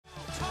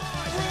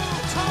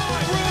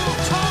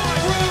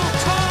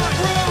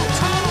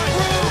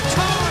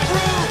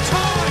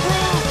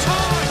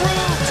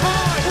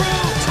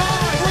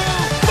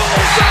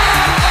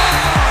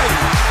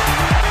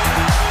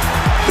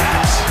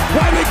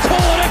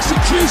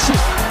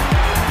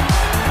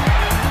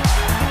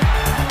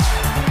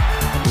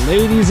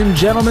Ladies and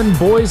gentlemen,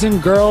 boys and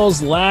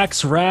girls,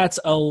 lax rats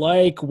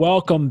alike,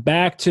 welcome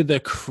back to the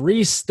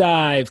Crease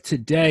Dive.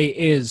 Today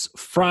is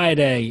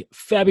Friday,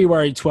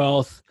 February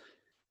 12th,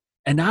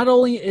 and not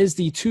only is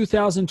the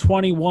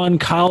 2021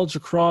 college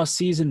lacrosse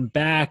season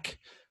back,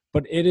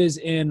 but it is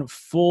in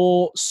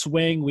full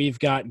swing. We've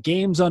got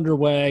games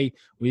underway.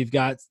 We've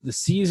got the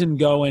season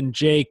going.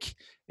 Jake,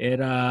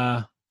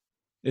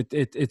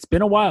 it's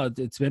been a while.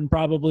 It's been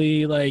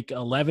probably like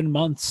 11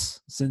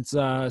 months since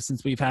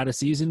we've had a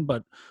season,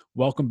 but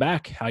welcome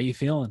back. How you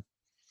feeling?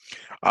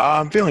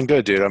 I'm feeling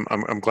good, dude.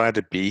 I'm glad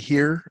to be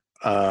here.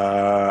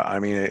 I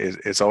mean,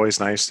 it's always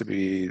nice to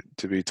be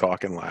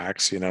talking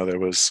lax. You know,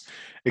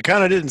 it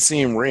kind of didn't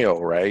seem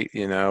real, right?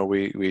 You know,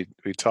 we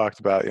talked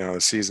about,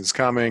 the season's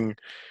coming,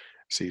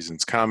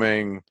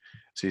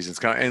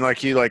 and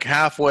like you like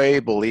halfway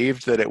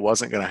believed that it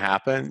wasn't going to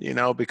happen,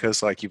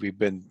 because like we've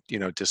been,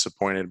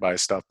 disappointed by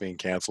stuff being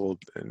canceled.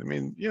 And I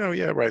mean,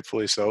 yeah,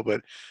 rightfully so.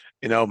 But,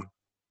 you know,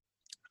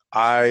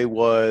 I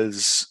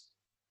was.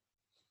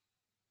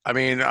 I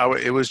mean,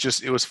 it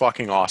was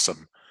fucking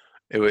awesome.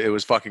 It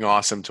was fucking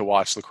awesome to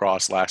watch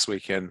lacrosse last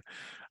weekend.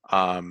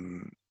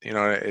 In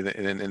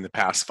the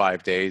past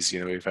 5 days,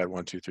 we've had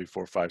 1, 2, 3,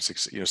 4, 5,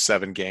 6,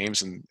 7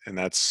 games, and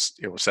that's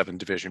 7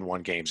 Division I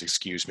games.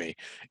 Excuse me.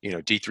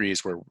 D3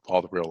 is where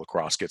all the real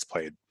lacrosse gets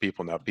played.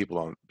 People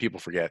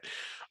forget.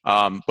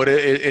 But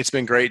it's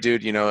been great,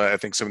 dude. I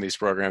think some of these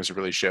programs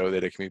really show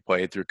that it can be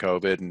played through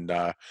COVID. And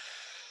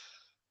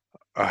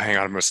hang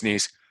on, I'm gonna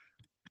sneeze.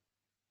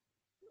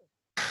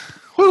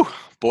 Whew,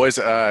 boys,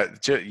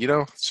 it's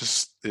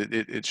just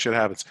it shit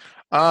happens.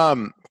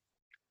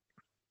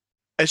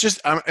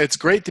 It's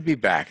great to be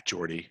back,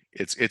 Jordy.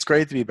 It's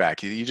great to be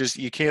back.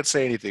 You can't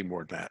say anything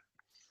more than that.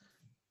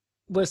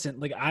 Listen,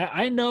 like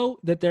I know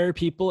that there are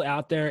people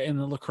out there in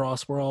the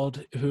lacrosse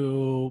world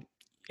who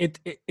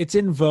it's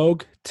in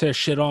vogue to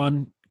shit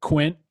on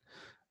Quint,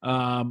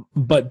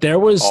 but there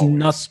was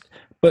nothing.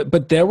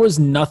 But there was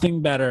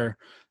nothing better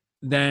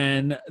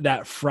than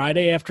that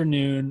Friday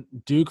afternoon,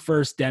 Duke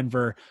versus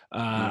Denver.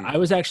 I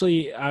was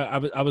actually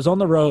I was on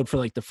the road for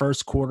like the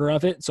first quarter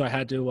of it, so I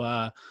had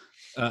to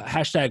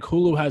hashtag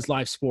Hulu has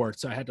live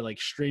sports. So I had to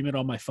like stream it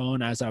on my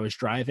phone as I was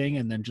driving,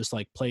 and then just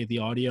like play the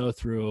audio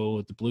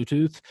through the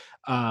Bluetooth.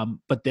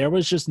 But there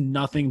was just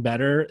nothing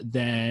better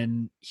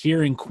than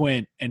hearing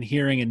Quint and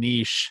hearing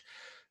Anish,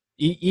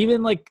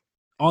 even like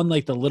on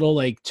like the little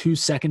like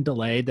 2-second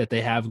delay that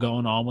they have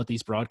going on with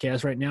these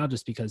broadcasts right now,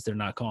 just because they're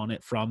not calling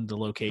it from the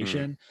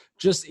location.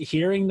 Just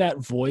hearing that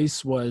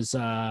voice was,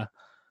 I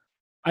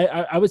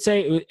would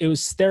say it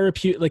was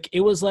therapeutic. Like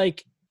it was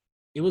like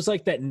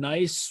that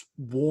nice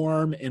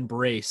warm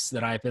embrace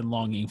that I've been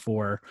longing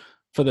for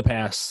the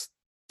past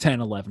 10,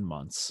 11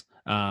 months.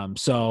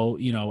 So,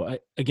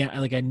 again,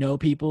 like I know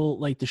people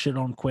like to shit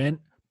on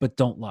Quint, but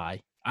don't lie.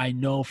 I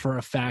know for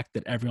a fact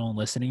that everyone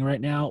listening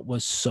right now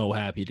was so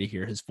happy to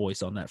hear his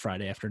voice on that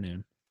Friday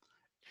afternoon.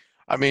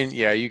 I mean,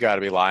 yeah, you got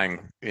to be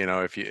lying,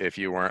 if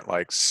you weren't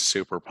like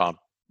super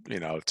pumped,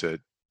 to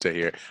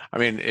hear. I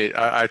mean,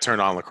 I turned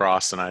on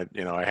lacrosse, and I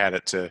had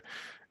it to,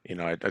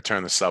 I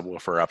turned the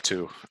subwoofer up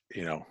to,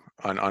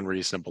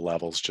 unreasonable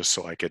levels just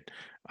so I could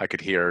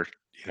hear,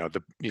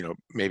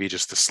 maybe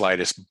just the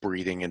slightest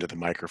breathing into the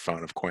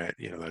microphone of Quint.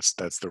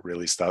 That's the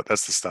really stuff.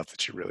 That's the stuff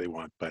that you really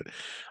want. But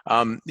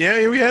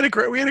yeah, we had a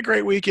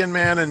great weekend,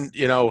 man. And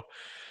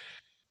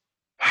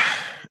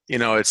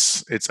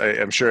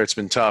I'm sure it's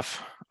been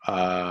tough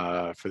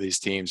for these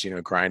teams,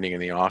 grinding in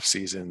the off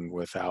season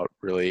without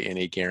really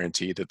any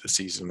guarantee that the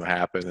season will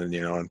happen. And,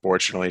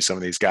 unfortunately, some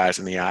of these guys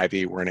in the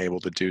Ivy weren't able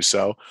to do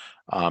so.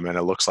 And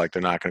it looks like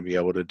they're not going to be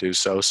able to do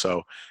so.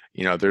 So,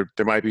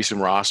 there might be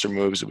some roster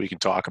moves that we can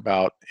talk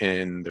about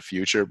in the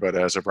future. But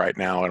as of right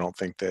now, I don't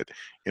think that,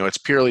 it's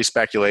purely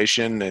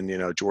speculation.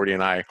 And, Jordy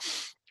and I,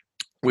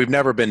 we've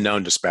never been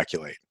known to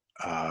speculate.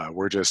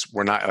 We're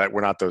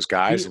not those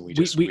guys, and we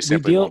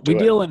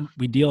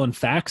deal in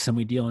facts, and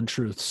we deal in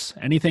truths.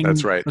 Anything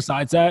that's right.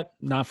 Besides that,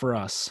 not for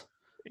us.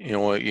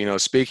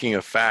 Speaking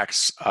of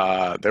facts,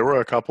 there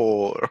were a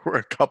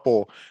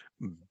couple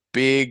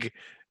big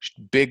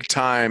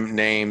time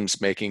names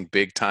making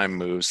big time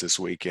moves this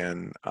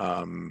weekend.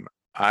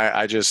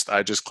 I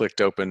just clicked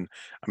open.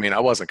 I mean, I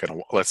wasn't gonna.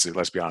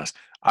 Let's be honest.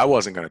 I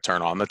wasn't going to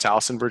turn on the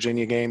Towson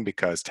Virginia game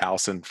because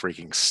Towson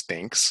freaking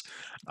stinks.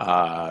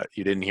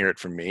 You didn't hear it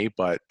from me,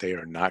 but they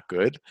are not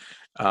good.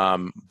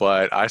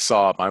 But I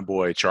saw my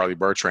boy Charlie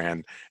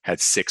Bertrand had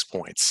 6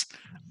 points.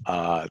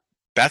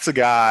 That's a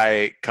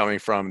guy coming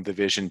from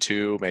Division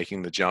II,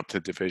 making the jump to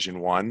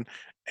Division I,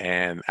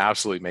 and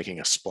absolutely making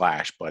a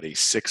splash, buddy.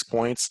 6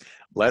 points.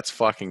 Let's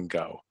fucking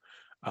go.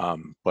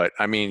 But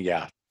I mean,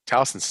 yeah,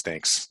 Towson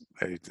stinks.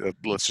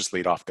 Let's just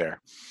lead off there.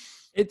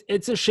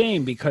 It's a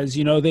shame because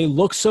they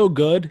look so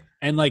good,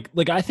 and like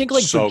I think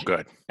like so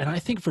good, and I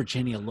think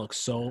Virginia looks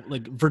so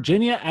like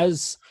Virginia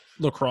as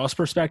lacrosse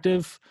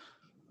perspective,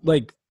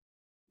 like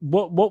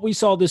what we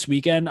saw this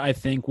weekend, I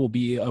think will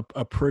be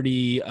a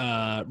pretty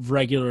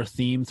regular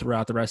theme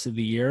throughout the rest of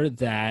the year.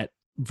 That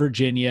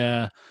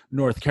Virginia,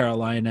 North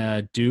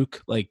Carolina,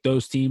 Duke, like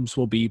those teams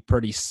will be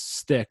pretty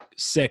sick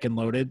and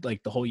loaded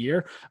like the whole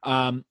year.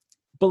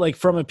 But like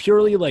from a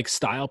purely like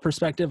style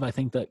perspective, I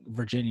think that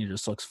Virginia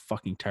just looks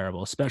fucking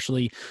terrible,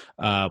 especially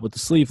with the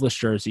sleeveless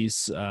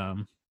jerseys. I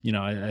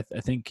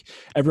think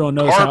everyone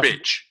knows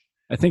Garbage.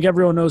 I think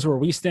everyone knows where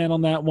we stand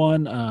on that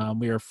one.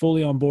 We are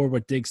fully on board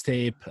with Diggs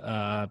tape,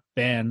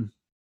 ban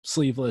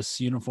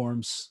sleeveless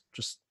uniforms,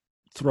 just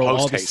throw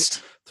all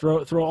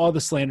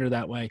the slander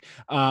that way.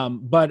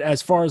 But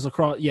as far as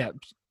lacrosse, yeah,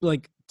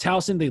 like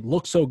Towson, they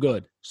look so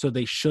good, so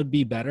they should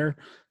be better.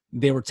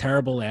 They were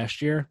terrible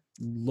last year.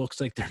 Looks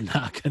like they're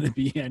not going to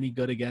be any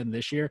good again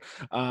this year.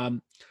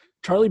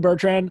 Charlie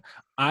Bertrand,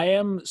 I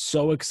am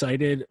so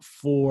excited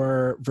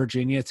for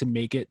Virginia to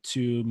make it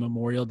to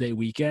Memorial Day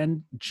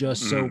weekend,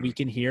 just so we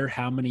can hear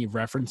how many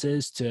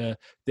references to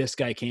this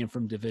guy came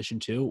from Division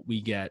II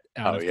we get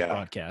out of the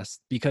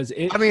broadcast. Because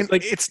it's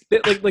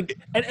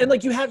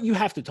like you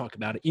have to talk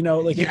about it,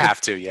 like you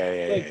have to,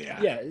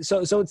 yeah.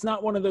 So it's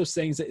not one of those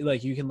things that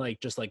like you can like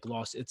just like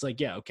lost. It's like,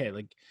 yeah, okay,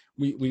 like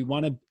we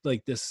want to,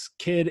 like, this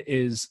kid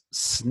is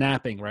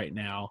snapping right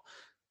now,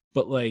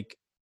 but like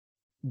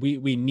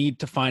we need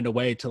to find a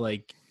way to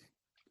like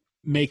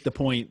make the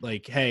point,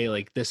 like, hey,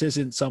 like this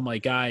isn't some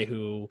like guy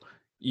who,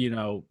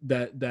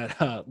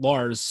 that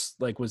Lars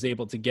like was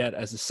able to get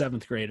as a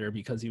 7th grader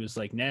because he was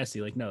like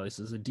nasty. Like, no, this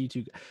is a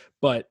D2.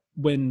 But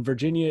when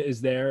Virginia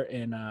is there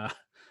in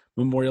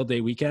Memorial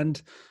Day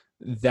weekend,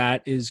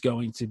 that is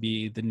going to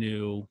be the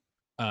new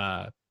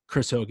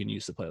Chris Hogan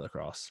used to play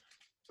lacrosse.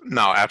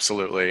 No,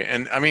 absolutely.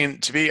 And I mean,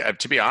 to be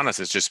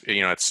honest, it's just,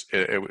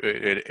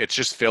 it's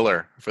just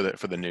filler for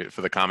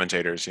the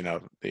commentators, you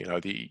know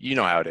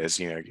how it is,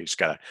 you just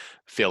got to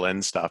fill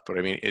in stuff. But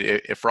I mean,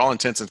 if for all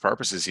intents and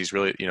purposes, he's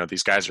really,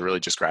 these guys are really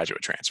just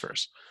graduate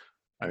transfers.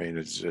 I mean,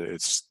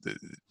 it's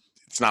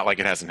not like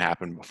it hasn't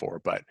happened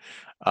before, but,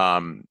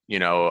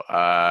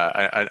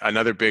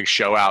 another big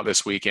show out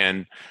this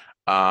weekend,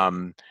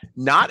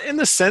 not in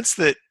the sense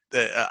that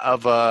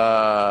of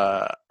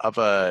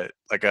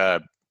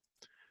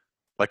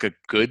like a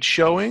good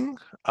showing.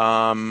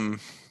 I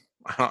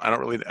don't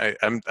really.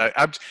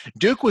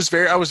 Duke was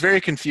I was very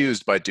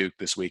confused by Duke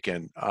this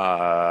weekend.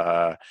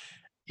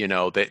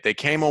 They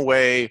came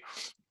away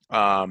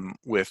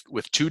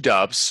with 2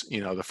 dubs.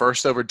 The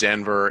first over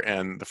Denver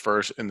and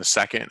the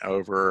second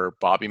over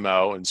Bobby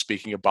Moe. And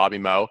speaking of Bobby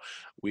Moe,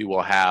 we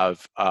will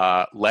have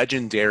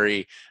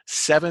legendary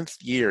 7th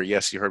year.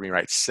 Yes, you heard me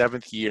right.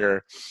 7th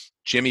year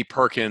Jimmy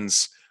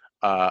Perkins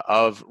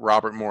of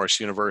Robert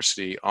Morris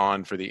University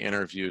on for the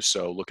interview.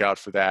 So look out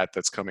for that.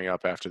 That's coming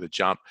up after the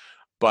jump.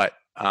 But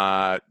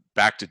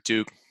back to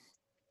Duke.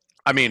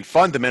 I mean,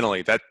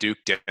 fundamentally, that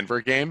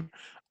Duke-Denver game,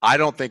 I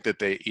don't think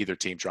that either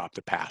team dropped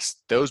a pass.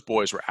 Those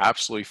boys were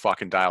absolutely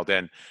fucking dialed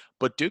in.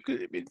 But Duke,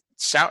 I mean,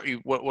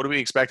 what do we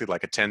expected?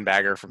 Like a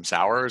 10-bagger from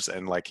Sowers,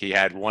 and like he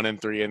had 1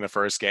 and 3 in the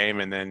first game,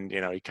 and then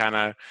he kind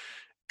of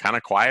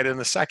quiet in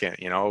the second.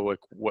 Like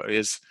what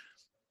is?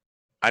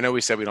 I know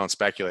we said we don't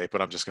speculate,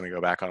 but I'm just going to go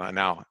back on it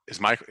now.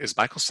 Is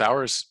Michael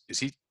Sowers?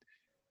 Is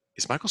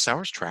Michael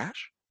Sowers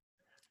trash?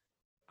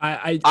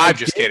 I'm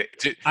just kidding.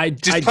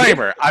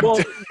 Disclaimer.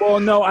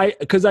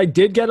 Because I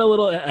did get a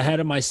little ahead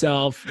of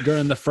myself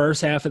during the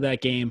first half of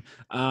that game.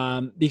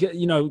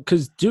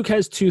 Because Duke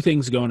has 2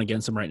 things going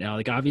against them right now.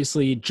 Like,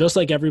 obviously, just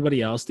like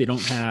everybody else, they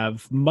don't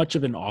have much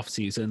of an off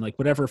season. Like,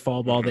 whatever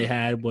fall ball they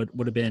had would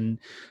have been,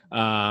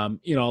 a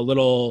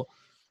little,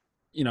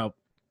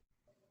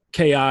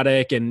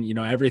 chaotic, and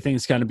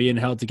everything's kind of being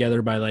held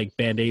together by like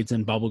band-aids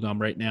and bubblegum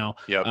right now.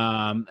 Yep.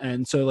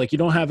 And so like you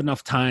don't have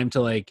enough time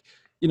to like,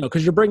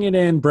 because you're bringing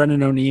in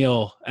Brennan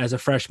O'Neill as a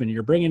freshman,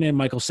 you're bringing in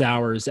Michael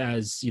Sowers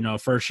as a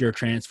first-year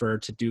transfer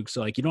to Duke, so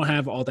like you don't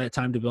have all that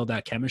time to build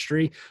that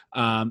chemistry.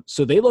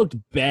 So they looked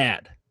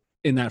bad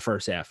in that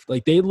first half.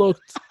 Like they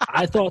looked,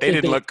 I thought they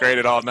didn't look great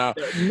at all.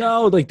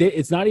 No, like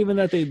it's not even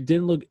that they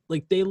didn't look,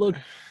 like they looked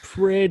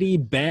pretty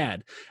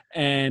bad.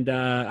 And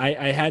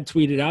I had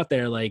tweeted out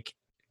there like,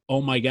 oh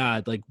my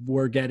God, like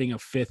we're getting a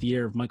 5th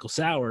year of Michael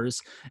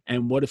Sowers.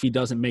 And what if he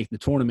doesn't make the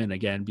tournament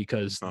again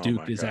because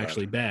Duke is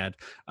actually bad?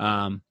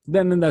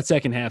 Then in that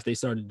second half, they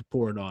started to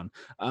pour it on.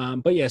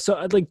 But yeah,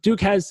 so like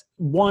Duke has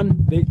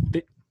one,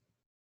 they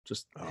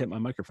just hit my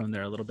microphone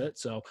there a little bit.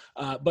 So,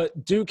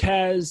 but Duke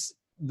has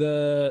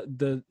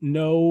the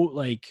no,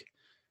 like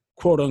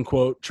quote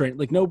unquote train,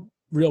 like no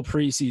real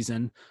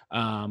preseason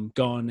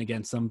going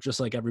against them, just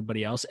like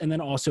everybody else. And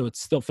then also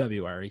it's still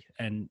February,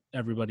 and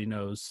everybody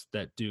knows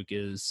that Duke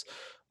is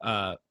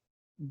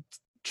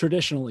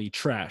traditionally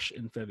trash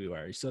in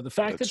February. So the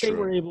fact that they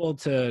were able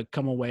to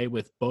come away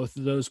with both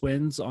of those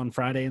wins on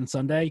Friday and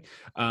Sunday,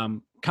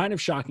 kind of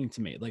shocking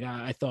to me. Like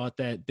I thought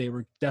that they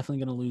were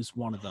definitely going to lose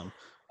one of them.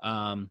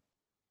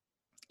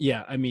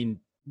 Yeah, I mean,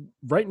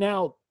 right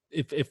now,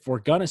 if we're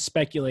going to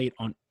speculate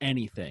on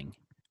anything,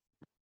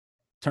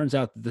 turns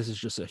out that this is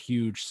just a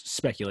huge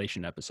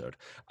speculation episode.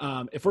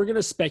 If we're going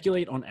to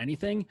speculate on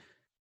anything,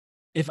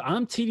 if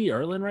I'm TD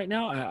Erlin right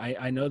now,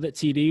 I know that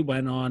TD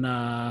went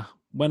on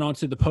went on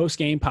to the post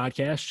game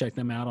podcast. Check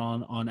them out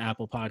on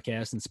Apple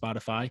Podcasts and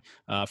Spotify.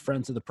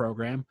 Friends of the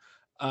program.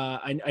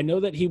 I know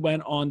that he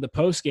went on the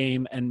post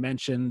game and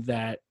mentioned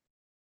that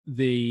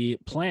the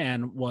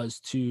plan was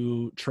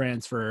to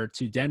transfer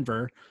to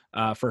Denver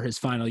for his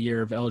final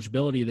year of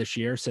eligibility this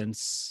year,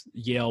 since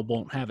Yale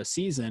won't have a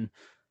season.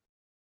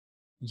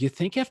 You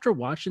think after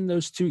watching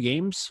those two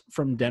games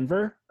from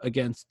Denver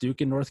against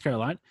Duke and North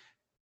Carolina,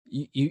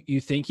 you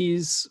think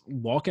he's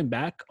walking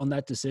back on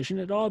that decision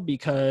at all?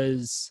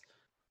 Because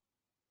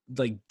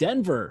like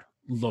Denver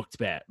looked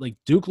bad, like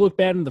Duke looked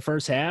bad in the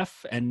first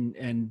half,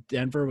 and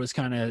Denver was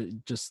kind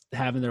of just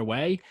having their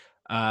way.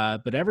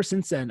 But ever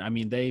since then, I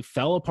mean, they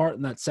fell apart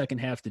in that second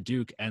half to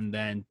Duke, and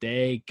then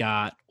they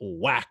got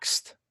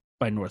waxed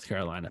by North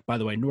Carolina. By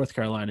the way, North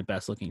Carolina,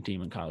 best looking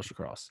team in college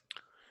lacrosse.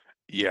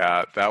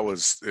 Yeah, that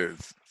was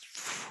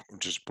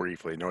just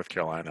briefly. North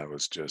Carolina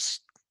was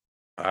just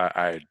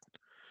I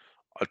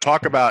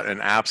talk about an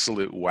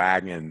absolute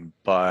wagon,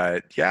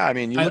 but yeah, I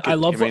mean, you look I at,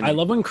 I I mean,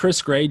 love when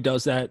Chris Gray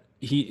does that.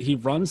 He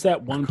runs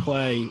that one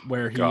play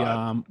where he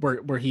God,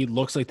 where he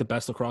looks like the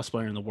best lacrosse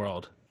player in the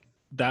world.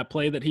 That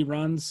play that he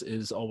runs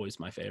is always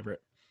my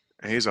favorite.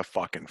 he's a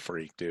fucking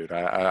freak, dude.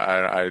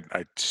 I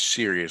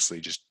seriously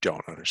just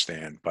don't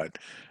understand. But,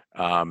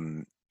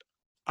 um,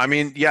 I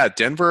mean, yeah,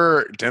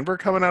 Denver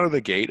coming out of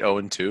the gate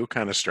 0-2,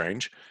 kind of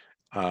strange.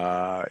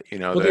 Well, they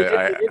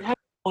did have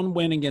one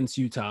win against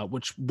Utah,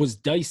 which was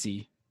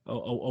dicey,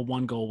 a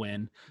 1 goal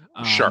win.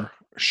 Um, Sure,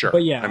 sure. but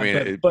I yeah,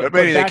 mean, but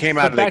maybe they came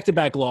out of the back to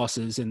back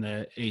losses in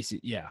the AC.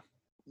 Yeah,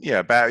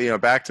 yeah,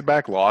 back to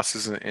back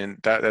losses, and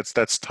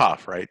that's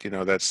tough, right?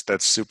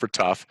 That's super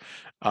tough.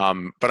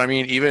 But I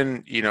mean,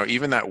 even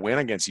that win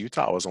against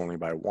Utah was only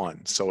by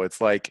one, so it's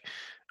like,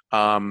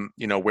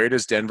 where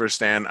does Denver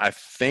stand? I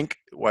think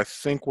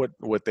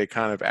what they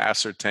kind of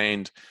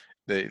ascertained,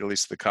 at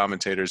least the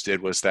commentators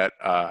did, was that,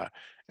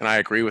 and I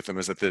agree with them,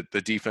 is that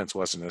the defense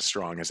wasn't as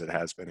strong as it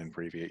has been in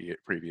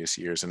previous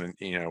years, and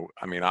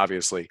I mean,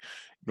 obviously,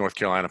 North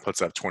Carolina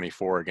puts up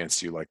 24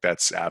 against you, like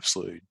that's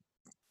absolutely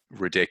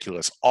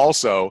ridiculous.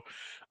 Also,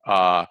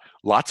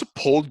 lots of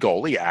pulled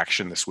goalie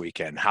action this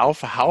weekend. How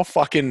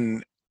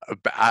fucking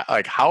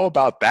like how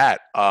about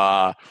that?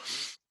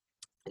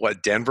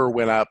 What Denver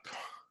went up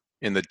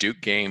in the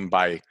Duke game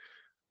by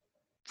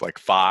like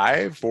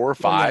 4 or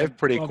 5,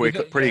 pretty well,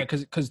 quick, pretty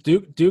because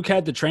Duke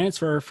had the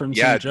transfer from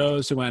yeah, St.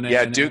 Joe's who went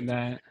yeah. in, Duke and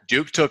that.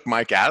 Duke took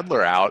Mike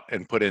Adler out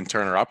and put in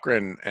Turner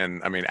Upgren,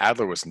 and I mean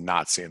Adler was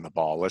not seeing the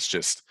ball.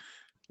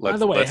 By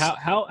the way, Let's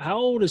how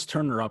old is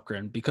Turner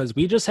Upgren? Because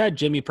we just had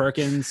Jimmy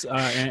Perkins,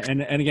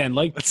 and again,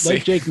 let's like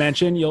see. Jake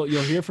mentioned, you'll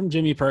hear from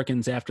Jimmy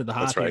Perkins after the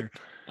That's hop right.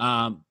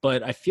 here.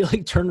 But I feel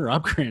like Turner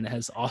Upgren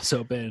has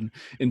also been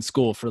in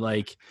school for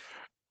like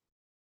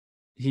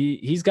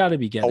he's got to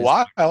be A getting his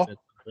while. doctorate All at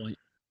some point.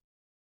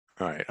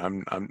 right,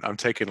 I'm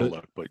taking a So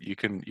look, but you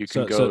can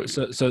so go.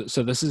 so so so,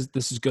 so this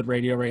is good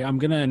radio, right? I'm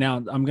gonna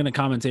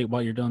commentate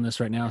while you're doing this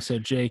right now. So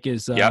Jake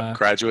is Yep,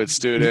 graduate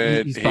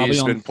student. he's probably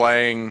He's on. been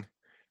playing.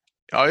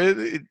 Oh,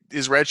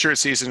 his redshirt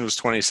season was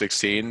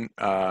 2016.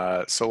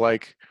 So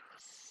like,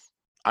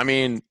 I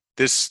mean,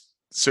 this.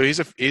 So he's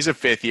a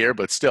fifth year,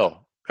 but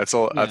still, that's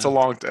a Yeah.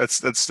 long.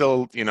 That's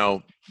still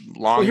Well,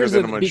 longer here's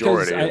than a because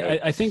majority, right?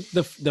 I think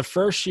the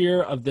first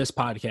year of this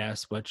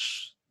podcast,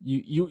 which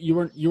you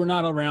were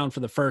not around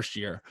for the first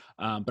year,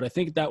 but I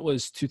think that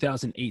was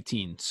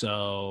 2018.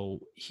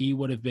 So he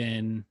would have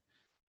been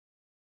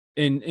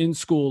in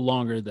school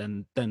longer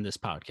than this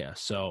podcast.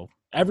 So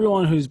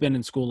everyone who's been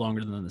in school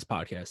longer than this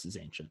podcast is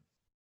ancient.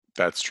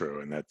 That's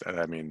true, and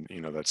I mean,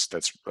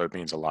 that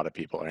means a lot of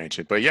people are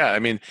ancient. But yeah, I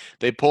mean,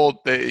 they pulled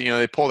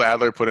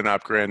Adler, put in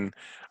Upgren.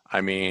 I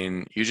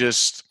mean,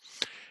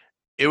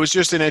 it was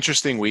just an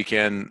interesting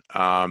weekend.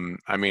 I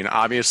mean,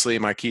 obviously,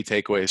 my key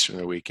takeaways from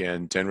the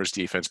weekend: Denver's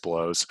defense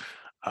blows.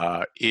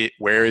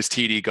 Where is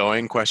TD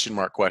going? Question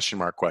mark, question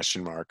mark,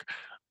 question mark.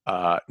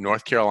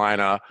 North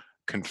Carolina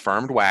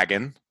confirmed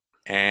wagon,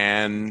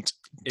 and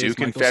Is Duke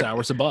and Michael Fed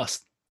Sowers a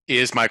bust?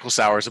 is Michael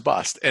Sowers a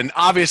bust? And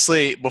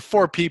obviously,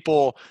 before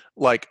people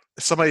like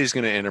somebody's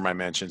going to enter my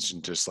mentions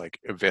and just like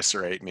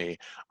eviscerate me,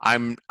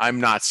 I'm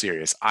not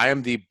serious. I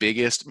am the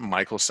biggest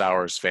Michael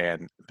Sowers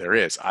fan there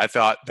is. I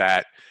thought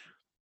that,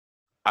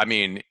 I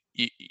mean,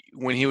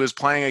 when he was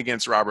playing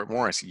against Robert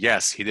Morris,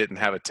 yes, he didn't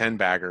have a 10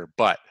 bagger,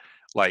 but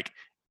like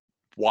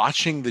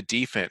watching the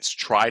defense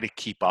try to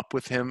keep up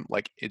with him,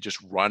 like it just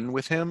run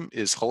with him,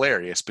 is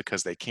hilarious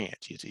because they can't.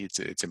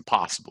 It's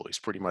impossible. He's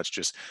pretty much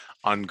just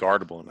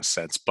unguardable in a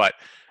sense. But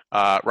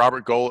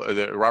Robert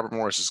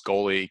Morris's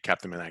goalie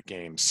kept him in that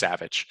game.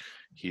 Savage.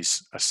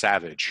 He's a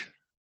savage.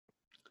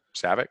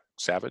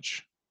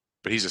 Savage.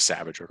 But he's a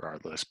savage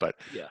regardless. But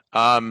Yeah.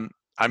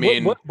 I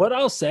mean, What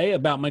I'll say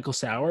about Michael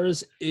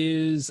Sowers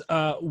is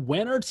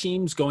when are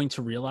teams going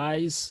to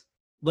realize,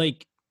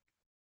 like,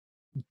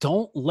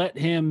 don't let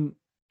him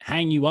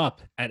hang you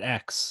up at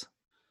X.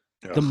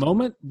 ugh, The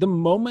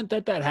moment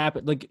that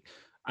happened, like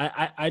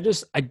I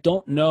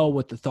don't know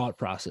what the thought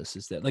process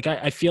is there. Like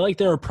I feel like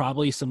there are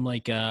probably some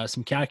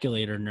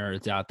calculator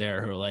nerds out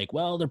there who are like,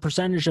 well, the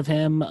percentage of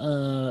him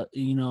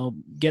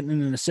getting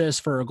an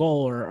assist for a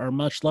goal are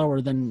much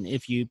lower than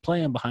if you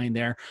play him behind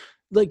there.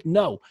 Like,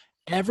 no,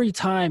 every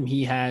time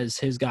he has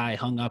his guy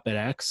hung up at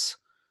X,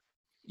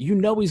 you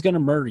know he's going to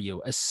murder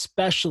you,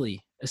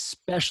 especially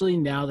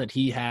now that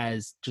he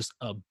has just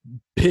a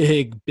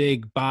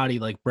big body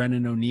like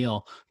Brendan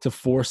O'Neill to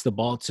force the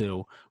ball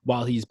to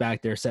while he's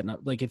back there setting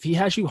up. Like if he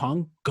has you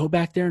hung, go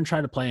back there and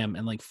try to play him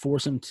and like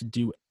force him to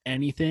do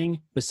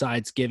anything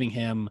besides giving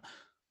him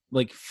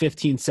like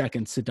 15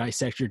 seconds to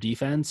dissect your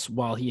defense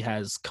while he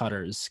has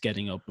cutters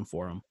getting open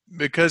for him.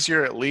 Because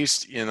you're at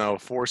least,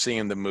 forcing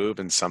him to move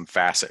in some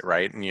facet,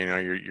 right? And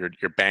you're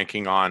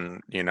banking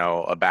on,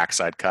 a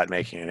backside cut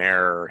making an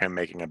error or him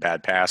making a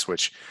bad pass,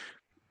 which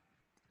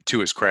to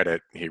his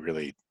credit, he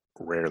really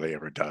rarely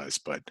ever does.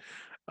 But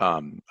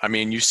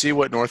you see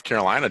what North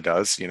Carolina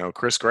does.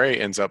 Chris Gray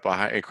ends up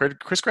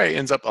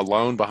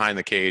alone behind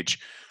the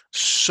cage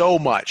so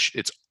much.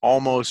 It's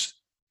almost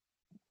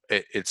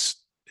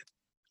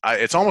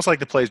like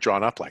the play's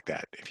drawn up like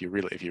that if you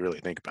really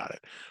think about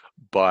it.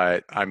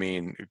 But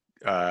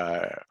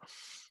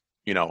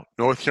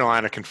North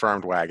Carolina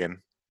confirmed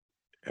wagon.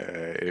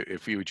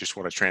 If you just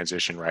want to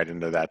transition right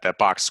into that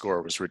box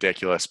score was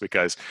ridiculous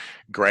because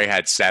Gray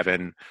had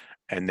 7,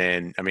 and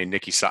then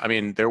Nikki saw.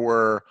 There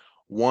were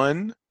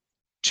 1,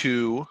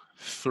 2,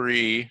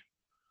 3.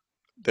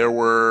 There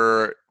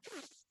were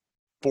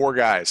 4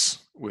 guys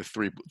with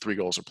three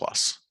goals or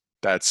plus.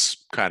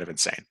 That's kind of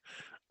insane.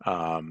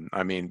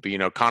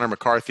 But Connor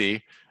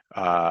McCarthy,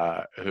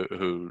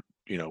 who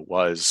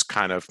was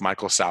kind of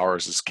Michael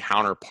Sowers'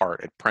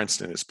 counterpart at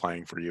Princeton, is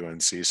playing for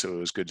UNC, so it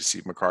was good to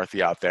see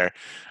McCarthy out there.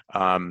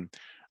 But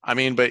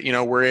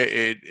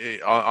we're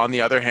on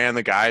the other hand,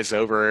 the guys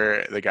over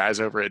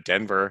at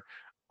Denver,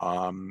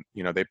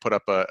 they put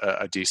up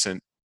a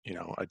decent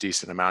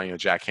amount.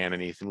 Jack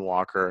Hannon, Ethan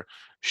Walker,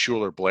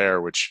 Schuler Blair,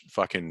 which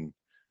fucking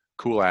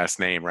cool ass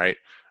name, right?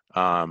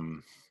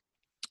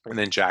 And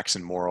then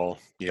Jackson Morrill,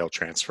 Yale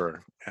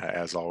transfer,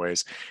 as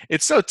always.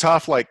 It's so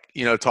tough,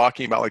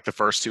 talking about the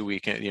first 2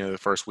 weekend, the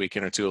first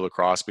weekend or two of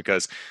lacrosse,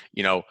 because,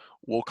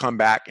 we'll come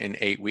back in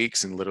 8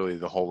 weeks and literally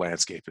the whole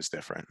landscape is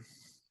different.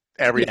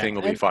 Everything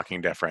will be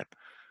fucking different.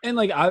 And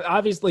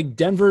obviously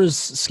Denver's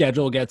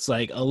schedule gets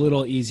a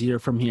little easier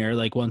from here,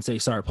 once they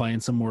start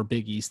playing some more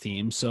Big East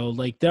teams. So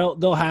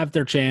they'll have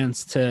their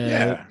chance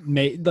to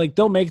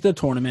they'll make the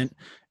tournament.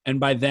 And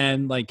by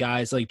then,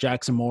 guys like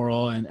Jackson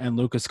Morrill and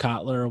Lucas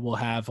Kotler will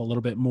have a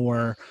little bit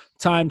more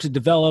time to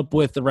develop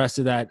with the rest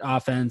of that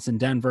offense in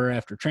Denver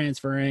after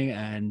transferring.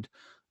 And,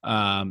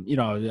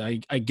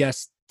 I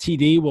guess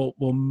TD will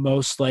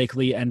most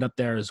likely end up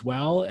there as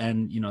well.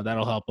 And,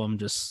 that'll help them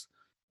just,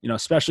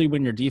 especially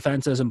when your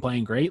defense isn't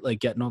playing great,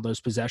 getting all those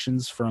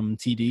possessions from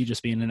TD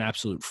just being an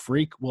absolute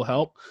freak will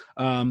help.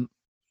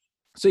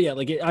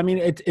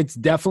 It's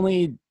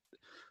definitely –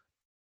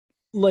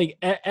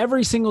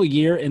 every single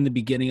year in the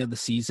beginning of the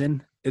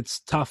season, it's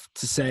tough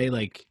to say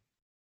these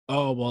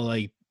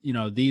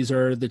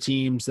are the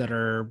teams that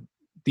are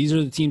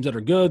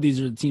good.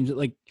 These are the teams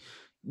that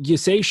you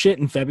say shit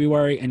in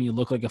February and you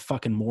look like a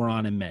fucking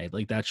moron in May.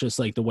 That's just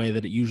the way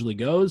that it usually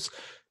goes.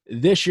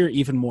 This year,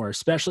 even more,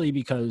 especially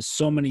because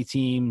so many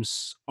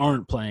teams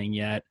aren't playing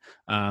yet.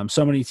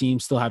 So many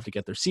teams still have to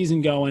get their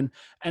season going.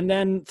 And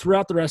then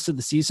throughout the rest of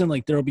the season,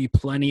 there will be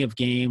plenty of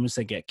games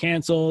that get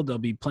canceled. There'll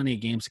be plenty of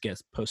games that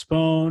get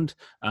postponed.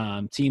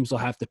 Teams will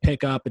have to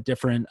pick up a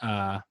different,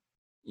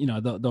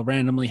 they'll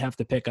randomly have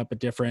to pick up a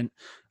different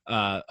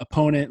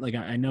opponent.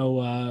 I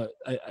know,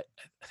 I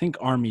think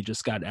Army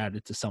just got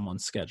added to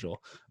someone's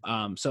schedule.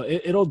 So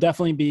it'll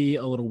definitely be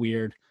a little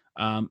weird.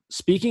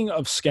 Speaking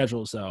of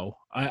schedules, though,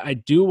 I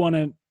do want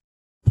to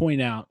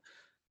point out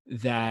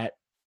that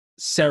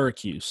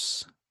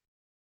Syracuse,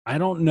 I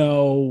don't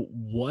know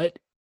what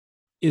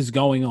is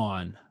going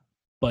on,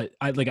 but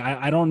I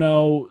don't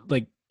know,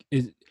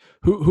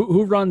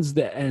 who runs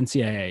the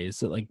NCAA?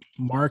 Is it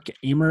Mark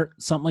Amert,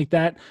 something like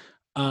that?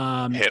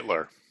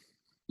 Hitler.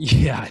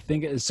 Yeah, I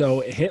think so.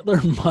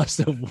 Hitler must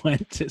have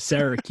went to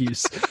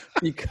Syracuse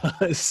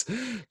because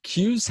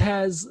Cuse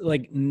has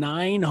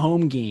 9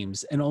 home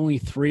games and only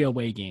 3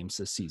 away games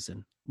this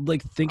season.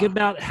 Think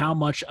about how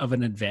much of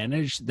an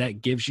advantage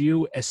that gives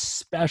you,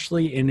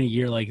 especially in a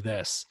year like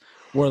this,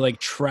 where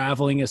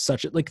traveling is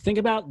such a think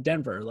about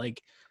Denver.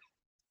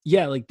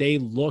 They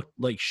looked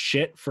like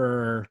shit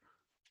for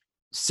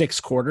 6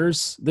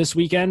 quarters this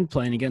weekend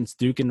playing against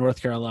Duke and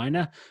North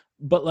Carolina,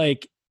 but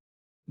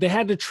they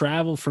had to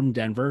travel from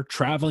Denver.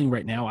 Traveling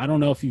right now, I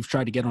don't know if you've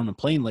tried to get on a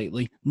plane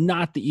lately.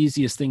 Not the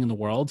easiest thing in the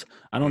world.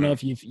 I don't know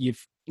if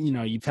you've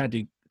had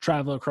to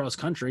travel across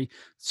country.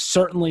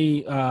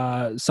 Certainly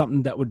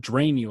something that would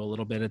drain you a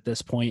little bit at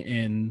this point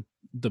in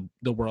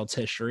the world's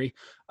history.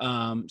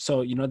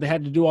 So they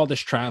had to do all this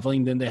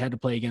traveling. Then they had to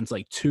play against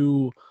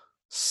 2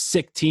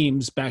 sick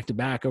teams back to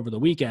back over the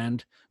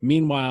weekend.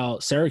 Meanwhile,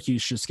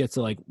 Syracuse just gets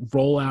to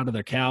roll out of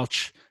their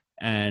couch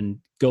and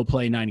go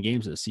play 9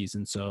 games this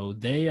season. So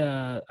they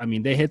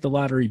hit the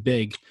lottery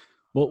big.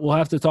 We'll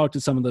have to talk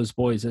to some of those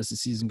boys as the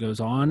season goes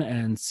on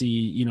and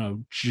see,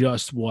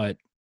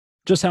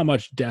 just how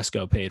much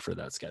Desco paid for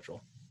that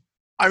schedule.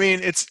 I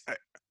mean, it's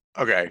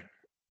okay.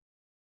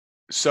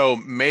 So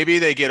maybe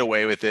they get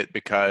away with it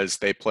because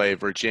they play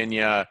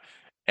Virginia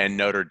and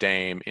Notre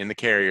Dame in the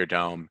Carrier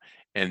Dome,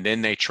 and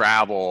then they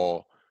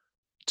travel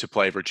to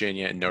play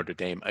Virginia and Notre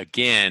Dame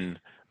again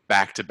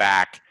back to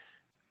back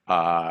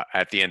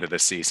at the end of the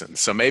season.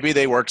 So maybe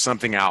they work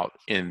something out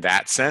in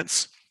that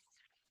sense.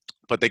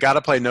 But they got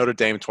to play Notre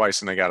Dame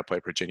twice and they got to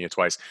play Virginia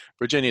twice.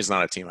 Virginia is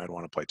not a team I'd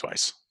want to play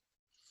twice.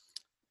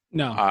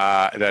 No,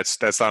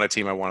 that's not a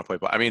team I want to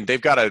play. I mean,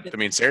 they've got to. I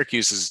mean,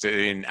 Syracuse is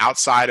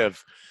outside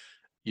of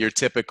your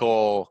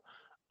typical,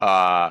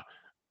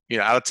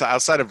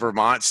 outside of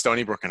Vermont,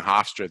 Stony Brook, and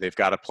Hofstra, they've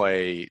got to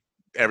play.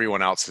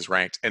 Everyone else is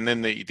ranked, and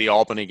then the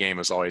Albany game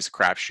is always a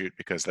crapshoot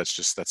because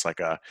that's like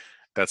a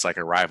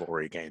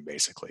rivalry game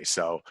basically.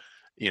 So,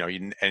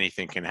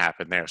 anything can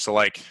happen there. So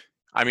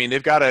I mean,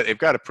 they've got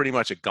a pretty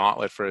much a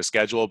gauntlet for a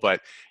schedule,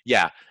 but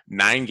yeah,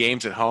 9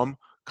 games at home.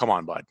 Come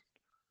on, bud.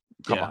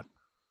 Come on.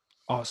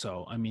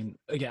 Also, I mean,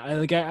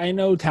 again, I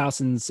know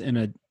Towson's in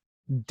a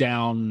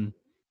down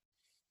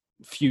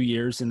few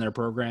years in their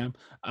program,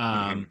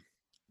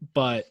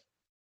 but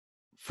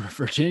for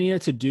Virginia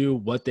to do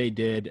what they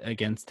did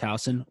against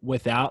Towson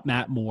without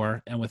Matt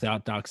Moore and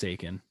without Doc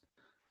Zakin,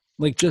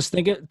 just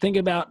think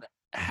about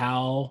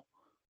how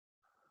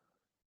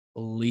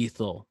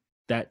lethal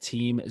that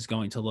team is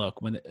going to look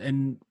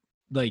and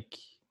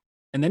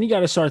then you got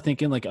to start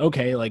thinking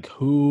okay,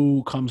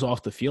 who comes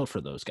off the field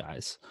for those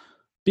guys.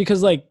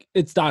 Because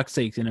it's Doc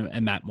Zakin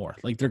and Matt Moore.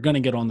 They're gonna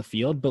get on the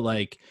field, but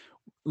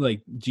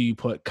do you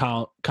put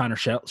Connor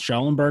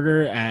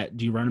Schellenberger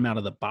do you run him out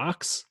of the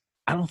box?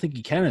 I don't think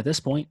you can at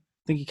this point.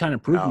 I think he kind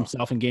of proved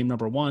himself in game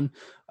number 1.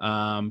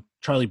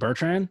 Charlie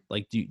Bertrand,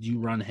 do you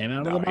run him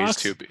out of the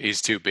box?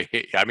 He's too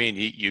big. I mean,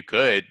 you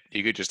could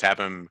just have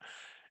him,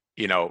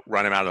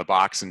 run him out of the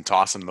box and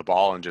toss him the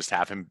ball and just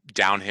have him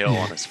downhill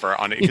on his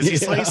on it because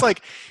he's what?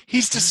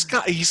 He's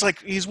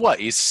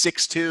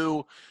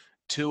 6'2".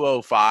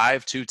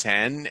 205,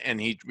 210,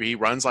 and he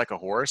runs like a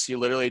horse. You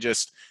literally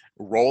just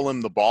roll him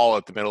the ball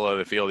at the middle of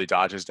the field. He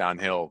dodges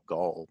downhill,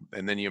 goal.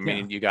 And then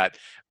you got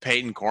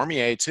Peyton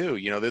Cormier too.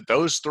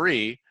 Those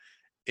 3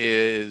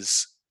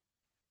 is,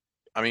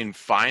 I mean,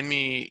 find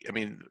me. I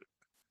mean,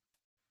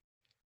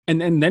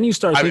 and then you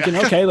start thinking,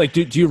 okay,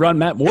 do you run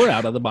Matt Moore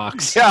out of the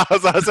box? Yeah,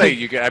 I was saying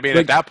you can. I mean,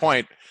 at that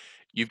point,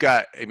 you've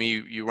got. I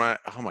mean, you run.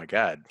 Oh my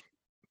God.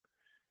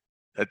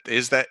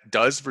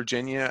 Does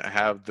Virginia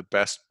have the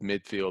best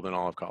midfield in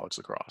all of college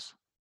lacrosse?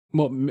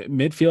 Well,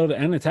 midfield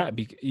and attack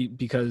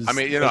because I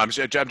mean, I'm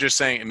just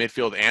saying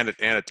midfield and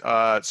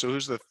so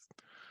who's the?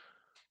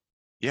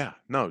 Yeah,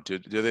 no,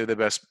 dude, they're the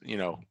best.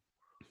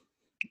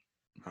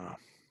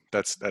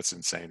 That's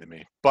insane to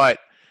me. But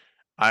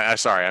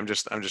sorry, I'm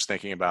just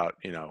thinking about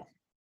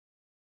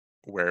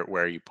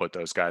where you put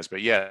those guys.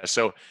 But yeah,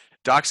 so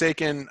Doc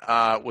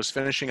Zakin was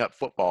finishing up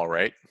football,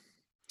 right?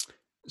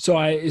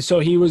 So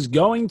he was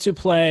going to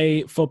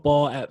play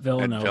football at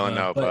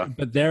Villanova,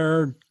 but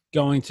they're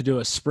going to do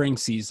a spring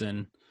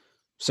season,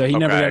 so he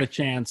never got a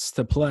chance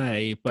to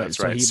play. But that's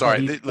right.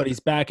 But he's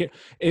back.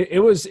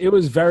 It was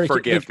very.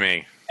 Forgive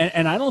me.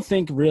 And I don't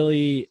think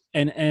really.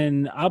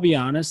 And I'll be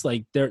honest,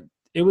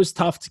 it was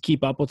tough to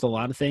keep up with a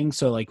lot of things.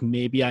 So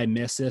maybe I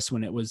missed this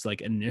when it was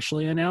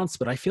initially announced,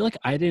 but I feel like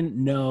I didn't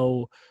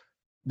know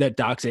that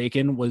Doc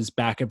Zakin was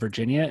back at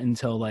Virginia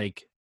until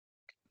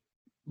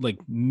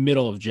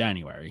middle of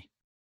January.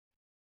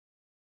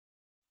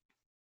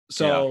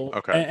 So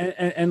okay.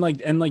 And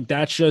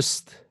that's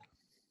just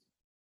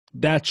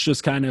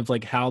kind of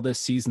how this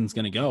season's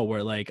going to go,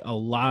 where a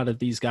lot of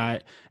these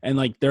guys,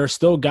 and there are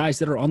still guys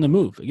that are on the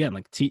move again.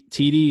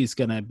 TD is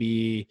going to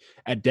be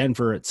at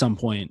Denver at some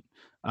point.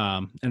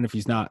 And if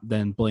he's not,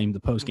 then blame the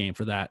post game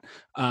for that.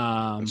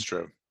 That's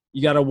true.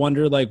 You got to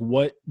wonder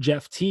what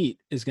Jeff Teat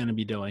is going to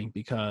be doing,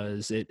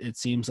 because it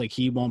seems like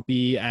he won't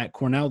be at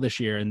Cornell this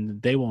year and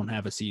they won't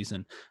have a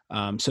season.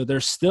 So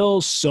there's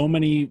still so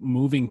many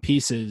moving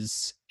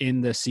pieces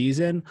in the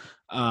season.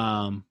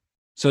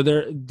 So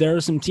there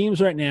are some teams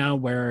right now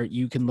where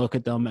you can look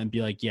at them and be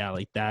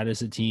that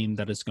is a team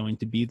that is going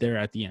to be there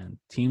at the end.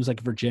 Teams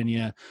like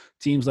Virginia,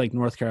 teams like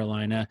North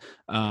Carolina.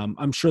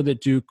 I'm sure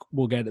that Duke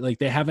will get it.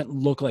 They haven't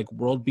looked like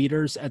world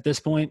beaters at this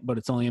point, but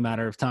it's only a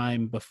matter of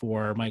time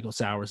before Michael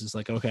Sowers is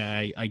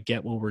okay, I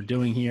get what we're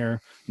doing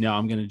here. Now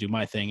I'm going to do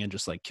my thing and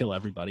just kill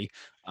everybody.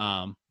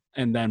 And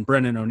then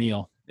Brennan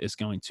O'Neill is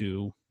going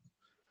to,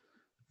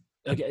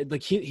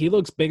 he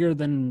looks bigger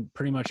than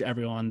pretty much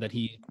everyone that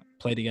he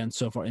played against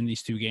so far in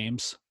these 2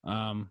 games.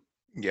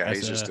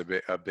 He's just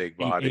a big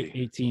body,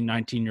 18,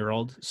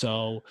 19-year-old.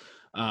 So,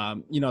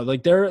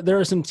 there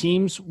are some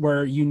teams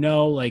where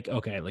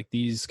okay,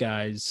 these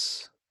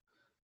guys,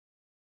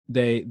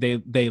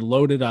 they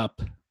loaded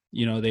up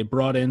They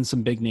brought in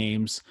some big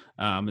names,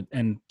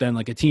 and then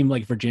like a team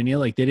like Virginia,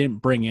 like they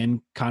didn't bring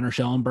in Connor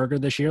Schellenberger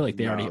this year, like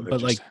they already, No, they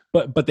but just,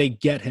 like, but they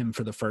get him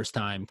for the first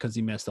time because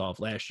he missed off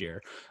last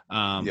year.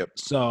 yep.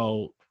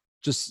 So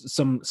just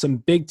some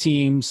big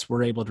teams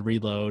were able to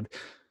reload,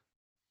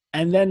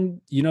 and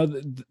then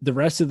the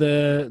rest of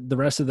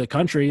the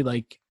country,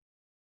 like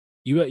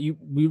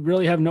we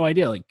really have no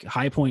idea. Like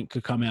High Point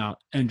could come out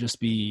and just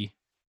be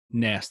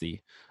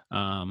nasty.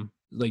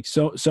 Like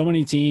so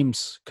many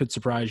teams could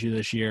surprise you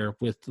this year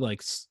with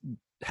like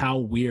how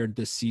weird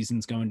this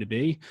season's going to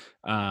be.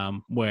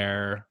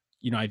 Where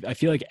I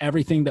feel like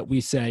everything that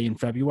we say in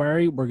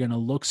February, we're gonna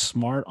look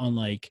smart on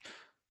like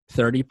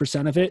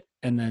 30% of it,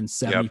 and then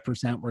Yep.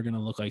 70% we're gonna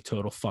look like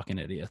total fucking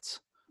idiots,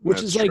 which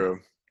That's is like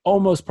true.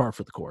 almost par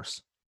for the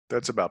course.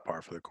 That's about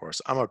par for the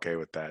course. I'm okay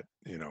with that.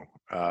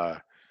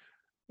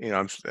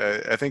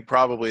 I think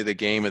probably the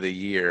game of the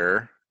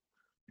year,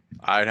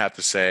 I'd have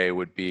to say,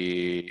 would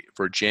be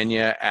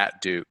Virginia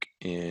at Duke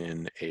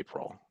in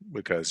April,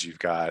 because you've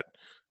got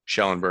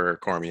Schellenberger,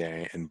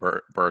 Cormier, and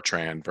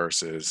Bertrand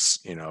versus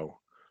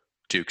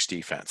Duke's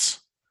defense,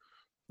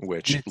 And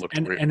which it's looked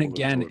and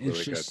again,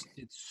 really good.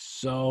 it's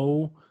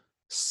so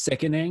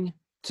sickening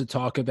to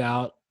talk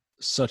about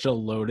such a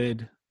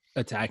loaded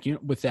attack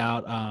unit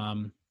without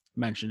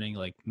mentioning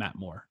like Matt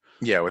Moore.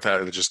 Yeah,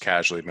 without just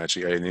casually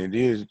mentioning,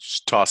 you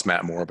just toss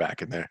Matt Moore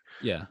back in there.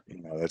 Yeah.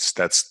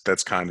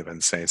 That's kind of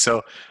insane.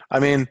 So, I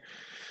mean,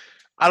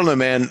 I don't know,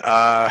 man.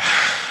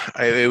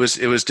 It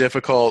was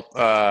difficult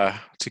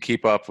to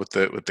keep up with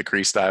the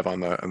crease dive on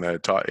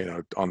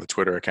the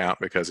Twitter account,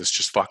 because it's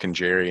just fucking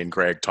Jerry and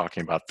Greg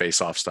talking about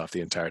face-off stuff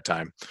the entire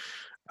time.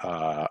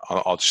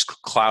 I'll just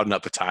clouding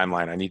up the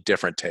timeline. I need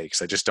different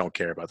takes. I just don't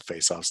care about the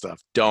face-off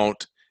stuff.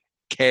 Don't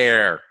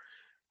care.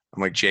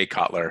 I'm like Jay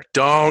Cutler.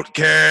 Don't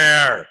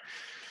care.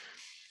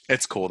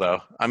 It's cool though.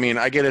 I mean,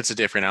 I get it's a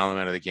different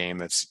element of the game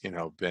that's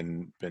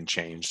been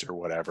changed or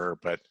whatever,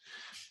 but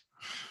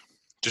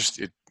let's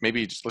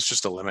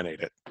just eliminate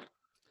it.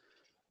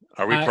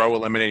 Are we I pro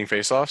eliminating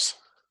face-offs?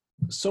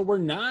 So we're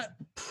not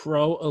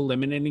pro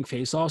eliminating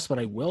face-offs, but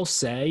I will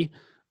say,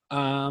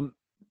 um,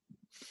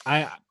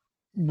 I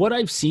what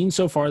I've seen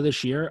so far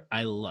this year,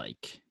 I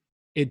like.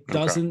 It Okay.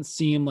 doesn't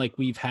seem like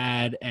we've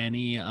had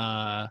any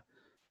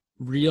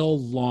real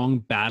long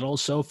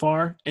battles so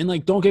far. And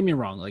like, don't get me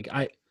wrong, like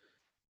I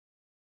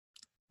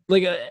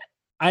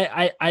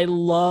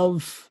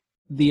love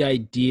the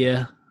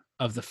idea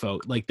of the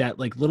folk, like that,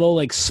 like little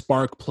like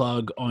spark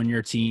plug on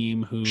your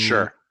team who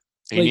Sure.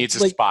 He like needs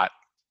a like spot.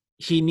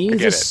 he I needs a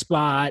get it.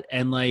 spot,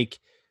 and like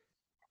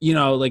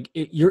like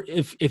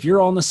if you're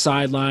on the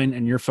sideline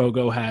and your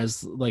Fogo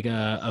has like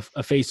a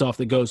face off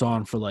that goes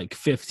on for like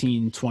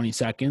 15-20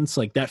 seconds,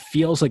 like that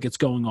feels like it's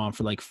going on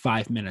for like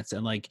 5 minutes,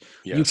 and like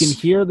you can Yes.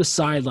 hear the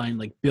sideline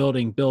like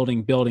building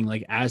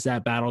like as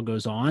that battle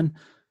goes on.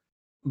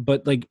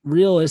 But like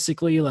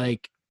realistically,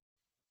 like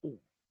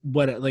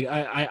what like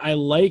I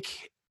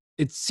like,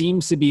 it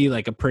seems to be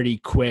like a pretty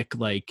quick,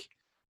 like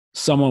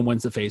someone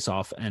wins the face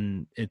off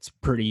and it's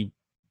pretty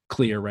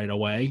clear right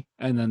away,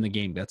 and then the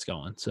game gets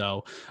going.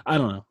 So I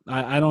don't know.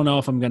 I don't know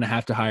if I'm gonna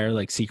have to hire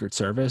like Secret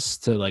Service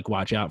to like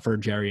watch out for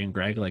Jerry and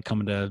Greg like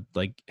coming to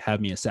like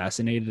have me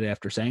assassinated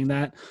after saying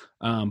that.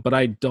 But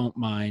I don't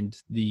mind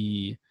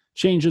the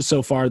changes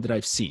so far that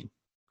I've seen.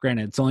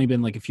 Granted, it's only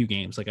been like a few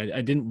games. Like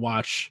I didn't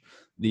watch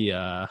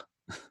the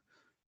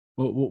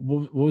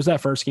what was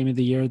that first game of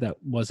the year that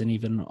wasn't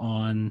even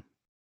on?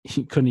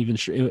 He couldn't even.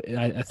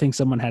 I think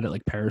someone had it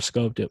like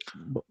periscoped. It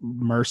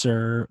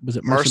Mercer, was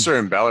it Mercer? Mercer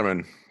and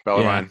Bellarmine.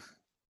 Yeah.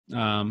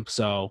 Bellarmine.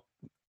 So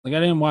like I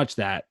didn't watch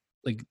that.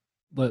 Like,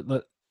 but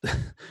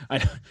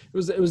it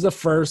was the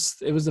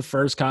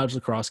first college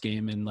lacrosse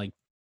game in like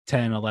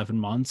 10-11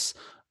 months.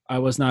 I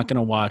was not going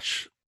to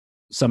watch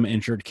some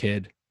injured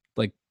kid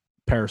like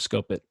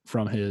periscope it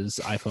from his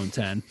iPhone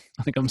 10.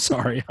 Like, I'm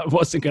sorry, I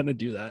wasn't going to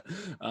do that.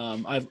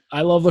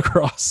 I love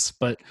lacrosse,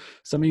 but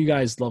some of you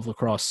guys love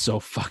lacrosse so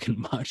fucking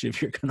much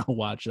if you're going to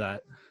watch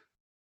that.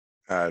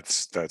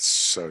 That's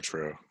so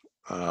true.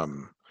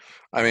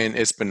 I mean,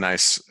 it's been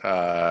nice,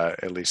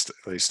 at least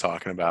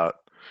talking about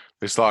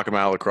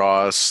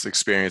lacrosse,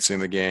 experiencing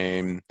the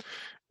game.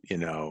 You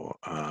know,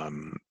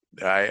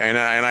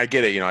 I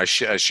get it. I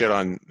shit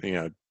on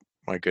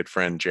my good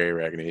friend Jerry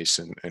Ragnese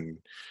and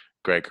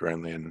Greg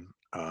Grenlian,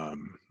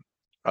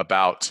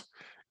 about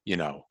you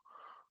know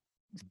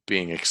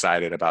being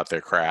excited about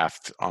their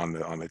craft on the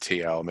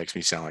TL. It makes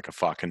me sound like a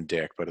fucking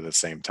dick, but at the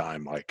same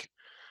time, like,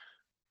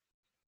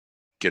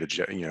 get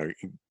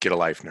a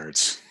life,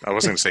 nerds. I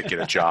wasn't gonna say get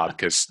a job,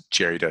 because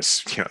Jerry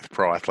does the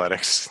pro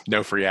athletics.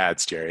 No free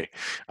ads, Jerry.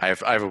 I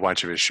have a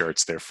bunch of his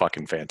shirts. They're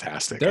fucking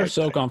fantastic. They're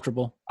so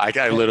comfortable.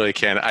 I literally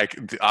can't.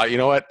 You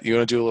know what? You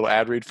want to do a little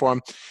ad read for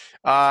him?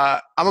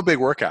 I'm a big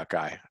workout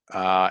guy,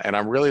 and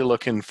I'm really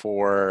looking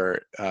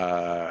for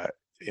a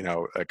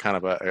kind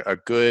of a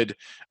good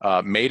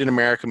made in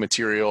America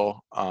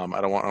material.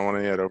 I don't want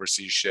any of that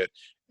overseas shit,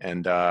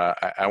 and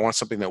I want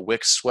something that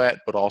wicks sweat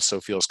but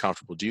also feels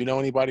comfortable. Do you know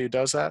anybody who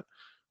does that?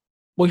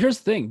 Well, here's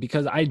the thing,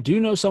 because I do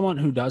know someone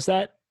who does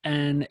that,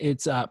 and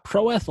it's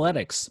Pro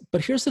Athletics.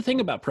 But here's the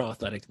thing about Pro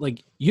Athletics: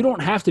 like, you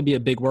don't have to be a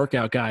big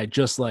workout guy,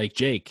 just like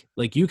Jake.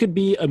 Like, you could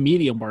be a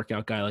medium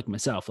workout guy like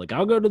myself. Like,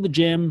 I'll go to the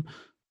gym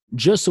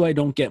just so I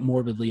don't get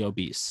morbidly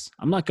obese.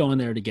 I'm not going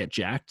there to get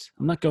jacked.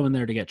 I'm not going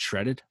there to get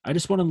shredded. I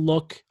just want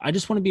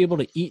to be able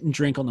to eat and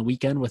drink on the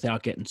weekend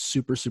without getting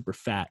super, super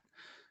fat.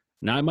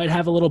 Now, I might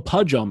have a little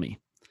pudge on me,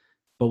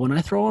 but when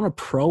I throw on a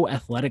Pro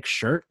Athletic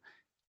shirt,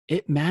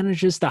 it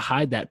manages to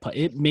hide that.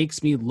 It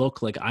makes me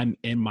look like I'm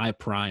in my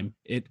prime.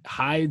 It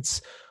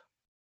hides.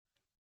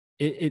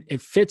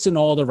 It fits in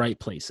all the right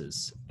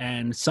places.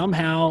 And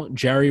somehow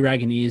Jerry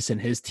Raganese and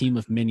his team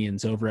of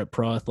minions over at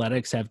Pro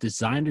Athletics have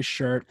designed a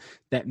shirt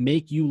that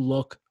make you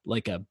look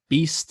like a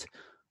beast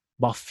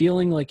while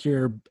feeling like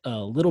you're a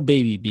little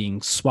baby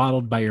being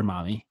swaddled by your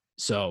mommy.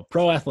 So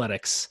Pro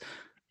Athletics,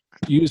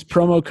 use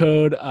promo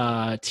code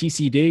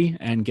TCD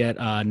and get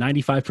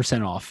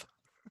 95% off.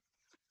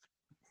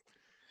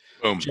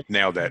 Boom,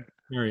 nailed it.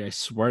 Jerry, I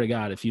swear to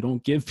God, if you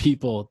don't give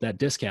people that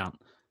discount,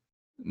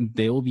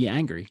 they will be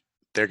angry.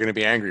 They're going to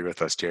be angry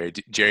with us, Jerry.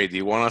 Jerry, do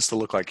you want us to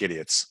look like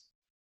idiots?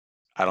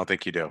 I don't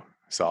think you do.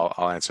 So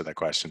I'll answer that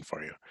question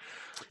for you.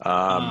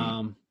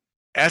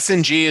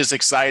 S&G is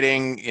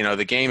exciting.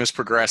 The game is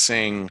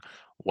progressing,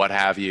 what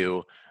have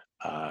you.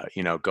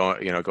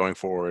 Going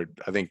forward,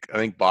 I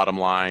think bottom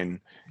line,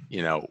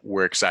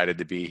 we're excited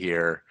to be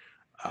here.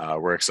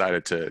 We're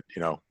excited to,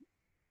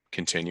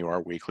 continue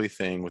our weekly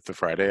thing with the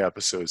Friday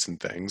episodes and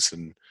things.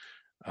 And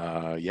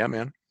yeah,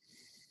 man.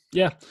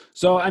 Yeah.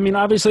 So, I mean,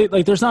 obviously,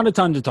 like, there's not a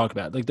ton to talk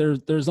about. Like,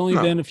 there's only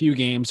been a few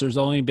games. There's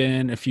only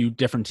been a few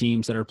different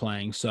teams that are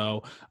playing.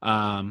 So,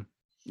 and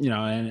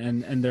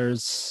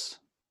there's,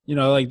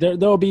 like,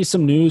 there'll be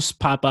some news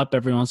pop up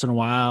every once in a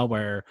while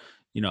where,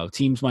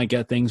 teams might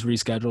get things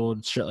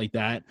rescheduled, shit like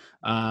that.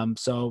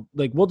 So,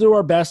 like, we'll do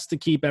our best to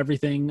keep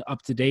everything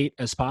up to date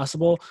as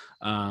possible.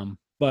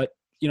 But,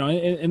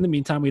 in the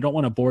meantime, we don't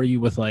want to bore you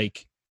with,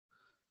 like,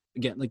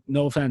 again, like,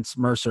 no offense,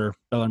 Mercer,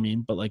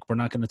 Bellarmine, but, like, we're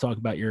not going to talk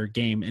about your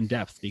game in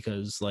depth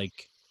because,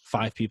 like,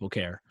 5 people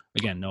care.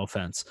 Again, no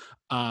offense.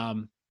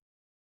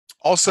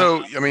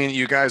 Also, I mean,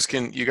 you guys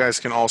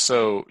can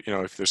also,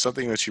 if there's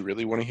something that you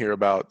really want to hear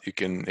about, you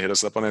can hit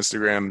us up on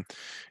Instagram.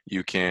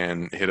 You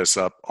can hit us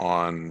up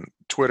on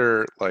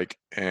Twitter,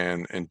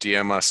 and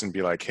DM us and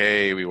be like,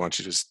 hey, we want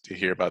you to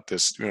hear about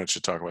this. We want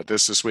you to talk about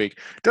this week.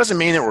 Doesn't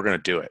mean that we're going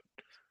to do it,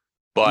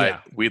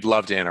 but we'd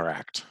love to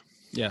interact.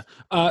 Yeah.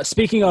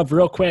 Speaking of,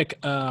 real quick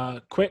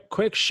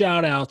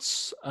shout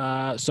outs.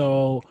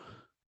 So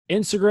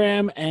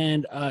Instagram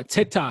and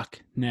TikTok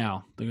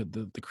now.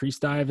 The Crease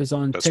Dive is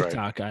on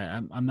TikTok.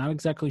 Right. I'm not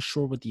exactly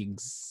sure what the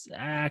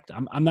exact.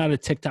 I'm not a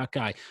TikTok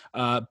guy.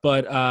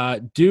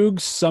 But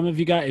Dukes, some of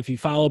you guys, if you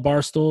follow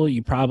Barstool,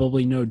 you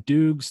probably know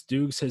Dukes.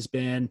 Dukes has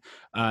been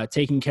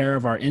taking care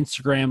of our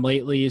Instagram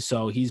lately,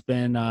 so he's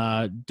been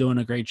doing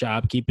a great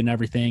job keeping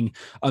everything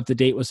up to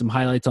date with some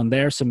highlights on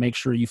there. So make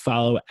sure you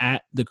follow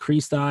at the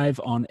Crease Dive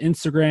on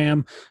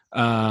Instagram.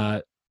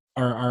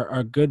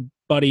 Our good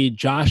buddy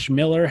Josh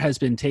Miller has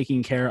been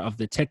taking care of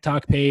the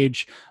TikTok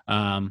page.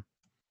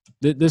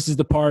 This is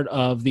the part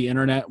of the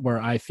internet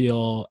where I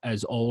feel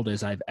as old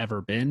as I've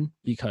ever been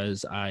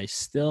because I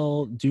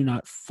still do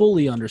not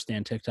fully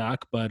understand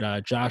TikTok,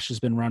 but Josh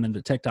has been running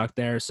the TikTok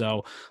there.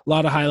 So a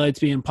lot of highlights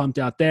being pumped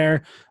out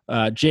there.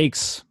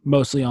 Jake's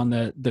mostly on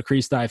the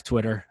Crease Dive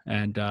Twitter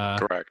and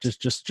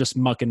just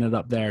mucking it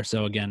up there.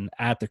 So again,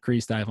 at the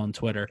Crease Dive on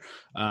Twitter.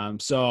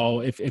 So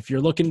if you're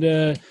looking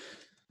to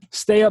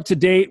stay up to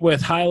date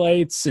with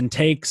highlights and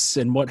takes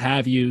and what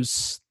have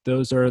yous,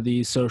 those are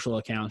the social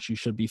accounts you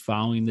should be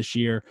following this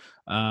year.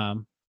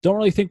 Don't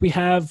really think we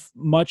have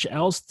much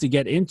else to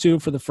get into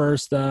for the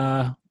first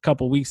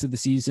couple weeks of the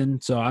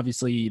season. So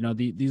obviously,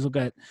 these will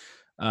get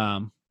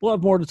we'll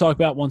have more to talk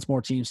about once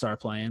more teams start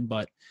playing.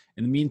 But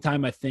in the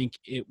meantime, I think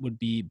it would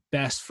be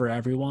best for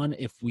everyone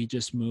if we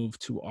just move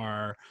to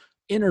our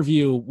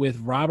interview with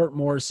Robert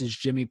Morris's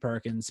Jimmy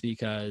Perkins,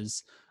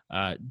 because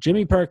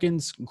Jimmy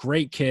Perkins,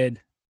 great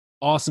kid.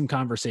 Awesome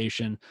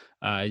conversation.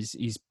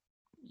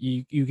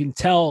 You can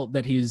tell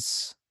that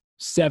he's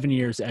 7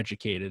 years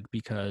educated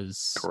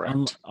because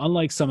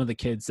unlike some of the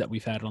kids that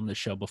we've had on this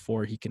show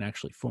before, he can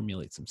actually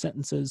formulate some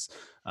sentences.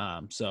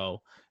 So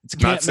it's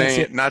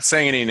not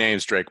saying any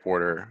names, Drake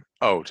Porter.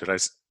 Oh, did I?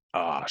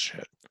 Oh,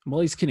 shit.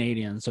 Well, he's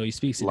Canadian, so he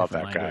speaks a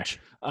different language.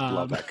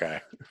 Love that guy.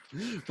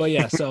 But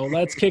yeah, so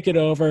let's kick it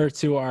over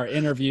to our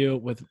interview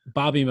with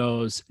Bobby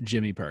Moe's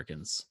Jimmy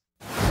Perkins.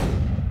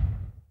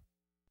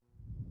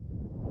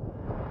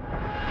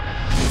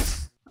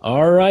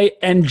 All right.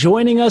 And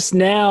joining us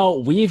now,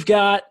 we've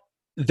got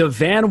the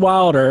Van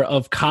Wilder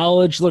of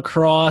college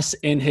lacrosse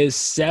in his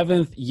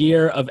 7th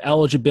year of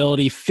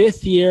eligibility,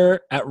 5th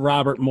year at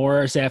Robert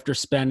Morris after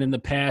spending the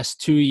past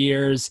 2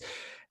 years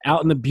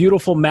out in the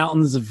beautiful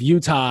mountains of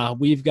Utah.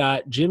 We've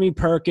got Jimmy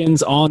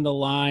Perkins on the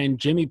line.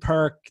 Jimmy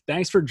Perk,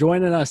 thanks for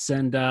joining us.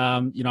 And,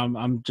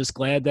 I'm just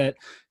glad that,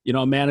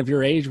 a man of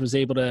your age was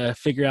able to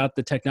figure out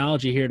the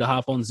technology here to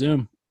hop on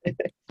Zoom.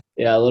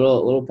 Yeah, a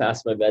little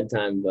past my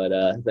bedtime, but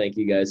thank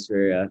you guys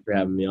for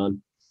having me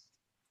on.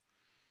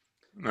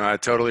 No, I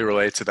totally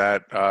relate to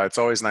that. It's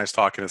always nice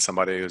talking to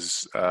somebody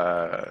who's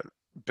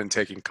been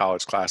taking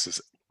college classes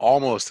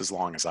almost as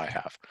long as I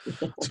have.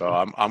 So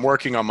I'm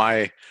working on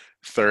my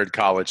third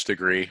college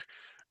degree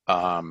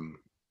um,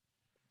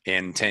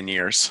 in 10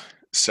 years.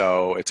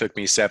 So it took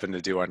me 7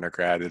 to do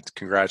undergrad.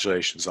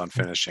 Congratulations on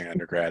finishing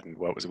undergrad. And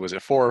what was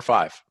it 4 or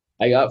 5?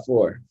 I got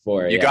four.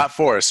 You Yeah. got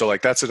 4. So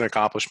like that's an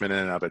accomplishment in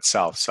and of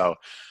itself. So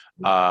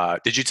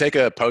did you take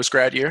a post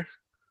grad year?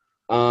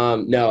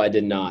 No, I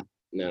did not.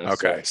 No.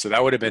 Okay, so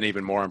that would have been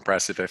even more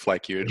impressive if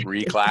like you had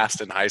reclassed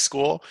in high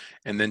school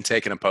and then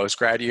taken a post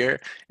grad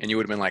year and you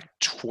would have been like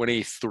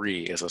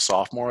 23 as a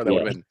sophomore. That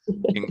would have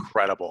been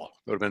incredible.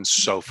 It would have been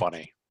so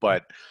funny.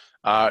 But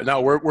no,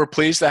 we're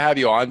pleased to have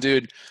you on,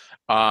 dude.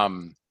 I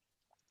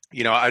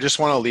just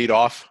want to lead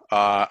off.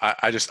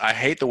 I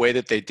hate the way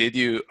that they did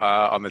you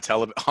on the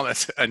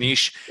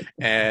Anish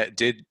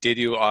did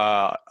you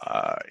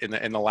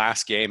in the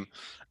last game.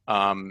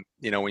 When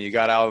you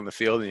got out on the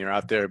field and you're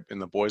out there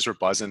and the boys were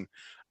buzzing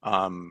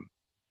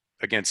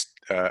against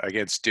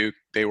Duke,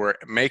 they were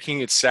making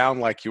it sound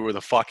like you were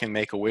the fucking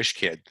Make-A-Wish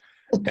kid.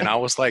 And I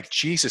was like,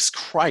 Jesus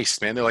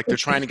Christ, man. They're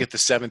trying to get the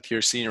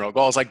 7th-year senior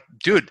goal. I was like,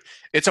 dude,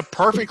 it's a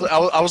perfectly –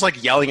 I was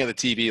like yelling at the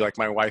TV. Like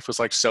my wife was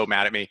like so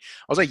mad at me.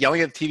 I was like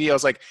yelling at the TV. I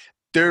was like,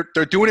 they're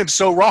doing him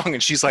so wrong.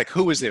 And she's like,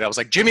 who is it? I was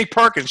like, Jimmy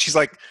Perkins. She's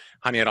like,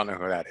 honey, I don't know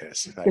who that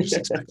is. I just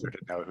expect her to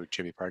know who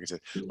Jimmy Perkins is.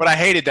 But I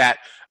hated that.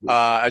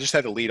 I just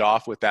had to lead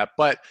off with that.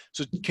 But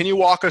so can you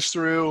walk us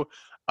through,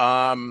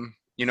 how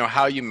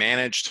you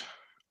managed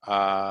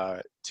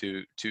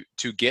to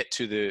get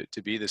to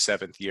be the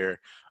 7th year?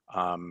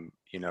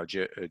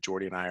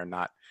 Jordy and I are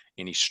not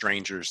any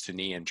strangers to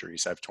knee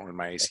injuries. I've torn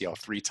my ACL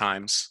 3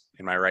 times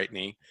in my right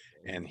knee,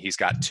 and he's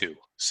got 2.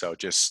 So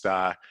just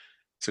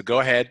so go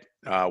ahead,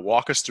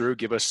 walk us through.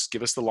 Give us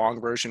the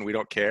long version. We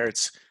don't care.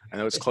 I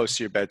know it's close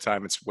to your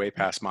bedtime. It's way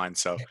past mine.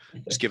 So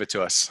just give it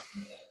to us.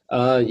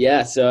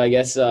 So I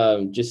guess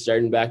just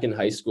starting back in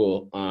high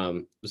school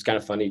was kind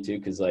of funny too,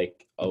 because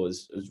like I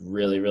was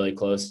really, really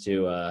close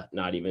to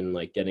not even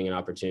like getting an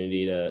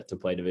opportunity to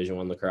play Division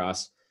I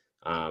lacrosse.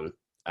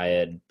 I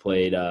had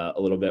played a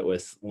little bit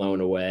with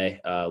Lone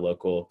Away, a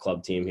local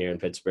club team here in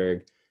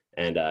Pittsburgh,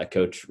 and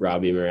Coach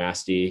Robbie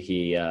Marasti.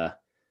 He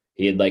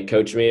had like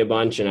coached me a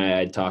bunch, and I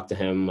had talked to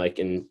him like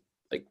in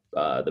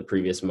the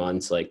previous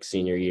months, like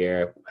senior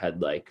year,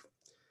 had like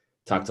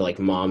talked to like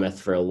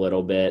Monmouth for a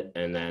little bit,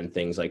 and then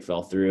things like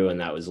fell through, and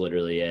that was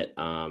literally it.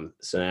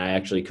 So I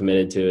actually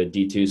committed to a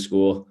D2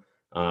 school,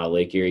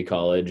 Lake Erie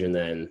College, and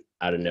then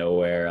out of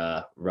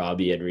nowhere,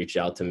 Robbie had reached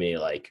out to me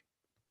like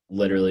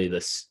literally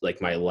this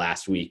like my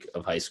last week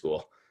of high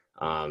school,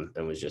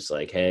 and was just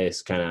like, hey,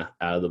 it's kind of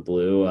out of the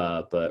blue,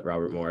 but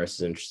Robert Morris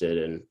is interested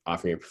in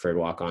offering your preferred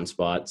walk-on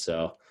spot.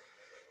 So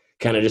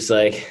kind of just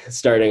like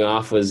starting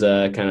off was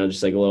kind of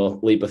just like a little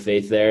leap of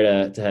faith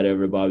there to head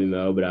over to Bobby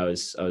Moe, but I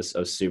was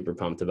super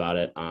pumped about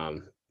it.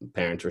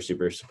 Parents were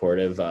super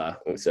supportive,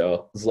 so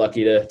I was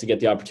lucky to get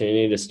the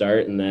opportunity to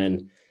start, and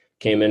then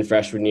came in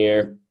freshman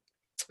year.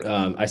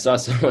 I saw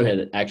someone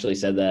had actually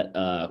said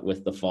that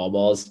with the fall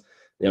balls.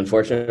 The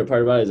unfortunate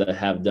part about it is I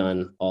have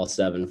done all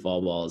 7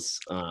 fall balls.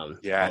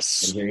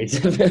 Yes. Injuries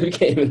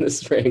came in the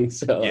spring,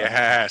 so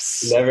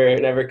yes,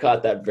 never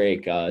caught that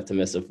break to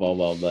miss a fall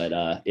ball.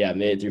 But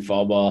made it through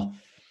fall ball.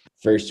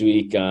 First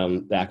week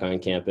back on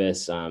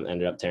campus,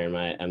 ended up tearing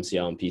my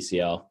MCL and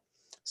PCL,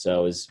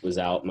 so was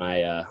out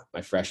my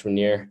freshman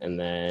year, and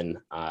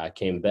then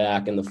came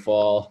back in the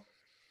fall.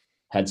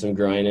 Had some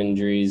groin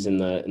injuries in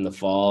the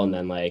fall, and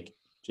then like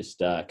just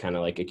kind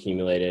of like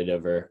accumulated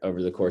over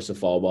the course of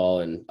fall ball,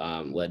 and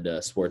led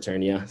to sports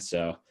hernia.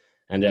 So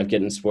ended up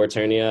getting sports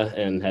hernia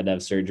and had to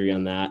have surgery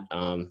on that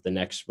the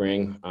next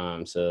spring.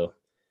 So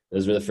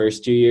those were the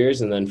first 2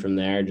 years. And then from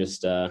there,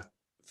 just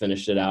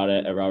finished it out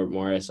at Robert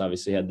Morris.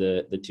 Obviously had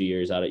the 2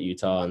 years out at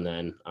Utah, and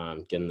then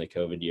getting the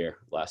COVID year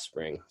last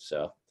spring.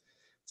 So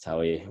that's how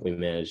we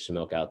managed to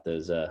milk out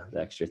those the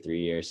extra 3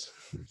 years.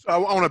 I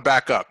want to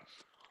back up.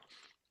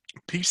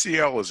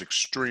 PCL is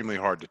extremely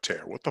hard to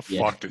tear. What the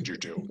fuck did you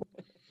do?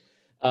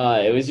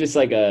 It was just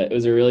like it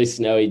was a really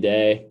snowy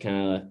day,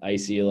 kind of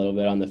icy a little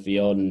bit on the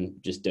field,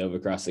 and just dove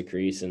across the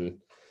crease and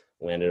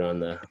landed on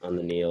the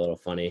knee a little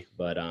funny.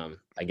 But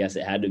I guess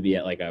it had to be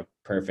at like a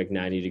perfect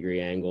 90-degree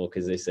angle,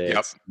 because they say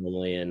it's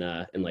normally in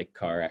like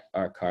car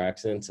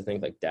accidents, I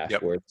think, like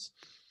dashboards,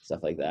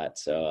 stuff like that.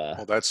 So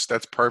well, that's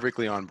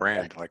perfectly on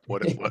brand. Like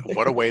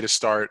what a way to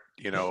start,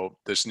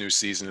 this new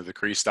season of the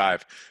crease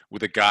dive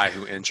with a guy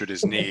who injured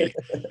his knee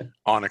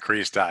on a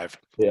crease dive.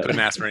 Couldn't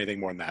ask for anything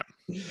more than that.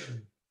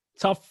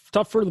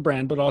 Tough for the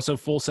brand, but also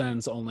full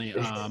sends only.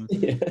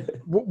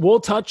 We'll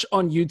touch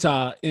on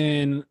Utah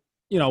in,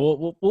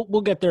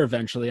 we'll get there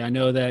eventually. I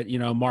know that,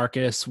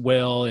 Marcus,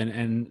 Will,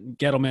 and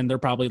Gettleman, they're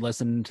probably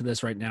listening to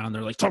this right now, and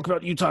they're like, talk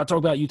about Utah.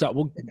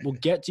 We'll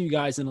get to you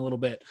guys in a little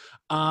bit.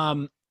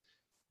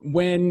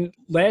 when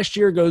last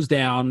year goes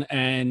down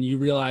and you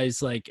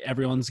realize like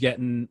everyone's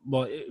getting,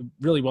 well, it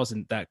really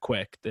wasn't that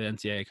quick. The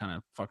NCAA kind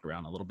of fucked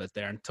around a little bit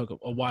there and took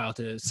a while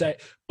to say,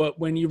 but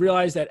when you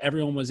realize that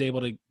everyone was able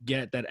to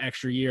get that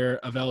extra year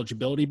of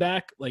eligibility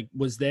back, like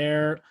was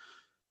there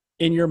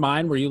in your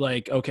mind, were you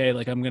like, okay,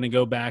 like I'm going to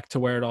go back to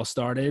where it all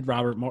started,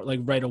 Robert Moore, like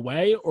right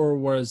away? Or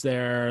was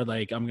there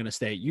like, I'm going to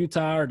stay at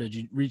Utah, or did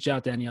you reach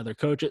out to any other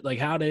coaches? Like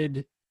how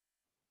did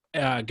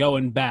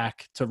going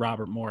back to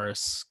Robert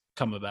Morris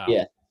come about?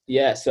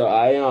 Yeah.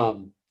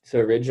 So so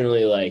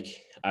originally,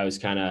 like I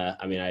was I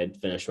had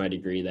finished my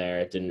degree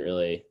there. Didn't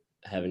really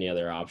have any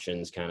other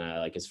options kind of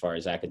like as far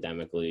as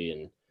academically.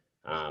 And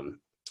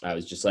I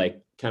was just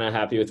like kind of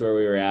happy with where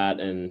we were at.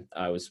 And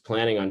I was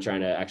planning on trying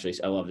to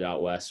I loved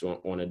out West,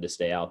 wanted to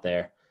stay out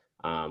there.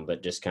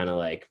 But just kind of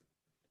like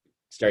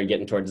started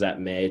getting towards that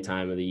May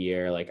time of the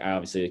year. Like I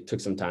obviously took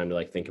some time to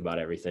like think about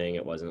everything.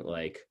 It wasn't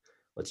like,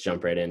 let's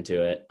jump right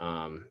into it.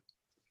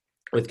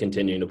 With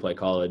continuing to play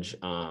college.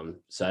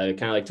 So I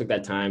kind of like took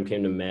that time,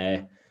 came to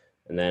May,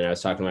 and then I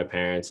was talking to my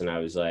parents and I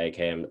was like,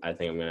 hey, I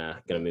think I'm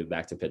gonna move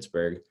back to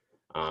Pittsburgh.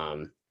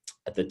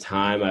 At the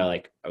time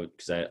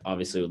because I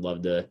obviously would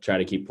love to try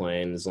to keep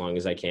playing as long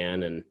as I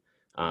can. And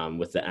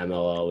with the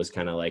MLO was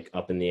kind of like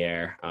up in the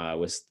air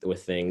with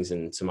things,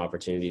 and some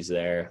opportunities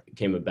there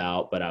came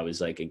about. But I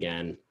was like,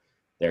 again,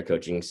 their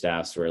coaching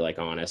staffs were like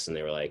honest, and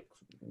they were like,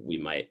 we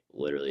might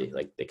literally,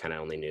 like they kind of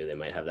only knew they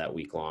might have that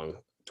week-long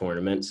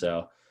tournament.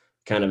 So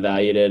kind of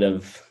valued it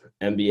of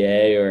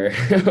NBA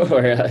or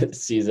a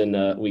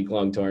season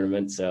week-long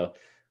tournament. So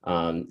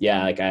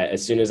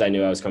as soon as I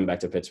knew I was coming back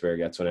to Pittsburgh,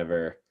 that's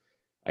whenever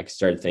I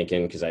started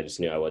thinking, because I just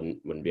knew I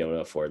wouldn't be able to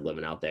afford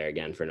living out there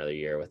again for another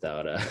year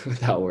without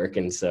without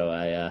working. So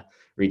I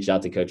reached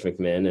out to Coach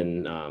McMinn,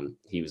 and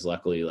he was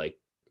luckily like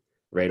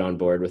right on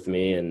board with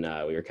me, and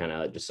we were kind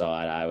of just saw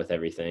eye to eye with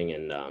everything.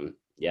 And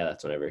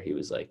that's whenever he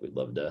was like, we'd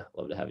love to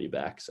have you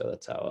back. So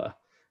that's how it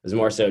was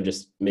more so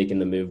just making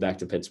the move back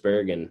to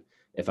Pittsburgh. And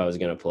if I was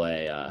going to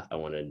play, I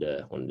wanted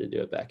to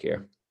do it back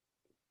here.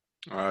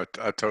 I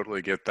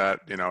totally get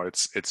that. You know,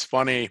 it's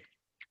funny.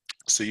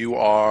 So you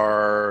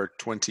are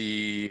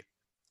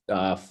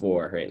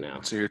 24 right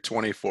now. So you're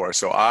 24.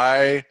 So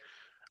I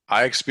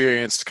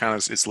experienced kind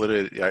of,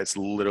 it's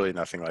literally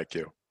nothing like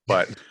you,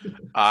 but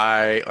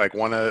I like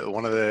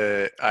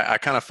I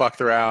kind of fucked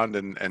around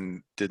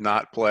and did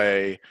not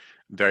play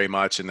very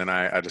much. And then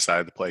I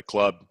decided to play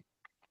club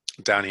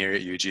down here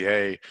at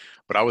UGA,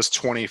 but I was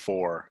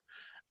 24.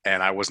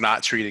 And I was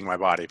not treating my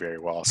body very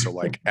well. So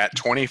like at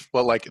 20,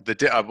 well, like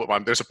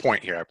there's a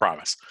point here, I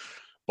promise.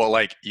 But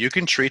like you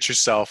can treat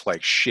yourself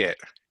like shit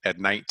at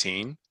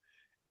 19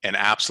 and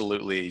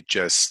absolutely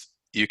just,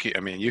 you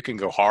can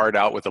go hard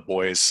out with the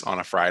boys on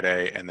a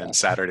Friday, and then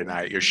Saturday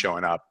night you're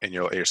showing up, and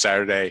your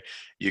Saturday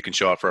you can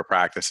show up for a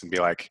practice and be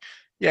like,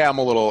 yeah, I'm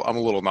a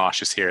little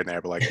nauseous here and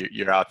there, but like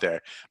you're out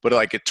there. But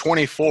like at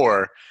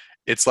 24,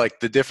 it's like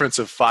the difference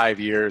of 5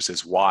 years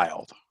is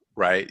wild.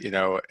 Right. You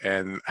know,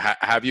 and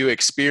have you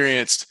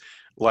experienced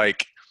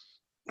like,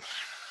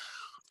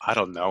 I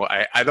don't know.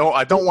 I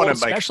don't want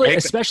to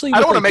especially I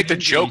don't want to make the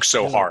joke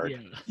so hard.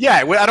 Yeah.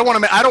 I don't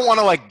want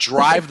to like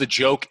drive the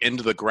joke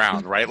into the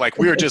ground. Right. Like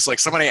we were just like,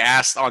 somebody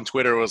asked on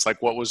Twitter was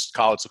like, what was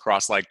college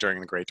lacrosse like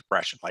during the Great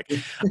Depression? Like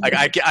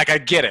I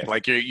get it.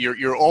 Like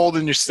you're old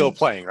and you're still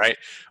playing. Right.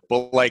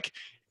 But like,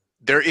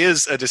 there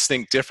is a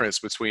distinct difference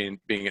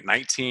between being at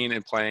 19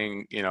 and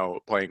playing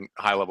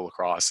high level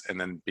lacrosse, and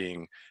then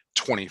being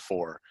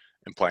 24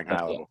 and playing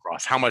high level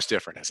lacrosse. How much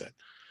different is it?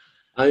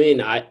 I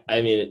mean,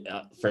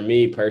 for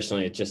me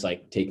personally, it's just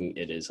like taking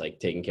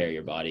care of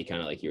your body,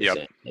 kind of like you were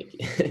saying. Like,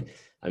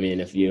 I mean,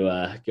 if you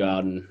go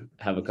out and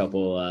have a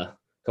couple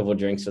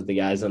drinks with the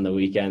guys on the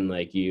weekend,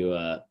 like you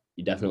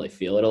definitely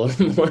feel it a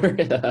little more.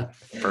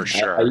 For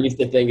sure. I used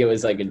to think it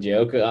was like a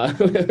joke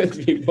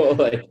with people.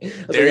 Like,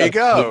 there you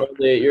go.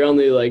 You're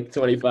only like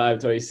 25,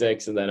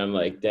 26. And then I'm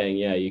like, dang,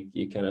 yeah,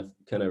 you kind of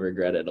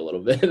regret it a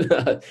little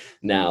bit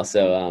now.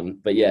 So,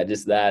 but yeah,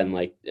 just that,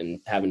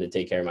 and having to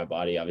take care of my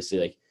body, obviously,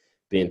 like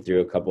being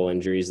through a couple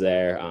injuries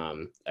there.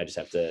 I just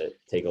have to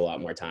take a lot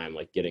more time,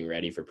 like getting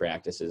ready for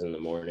practices in the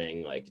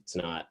morning. Like it's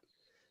not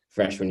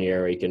freshman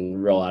year where you can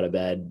roll out of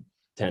bed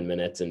 10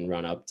 minutes and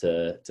run up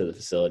to the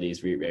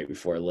facilities right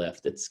before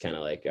lift. It's kind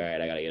of like, all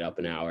right, I got to get up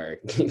an hour,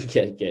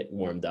 get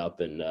warmed up.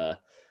 And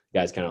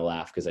guys kind of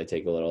laugh because I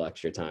take a little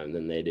extra time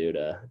than they do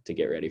to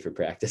get ready for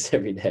practice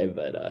every day.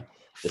 But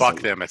fuck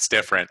them. It's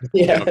different.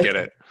 Yeah. They don't get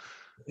it.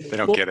 They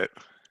don't get it.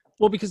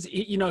 Well, because,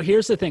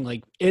 here's the thing,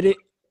 like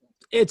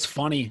it's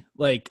funny,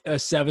 like a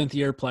 7th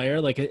year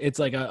player, like it's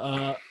like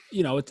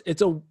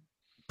it's a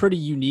pretty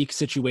unique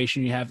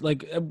situation you have.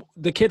 Like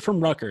the kid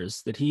from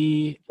Rutgers that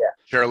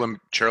Cherylum,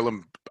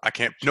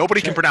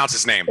 nobody can pronounce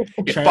his name.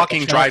 It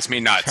fucking drives me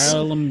nuts.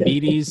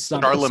 Charlambides.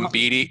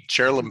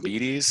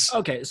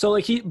 Okay. So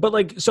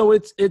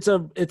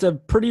it's a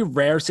pretty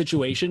rare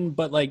situation,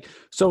 but like,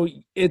 so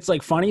it's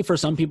like funny for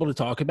some people to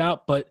talk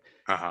about, but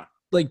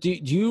like, do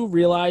you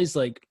realize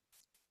like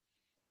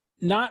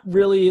not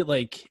really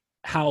like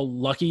how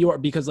lucky you are,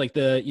 because like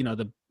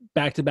the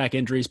back-to-back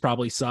injuries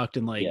probably sucked,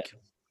 and like, Yeah.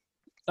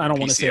 I don't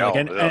want to say like,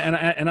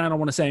 PCL, and I don't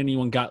want to say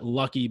anyone got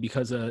lucky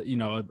because of, you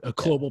know, a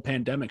global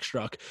pandemic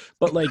struck,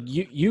 but like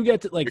you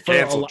get to like, You're for a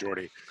canceled, lot.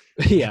 Jordy.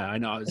 Yeah, I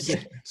know.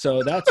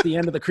 So that's the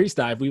end of the crease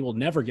dive. We will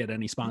never get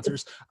any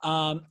sponsors.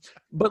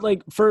 But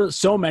like for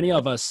so many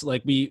of us,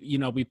 like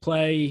we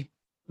play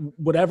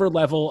whatever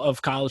level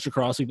of college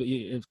lacrosse.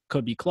 It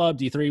could be club,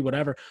 D3,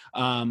 whatever.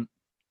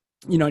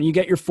 You know, and you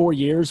get your 4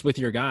 years with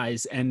your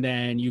guys, and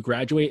then you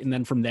graduate, and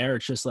then from there,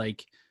 it's just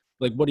like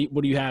what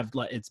do you have?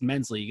 Like, it's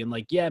men's league, and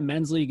like, yeah,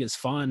 men's league is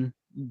fun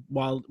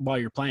while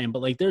you're playing,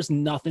 but like, there's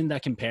nothing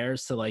that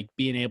compares to like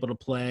being able to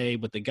play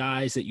with the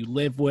guys that you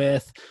live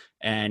with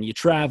and you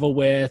travel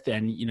with,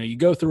 and you know, you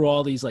go through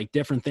all these like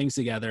different things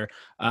together.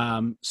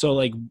 So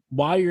like,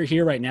 while you're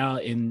here right now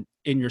in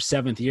your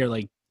 7th year,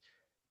 like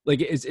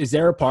is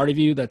there a part of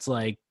you that's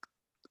like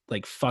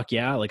fuck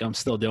yeah, like I'm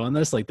still doing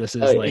this, like this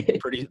is like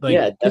pretty like,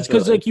 yeah,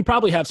 because like you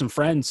probably have some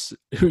friends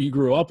who you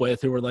grew up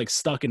with who are like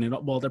stuck in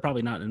it, well, they're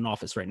probably not in an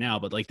office right now,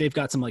 but like they've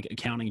got some like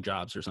accounting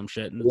jobs or some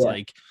shit, and it's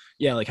like,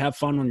 yeah, like have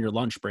fun on your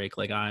lunch break,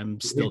 like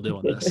I'm still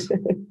doing this.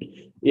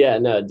 Yeah,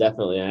 no,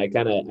 definitely. I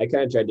kind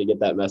of tried to get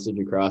that message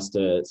across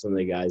to some of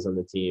the guys on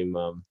the team.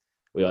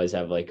 We always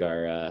have like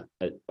our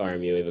at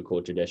RMU, we have a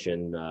cool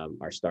tradition,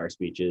 our star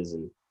speeches,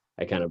 and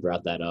I kind of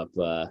brought that up.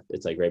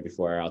 It's like right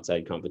before our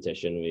outside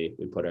competition, we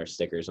put our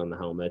stickers on the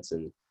helmets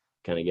and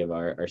kind of give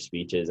our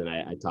speeches. And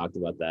I talked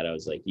about that. I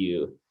was like,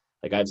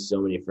 I have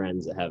so many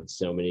friends that have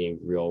so many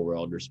real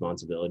world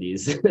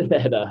responsibilities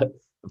that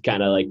I've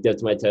kind of like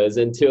dipped my toes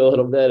into a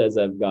little bit as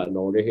I've gotten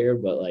older here.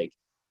 But like,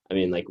 I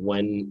mean, like,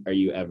 when are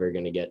you ever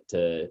going to get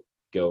to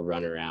go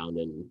run around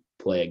and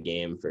play a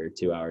game for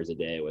 2 hours a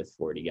day with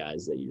 40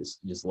 guys that you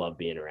just love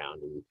being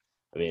around? And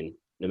I mean,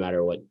 no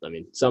matter what, I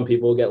mean, some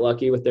people get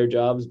lucky with their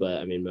jobs, but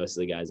I mean, most of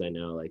the guys I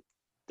know, like,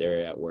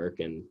 they're at work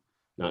and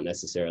not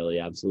necessarily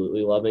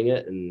absolutely loving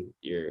it, and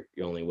you're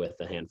only with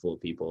a handful of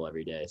people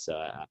every day.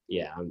 So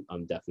yeah,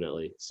 I'm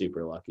definitely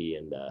super lucky,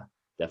 and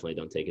definitely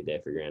don't take a day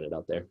for granted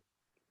out there.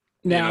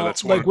 Now,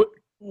 that's like, one.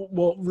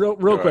 well,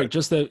 real quick,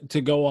 just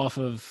to go off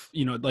of,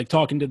 you know, like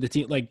talking to the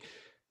team, like,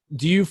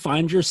 do you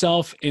find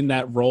yourself in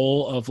that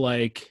role of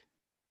like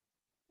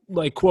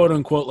quote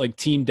unquote like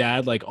team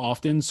dad like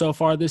often so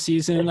far this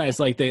season, as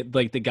like the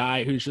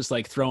guy who's just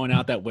like throwing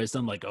out that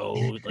wisdom, like,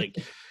 oh, like,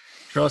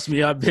 trust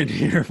me, I've been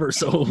here for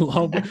so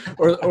long,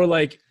 or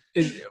like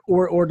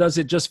or does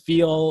it just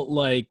feel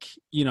like,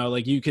 you know,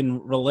 like you can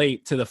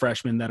relate to the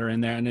freshmen that are in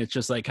there, and it's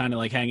just like kind of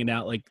like hanging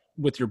out like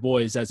with your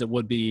boys as it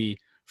would be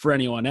for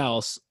anyone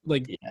else,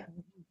 like, Yeah.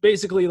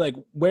 basically, like,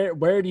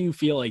 where do you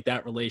feel like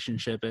that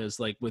relationship is,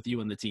 like, with you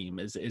and the team?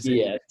 Is it,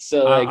 Yeah.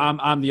 So like,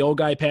 I'm the old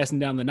guy passing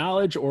down the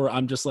knowledge, or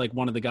I'm just like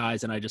one of the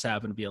guys and I just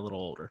happen to be a little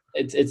older?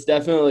 it's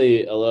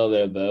definitely a little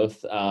bit of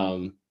both.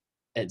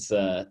 It's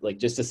like,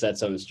 just to set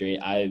something straight,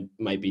 I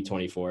might be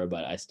 24,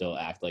 but I still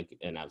act like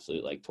an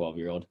absolute like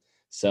 12-year-old.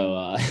 So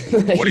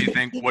like, What do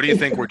you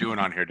think we're doing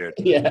on here, dude?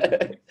 Yeah.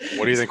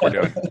 What do you think we're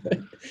doing?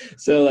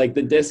 So like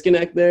the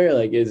disconnect there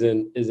like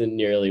isn't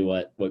nearly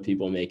what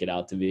people make it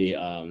out to be.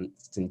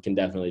 Can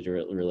definitely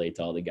relate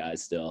to all the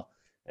guys still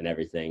and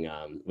everything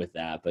with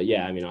that. But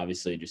yeah, I mean,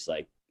 obviously, just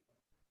like,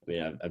 I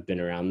mean, I've been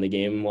around the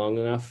game long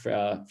enough,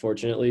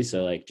 fortunately.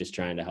 So like, just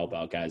trying to help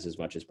out guys as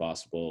much as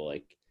possible,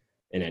 like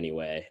in any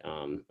way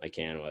I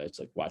can, whether it's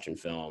like watching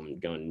film,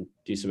 going and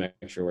do some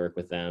extra work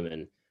with them,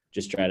 and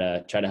just try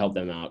to help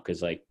them out.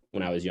 Cause like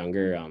when I was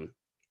younger,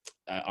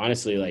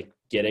 honestly, like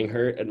getting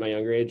hurt at my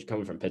younger age,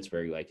 coming from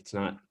Pittsburgh, like it's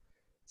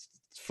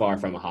far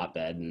from a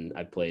hotbed. And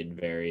I played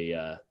very,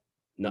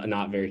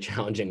 not very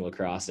challenging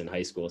lacrosse in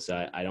high school.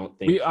 So I don't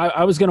think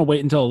I was going to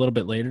wait until a little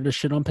bit later to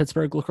shit on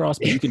Pittsburgh lacrosse,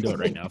 but you can do it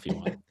right now if you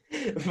want.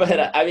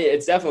 But I mean,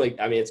 it's definitely,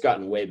 I mean, it's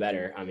gotten way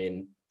better. I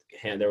mean,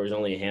 there was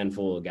only a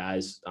handful of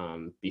guys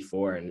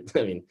before, and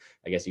I mean,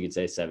 I guess you could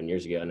say 7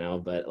 years ago now,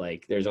 but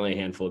like there's only a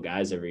handful of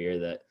guys every year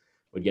that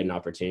would get an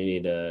opportunity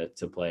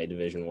to play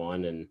Division I,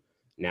 and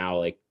now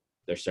like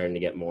they're starting to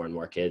get more and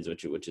more kids,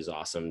 which is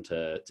awesome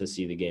to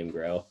see the game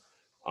grow.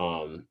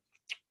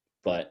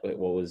 But wait,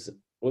 what was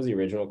the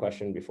original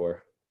question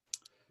before?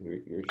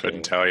 You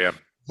Couldn't tell you.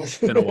 It's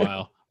been a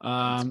while.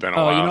 It's been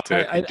a while.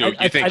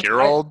 You think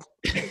you're old?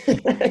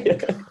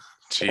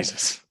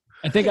 Jesus.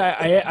 I think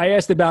I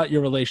asked about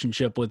your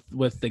relationship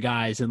with the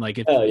guys, and like,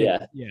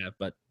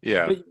 but you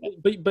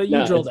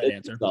drilled that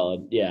answer.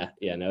 Solid. Yeah.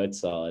 No, it's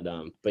solid.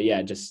 But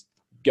yeah, just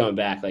going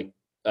back, like,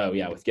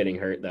 with getting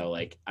hurt though,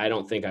 like I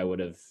don't think I would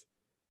have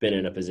been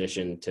in a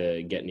position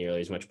to get nearly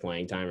as much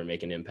playing time or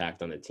make an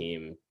impact on the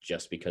team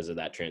just because of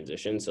that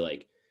transition. So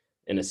like,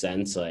 in a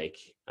sense, like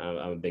I'm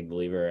a big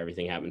believer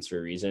everything happens for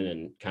a reason,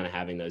 and kind of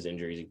having those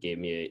injuries, it gave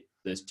me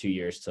those 2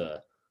 years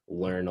to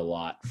learn a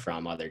lot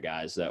from other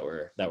guys that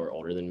were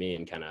older than me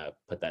and kind of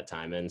put that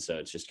time in. So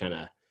it's just kind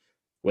of,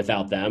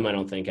 without them, I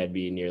don't think I'd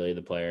be nearly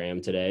the player I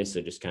am today.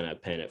 So just kind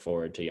of paying it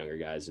forward to younger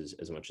guys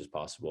as much as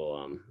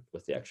possible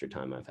with the extra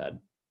time I've had.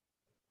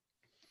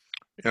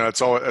 You know,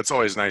 it's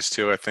always nice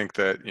too. I think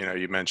that, you know,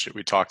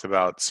 we talked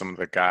about some of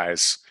the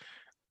guys,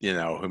 you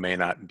know, who may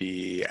not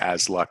be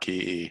as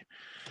lucky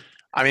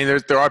I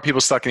mean, there are people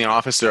stuck in the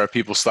office. There are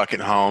people stuck at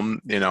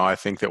home. I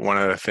think that one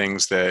of the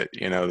things that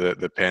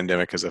the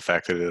pandemic has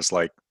affected is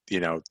like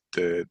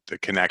the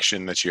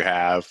connection that you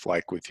have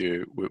like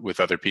with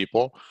other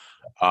people.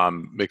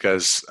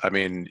 Because I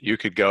mean, you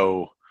could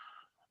go.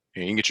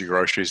 You can get your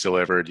groceries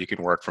delivered. You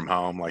can work from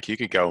home. Like you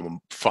could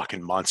go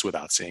fucking months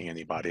without seeing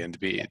anybody, and to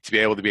be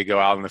able to go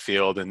out in the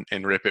field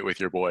and rip it with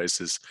your boys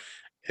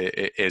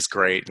is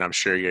great. And I'm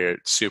sure you're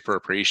super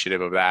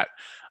appreciative of that.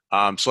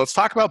 So let's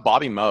talk about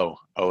Bobby Moe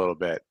a little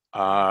bit.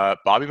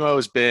 Bobby Moe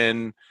has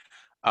been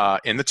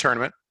in the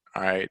tournament.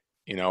 All right,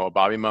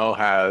 Bobby Moe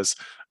has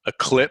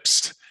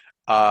eclipsed.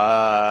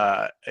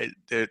 They've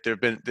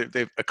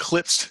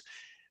eclipsed.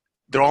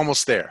 They're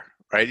almost there,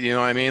 right? You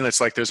know what I mean?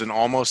 It's like there's an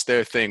almost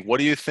there thing. What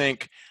do you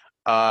think?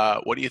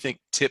 What do you think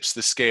tips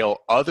the scale,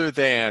 other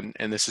than,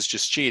 and this is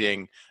just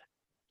cheating,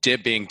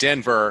 being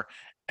Denver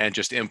and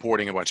just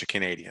importing a bunch of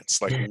Canadians?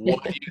 Like,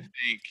 what do you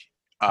think?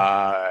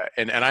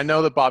 And I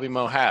know that Bobby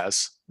Moe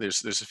has.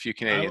 There's a few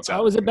Canadians out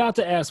I was there. about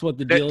to ask what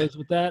the deal is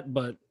with that,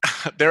 but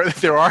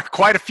there are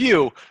quite a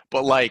few.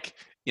 But like,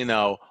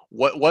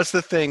 what's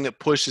the thing that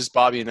pushes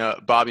Bobby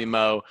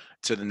Moe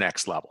to the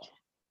next level?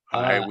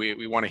 All right,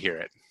 we want to hear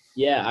it.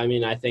 Yeah, I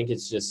mean, I think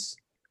it's just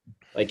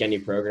like any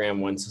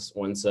program.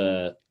 Once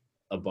a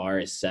bar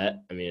is set,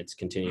 I mean, it's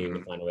continuing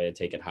to find a way to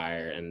take it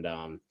higher. And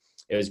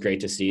it was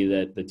great to see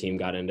that the team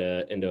got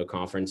into a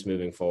conference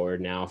moving forward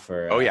now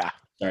for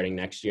starting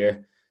next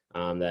year.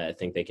 That I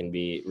think they can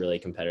be really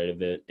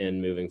competitive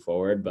in moving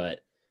forward. But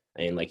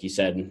I mean, like you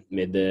said,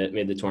 mid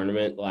the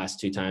tournament, the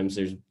last 2 times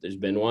there's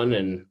been one,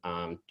 and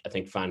I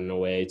think finding a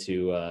way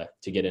to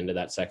get into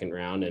that second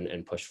round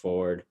and push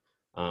forward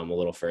a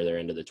little further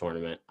into the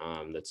tournament.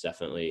 That's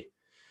definitely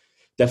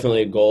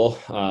a goal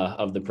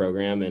of the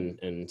program,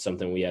 and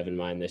something we have in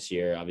mind this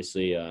year.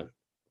 Obviously,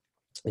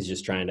 is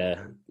just trying to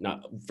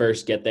not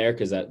first get there,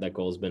 because that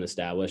goal has been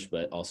established,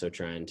 but also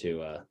trying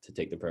to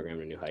take the program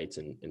to new heights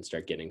and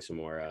start getting some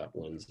more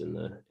wins in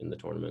the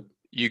tournament.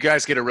 You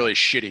guys get a really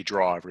shitty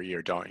draw every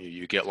year, don't you?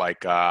 You get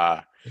like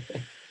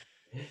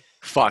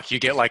you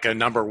get like a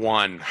number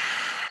 1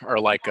 or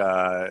like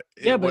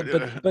yeah,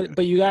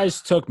 but you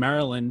guys took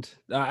Maryland,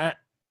 right?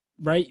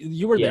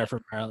 You were there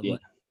for Maryland.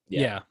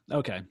 Yeah.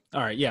 Okay.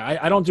 All right. Yeah.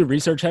 I don't do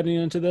research heading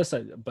into this,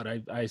 but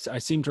I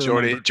seem to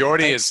remember.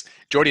 Jordy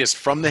is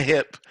from the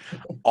hip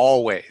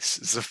always.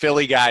 It's a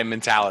Philly guy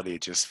mentality.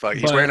 He's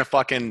wearing a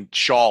fucking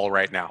shawl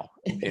right now.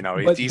 He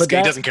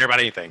doesn't care about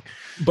anything.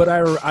 But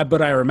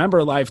I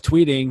remember live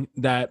tweeting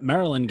that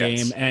Maryland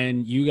game,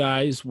 and you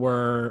guys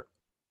were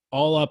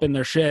all up in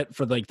their shit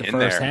for like the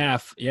first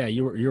half. Yeah,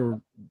 you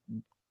were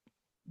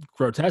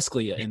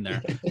grotesquely in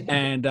there.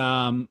 And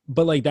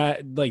but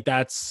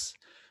that's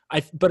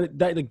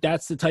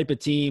that's the type of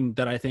team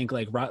that I think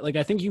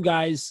I think you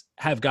guys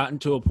have gotten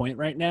to a point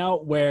right now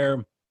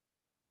where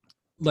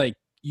like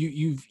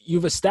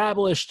you've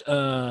established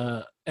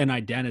an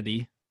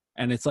identity,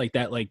 and it's like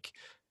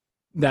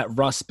that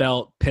Rust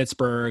Belt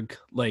Pittsburgh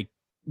like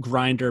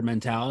grinder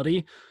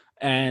mentality.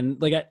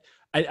 And like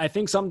I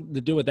think something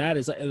to do with that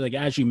is like,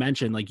 as you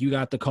mentioned, like you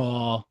got the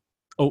call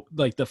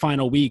like the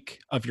final week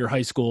of your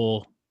high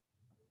school,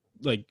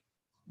 like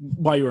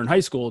while you were in high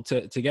school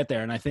to get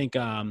there. And I think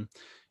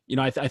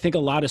I think a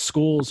lot of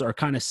schools are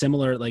kind of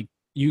similar. Like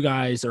you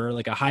guys are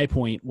like a High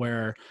Point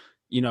where,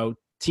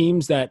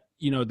 teams that,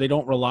 they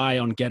don't rely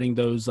on getting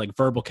those like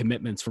verbal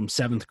commitments from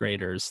 7th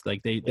graders.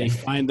 Like they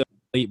find the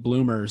late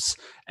bloomers,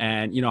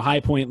 and, High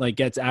Point like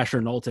gets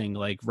Asher Nolting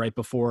like right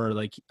before,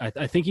 like,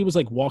 I think he was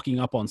like walking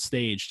up on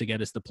stage to get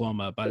his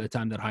diploma by the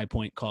time that High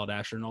Point called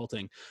Asher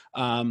Nolting.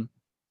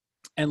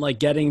 And like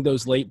getting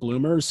those late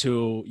bloomers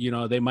who,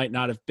 they might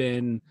not have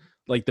been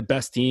like the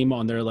best team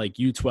on their like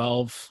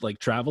U12 like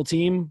travel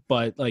team,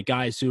 but like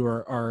guys who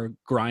are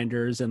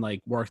grinders and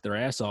like work their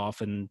ass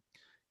off and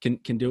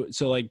can do it.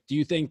 So like, do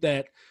you think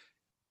that,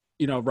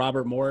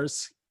 Robert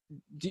Morris,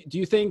 do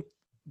you think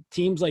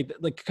teams like,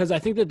 because I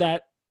think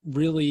that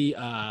really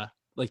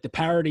like the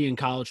parity in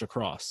college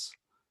lacrosse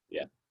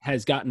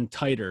has gotten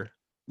tighter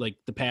like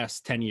the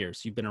past 10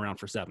 years. You've been around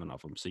for 7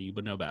 of them, so you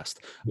would know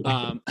best.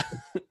 But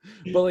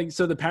like,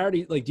 so the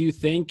parity, like, do you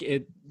think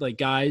it like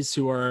guys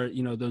who are,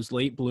 those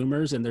late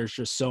bloomers, and there's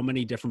just so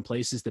many different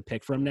places to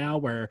pick from now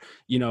where,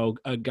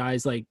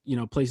 guys like,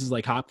 places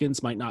like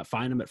Hopkins might not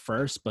find them at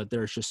first, but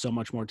there's just so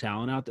much more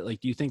talent out there. Like,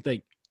 do you think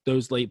that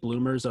those late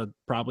bloomers are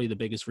probably the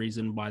biggest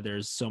reason why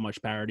there's so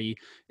much parity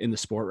in the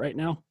sport right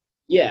now?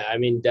 Yeah, I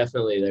mean,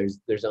 definitely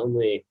there's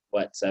only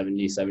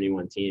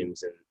 71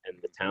 teams, and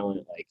the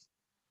talent, like,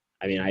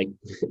 I mean,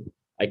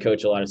 I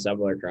coach a lot of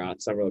summer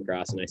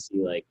lacrosse, and I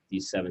see like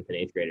these 7th and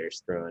 8th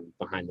graders throwing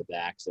behind the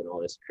backs and all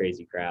this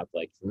crazy crap,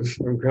 like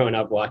from growing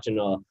up watching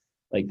all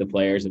like the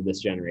players of this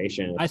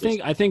generation. I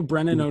think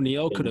Brennan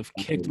O'Neill could have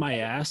kicked my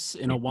ass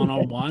in a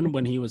 1-on-1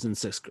 when he was in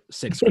sixth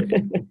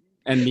grade,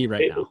 and me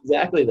right now.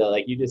 Exactly though,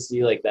 like you just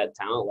see like that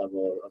talent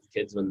level of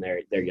kids when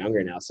they're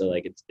younger now. So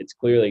like it's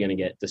clearly going to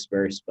get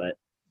dispersed, but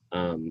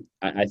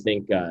I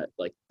think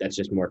like that's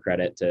just more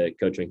credit to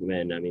Coach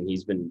McMahon. I mean,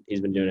 he's been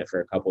doing it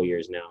for a couple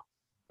years now.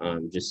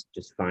 Just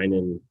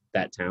finding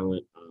that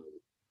talent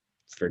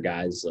for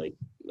guys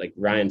like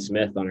Ryan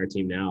Smith on our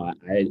team now.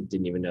 I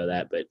didn't even know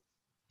that, but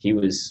he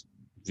was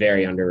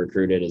very under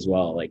recruited as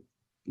well. Like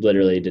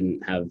literally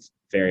didn't have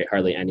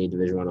hardly any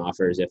Division I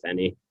offers, if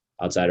any,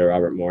 outside of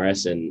Robert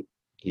Morris, and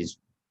he's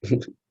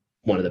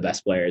one of the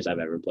best players I've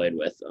ever played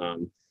with.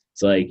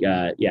 So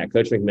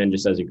Coach McMinn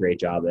just does a great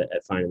job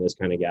at finding those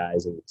kind of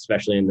guys, and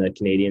especially in the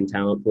Canadian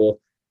talent pool.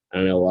 I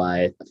don't know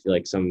why. I feel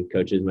like some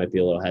coaches might be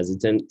a little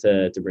hesitant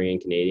to bring in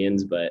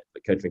Canadians, but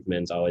Coach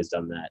McMinn's always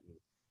done that. And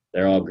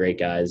they're all great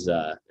guys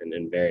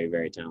and very,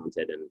 very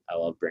talented. And I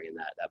love bringing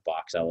that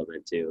box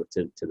element to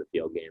the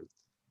field game.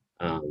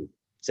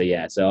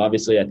 So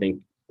obviously I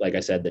think, like I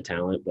said, the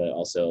talent, but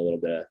also a little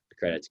bit of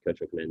credit to Coach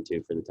McMinn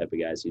too for the type of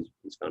guys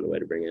he's found a way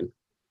to bring in.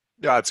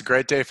 Yeah, it's a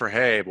great day for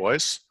hay,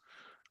 boys.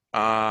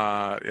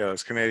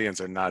 Those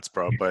Canadians are nuts,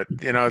 bro. But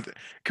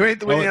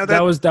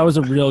that was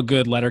a real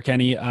good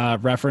Letterkenny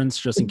reference,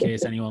 just in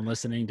case anyone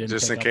listening didn't.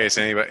 Just in case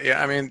anybody,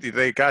 yeah. I mean,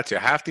 they got you.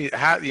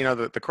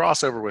 The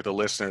crossover with the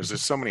listeners.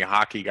 There's so many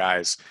hockey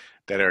guys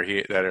that are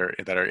here that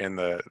are in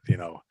the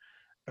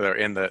that are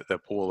in the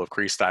pool of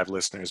crease dive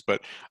listeners.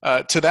 But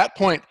to that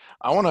point,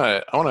 I want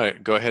to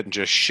go ahead and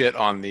just shit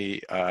on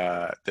the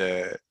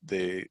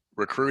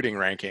recruiting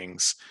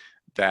rankings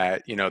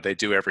that they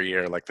do every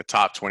year, like the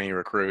top 20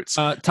 recruits.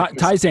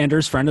 Ty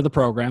Sanders, friend of the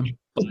program.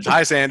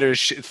 Ty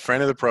Sanders,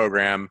 friend of the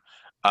program.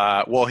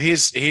 Well,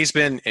 he's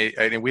been,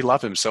 and we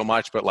love him so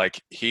much, but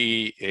like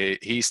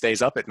he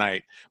stays up at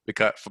night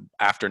because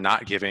after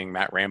not giving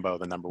Matt Rambo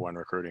the number 1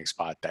 recruiting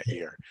spot that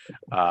year.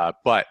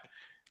 But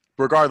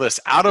regardless,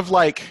 out of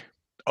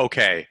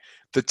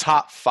the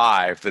top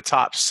 5, the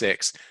top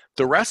 6.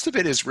 The rest of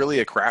it is really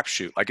a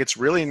crapshoot. Like it's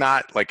really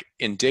not like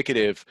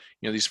indicative.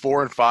 These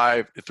 3 and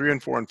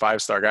 4 and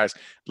 5 star guys,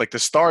 like the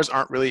stars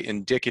aren't really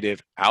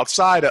indicative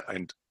outside of,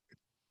 and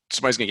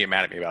somebody's gonna get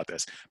mad at me about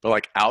this, but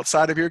like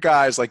outside of your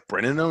guys like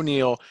Brennan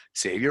O'Neill,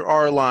 Xavier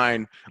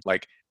Arline,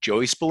 like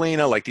Joey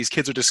Spallina, like these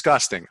kids are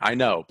disgusting. I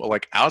know, but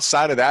like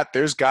outside of that,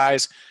 there's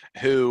guys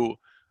who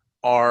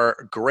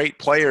are great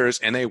players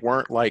and they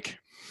weren't like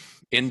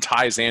in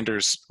Ty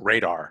Sanders'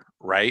 radar,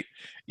 right?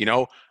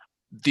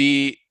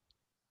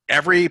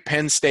 Every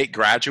Penn State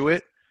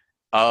graduate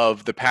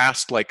of the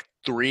past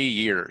 3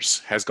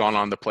 years has gone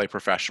on to play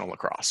professional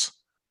lacrosse.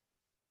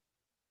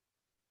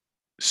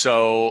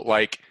 So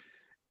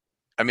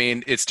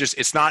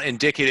it's not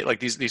indicative. Like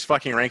these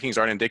fucking rankings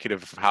aren't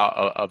indicative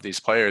of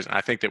these players. And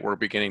I think that we're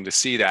beginning to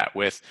see that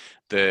with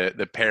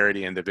the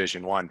parity in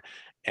Division I.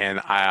 And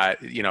are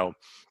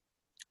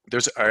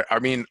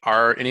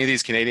any of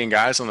these Canadian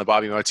guys on the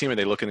Bobby Moe team, are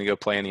they looking to go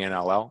play in the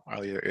NLL?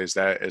 Is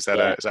that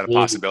a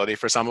possibility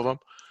for some of them?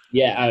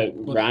 Yeah,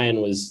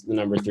 Ryan was the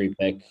number 3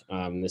 pick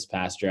this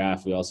past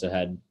draft. We also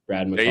had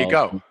Brad McCullough. There you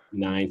go.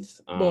 9th.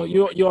 Well,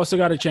 you also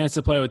got a chance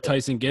to play with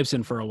Tyson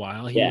Gibson for a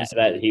while. He was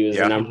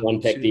the number 1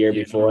 pick the year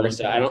before.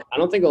 So I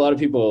don't think a lot of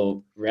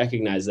people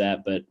recognize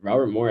that, but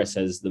Robert Morris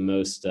has the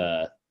most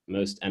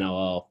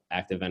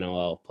active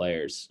NLL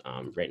players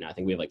right now. I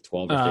think we have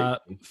 12 or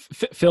 13.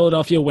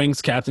 Philadelphia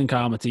Wings captain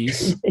Kyle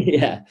Matisse.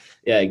 yeah,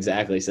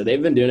 exactly. So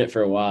they've been doing it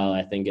for a while.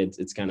 I think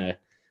it's kind of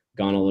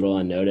gone a little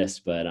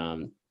unnoticed, but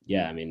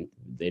yeah, I mean,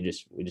 we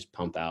just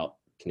pump out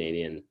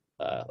Canadian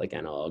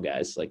NLL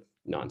guys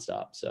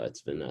nonstop. So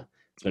it's been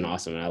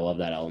awesome, and I love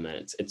that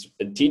element.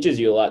 It teaches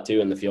you a lot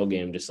too in the field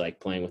game, just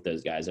playing with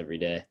those guys every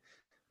day.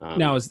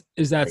 Now,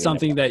 is that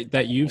something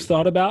that you've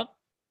thought about?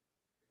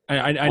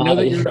 I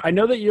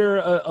know that you're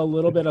a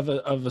little bit of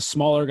a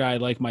smaller guy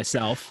like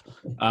myself.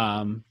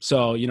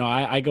 So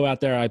I go out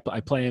there, I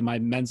play in my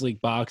men's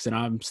league box, and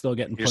I'm still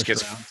getting pushed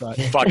around. So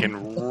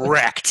fucking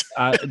wrecked.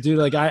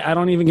 Dude, I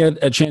don't even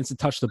get a chance to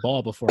touch the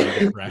ball before I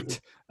get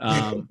wrecked.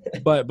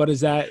 But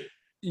is that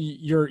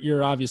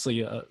you're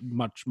obviously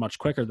much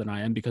quicker than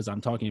I am because I'm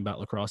talking about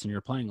lacrosse and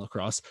you're playing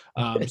lacrosse.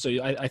 So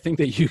I think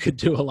that you could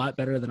do a lot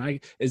better than I.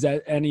 Is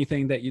that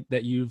anything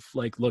that you've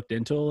looked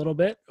into a little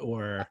bit,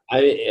 or?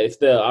 If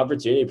the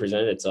opportunity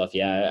presented itself,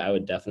 yeah, I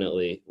would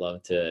definitely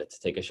love to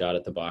take a shot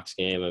at the box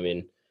game. I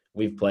mean,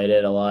 we've played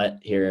it a lot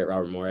here at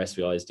Robert Morris.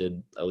 We always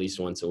did at least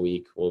once a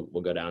week. We'll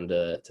go down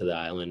to the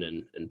island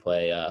and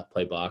play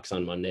box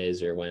on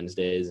Mondays or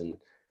Wednesdays. And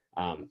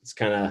it's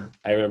kind of,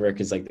 I remember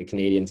because the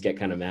Canadians get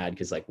kind of mad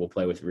because we'll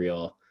play with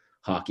real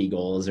hockey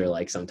goals,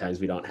 or sometimes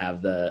we don't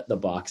have the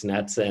box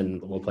nets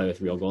and we'll play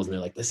with real goals and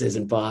they're like, this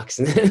isn't box.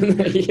 And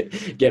they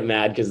get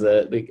mad because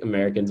the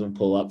Americans will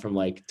pull up from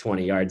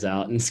 20 yards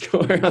out and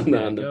score on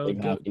the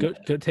big hockey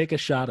net. Go take a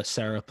shot of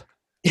syrup.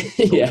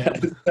 Yeah.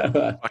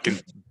 Fucking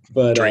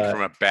drink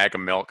from a bag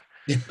of milk.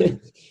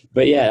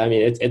 But yeah, I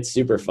mean, it's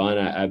super fun.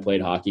 I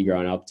played hockey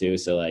growing up too.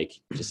 So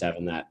just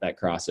having that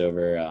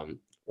crossover,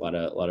 a lot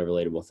of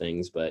relatable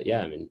things. But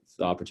yeah, I mean, if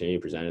the opportunity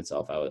presented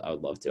itself, I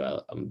would love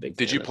to. I'm a big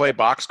fan. Did you play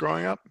box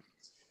growing up?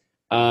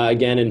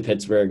 Again, in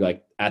Pittsburgh,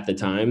 at the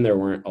time, there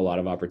weren't a lot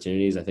of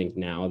opportunities. I think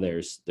now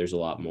there's a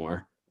lot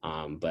more.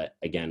 But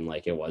again,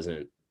 it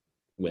wasn't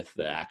with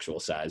the actual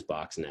size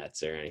box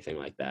nets or anything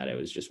like that. It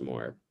was just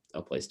more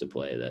a place to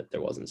play that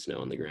there wasn't snow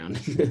on the ground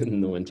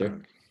in the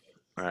winter.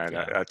 All right,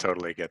 Yeah. I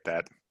totally get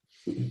that.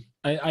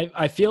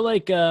 I feel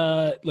like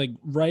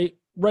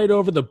right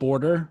over the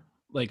border,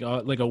 like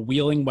a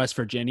Wheeling, West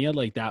Virginia,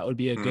 like that would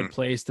be a good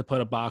place to put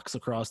a box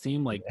lacrosse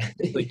team, like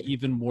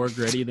even more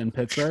gritty than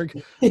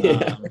Pittsburgh.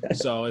 Yeah.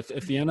 So if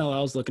the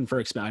NLL is looking for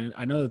expanding,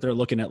 I know that they're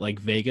looking at like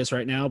Vegas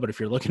right now, but if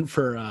you're looking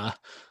for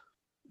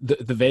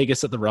the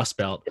Vegas at the Rust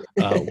Belt,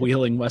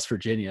 Wheeling, West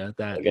Virginia,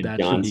 Like a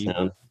that should be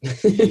Johnstown.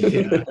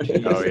 yeah.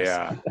 Oh Jesus.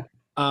 yeah.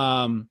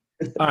 All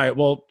right.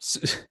 Well,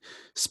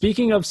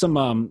 speaking of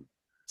some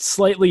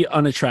slightly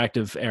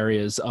unattractive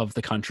areas of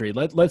the country,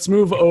 let's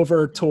move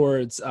over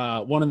towards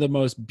one of the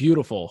most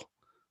beautiful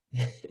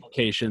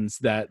locations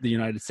that the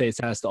United States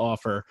has to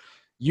offer,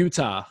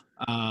 Utah.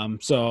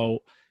 So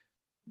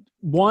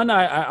one,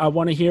 I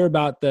want to hear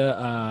about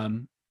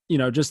the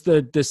just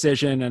the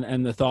decision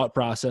and the thought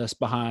process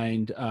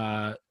behind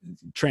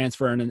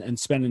transferring and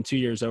spending 2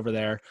 years over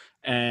there.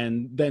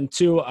 And then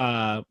two,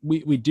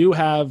 we do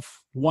have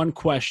one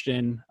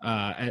question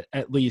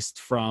at least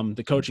from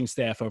the coaching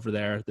staff over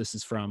there. This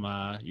is from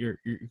your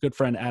good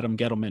friend Adam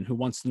Gettleman, who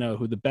wants to know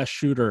who the best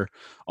shooter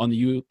on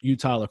the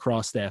Utah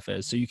lacrosse staff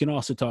is. So you can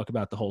also talk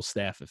about the whole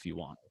staff if you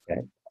want.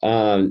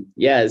 Okay.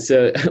 Yeah,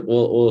 so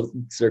we'll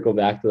circle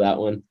back to that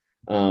one.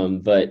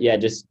 But yeah,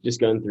 just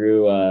going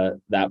through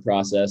that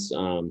process.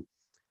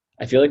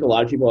 I feel like a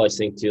lot of people always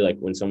think too, like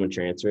when someone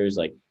transfers,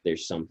 like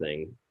there's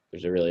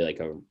a really like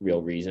a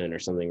real reason or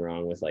something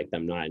wrong with like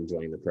them not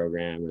enjoying the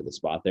program or the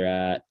spot they're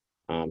at.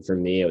 For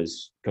me, it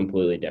was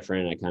completely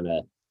different. I kind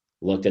of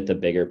looked at the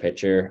bigger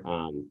picture.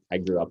 I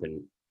grew up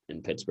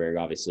in Pittsburgh.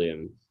 Obviously,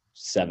 I'm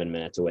 7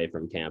 minutes away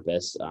from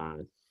campus.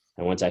 And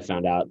once I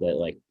found out that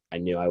like I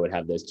knew I would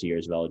have those 2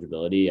 years of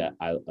eligibility,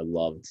 I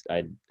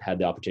had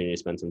the opportunity to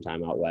spend some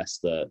time out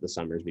west the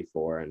summers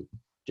before and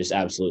just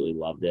absolutely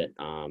loved it.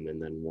 And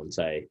then once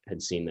I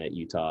had seen that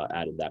Utah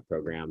added that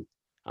program,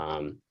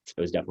 it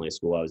was definitely a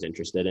school I was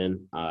interested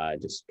in.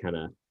 Just kind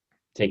of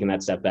taking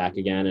that step back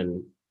again,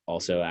 and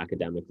also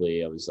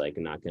academically, I was like,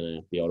 I'm not going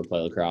to be able to play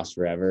lacrosse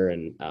forever.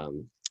 And I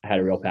had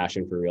a real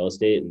passion for real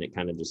estate, and it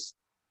kind of just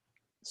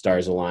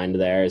stars aligned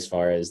there as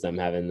far as them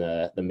having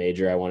the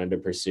major I wanted to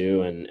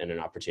pursue and an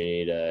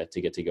opportunity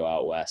to get to go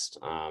out west.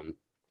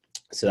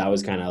 So that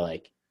was kind of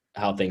like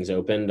how things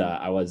opened.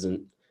 I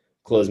wasn't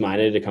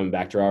closed-minded to coming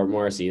back to Robert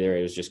Morris either.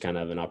 It was just kind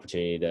of an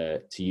opportunity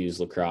to use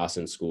lacrosse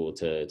in school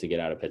to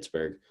get out of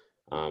Pittsburgh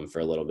for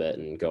a little bit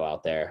and go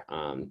out there.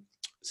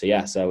 So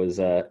it was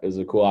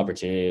a cool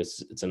opportunity.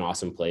 It's an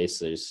awesome place.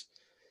 There's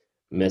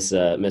miss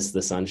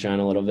the sunshine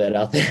a little bit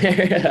out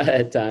there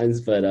at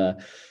times, but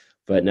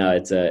no,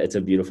 it's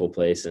a beautiful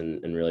place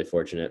and really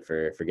fortunate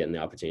for getting the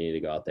opportunity to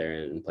go out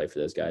there and play for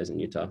those guys in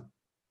Utah.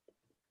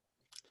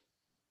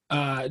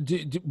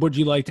 Would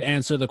you like to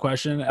answer the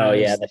question? Oh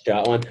yeah, the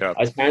shot one. Yep. I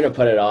was trying to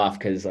put it off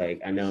because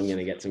like I know I'm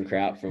gonna get some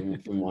crap from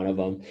one of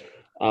them.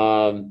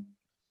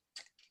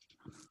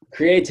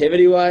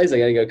 Creativity wise, I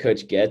gotta go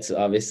Coach Getz.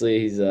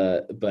 Obviously,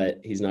 but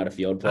he's not a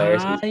field player,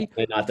 so he's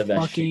not the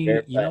best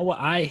shooter. You know what?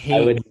 I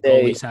hate when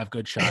goalies have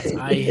good shots.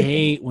 I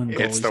hate when goalies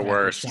It's the have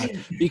worst. good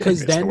shots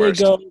because then they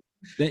go.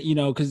 That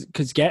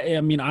because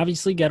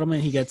obviously Gettleman,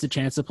 he gets a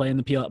chance to play in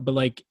the PL, but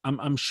like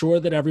I'm sure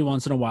that every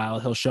once in a while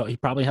he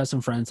probably has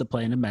some friends that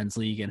play in the men's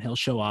league, and he'll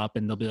show up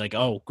and they'll be like,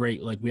 oh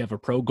great, like we have a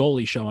pro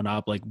goalie showing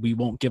up, like we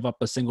won't give up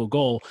a single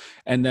goal.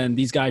 And then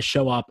these guys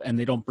show up and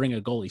they don't bring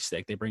a goalie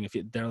stick, they bring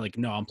they're like,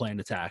 no, I'm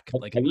playing attack.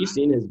 Like, have you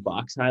seen his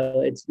box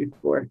highlights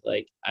before?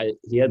 Like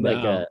he had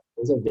like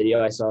there's a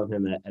video I saw of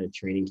him at a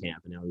training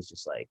camp, and I was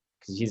just like,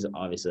 because he's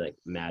obviously like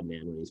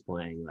madman when he's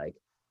playing, like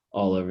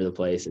all over the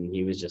place, and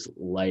he was just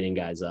lighting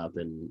guys up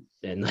and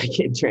like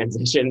in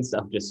transition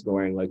stuff, just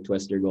scoring like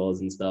twister goals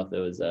and stuff. It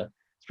was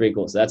it's pretty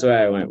cool. So that's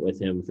why I went with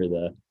him for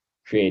the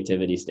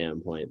creativity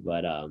standpoint.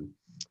 But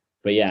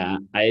yeah,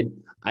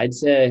 I'd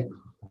say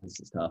this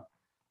is tough.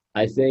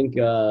 I think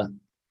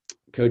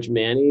Coach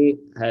Manny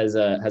has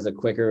a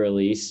quicker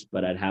release,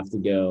 but I'd have to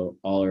go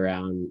all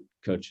around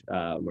Coach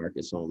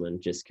Marcus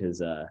Holman just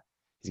because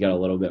he's got a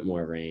little bit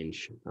more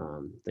range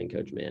than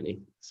Coach Manny.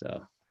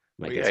 So.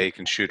 Yeah, you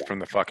can shoot from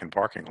the fucking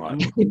parking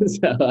lot.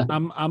 So,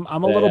 I'm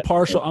a little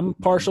partial. I'm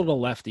partial to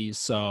lefties,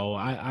 so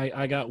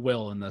I got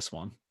Will in this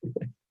one.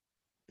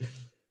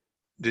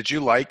 Did you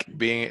like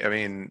being? I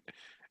mean,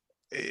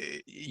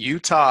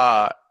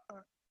 Utah.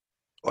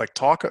 Like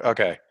talk.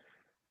 Okay,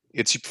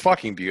 it's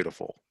fucking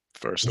beautiful.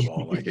 First of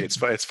all, like it's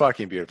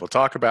fucking beautiful.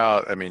 Talk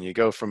about. I mean, you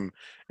go from,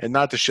 and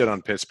not to shit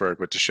on Pittsburgh,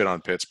 but to shit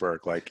on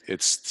Pittsburgh. Like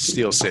it's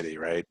Steel City,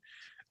 right?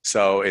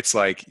 So it's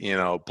like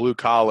blue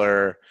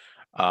collar.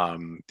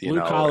 Blue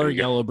collar,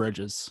 yellow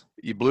bridges.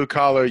 Blue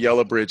collar,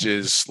 yellow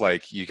bridges.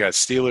 Like you got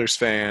Steelers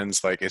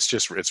fans. Like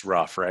it's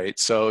rough, right?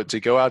 So to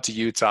go out to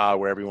Utah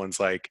where everyone's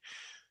like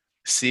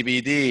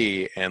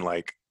CBD and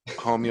like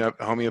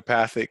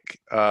homeopathic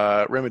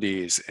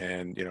remedies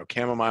and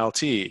chamomile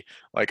tea.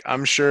 Like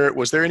I'm sure,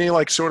 was there any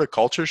like sort of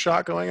culture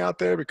shock going out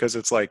there? Because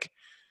it's like,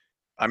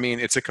 I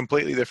mean, it's a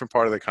completely different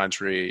part of the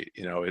country.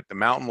 The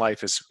mountain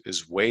life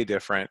is way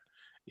different.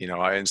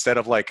 Instead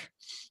of like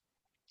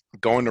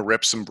going to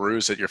rip some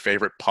brews at your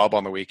favorite pub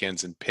on the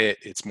weekends in Pitt,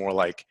 it's more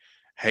like,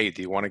 hey,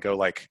 do you want to go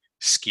like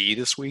ski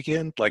this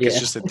weekend? Like it's Yeah.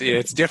 just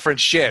it's different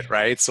shit,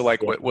 right? So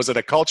like, Yeah. was it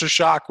a culture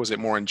shock? Was it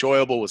more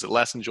enjoyable? Was it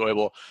less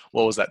enjoyable?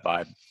 What was that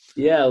vibe?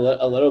 Yeah,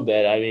 a little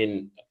bit. I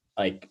mean,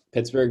 like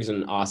Pittsburgh's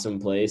an awesome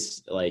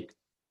place, like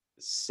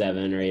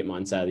 7 or 8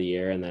 months out of the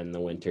year, and then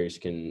the winters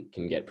can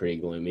get pretty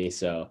gloomy.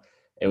 So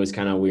it was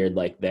kind of weird.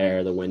 Like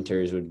there, the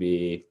winters would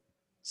be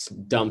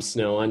dump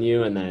snow on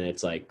you, and then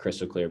it's like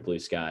crystal clear blue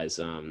skies,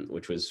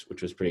 which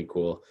was pretty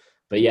cool.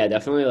 But yeah,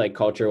 definitely like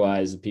culture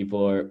wise,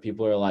 people are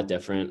a lot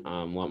different,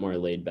 a lot more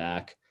laid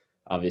back,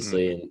 Mm,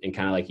 obviously, and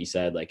kind of like you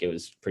said, like it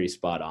was pretty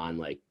spot on.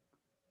 Like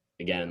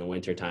again, in the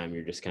wintertime,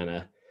 you're just kind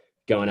of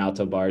going out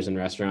to bars and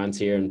restaurants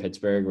here in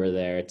Pittsburgh, where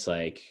there it's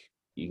like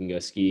you can go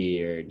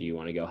ski, or do you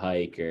want to go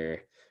hike,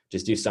 or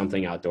just do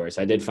something outdoors.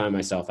 I did find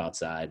myself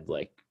outside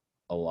like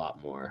a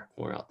lot more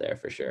out there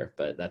for sure.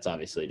 But that's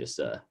obviously just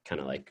kind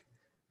of like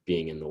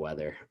being in the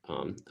weather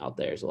out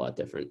there is a lot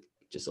different.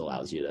 Just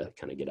allows you to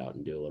kind of get out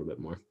and do a little bit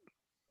more.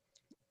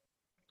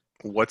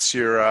 what's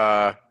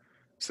your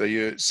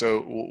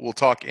so we'll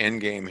talk end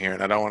game here,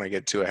 and I don't want to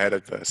get too ahead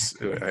of this,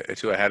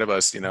 too ahead of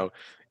us.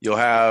 You'll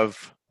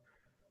have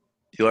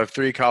you'll have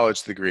 3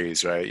 college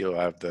degrees, right? You'll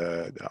have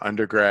the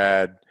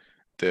undergrad,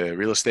 the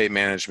real estate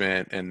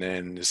management, and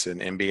then it's an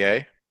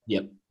MBA.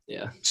 Yep.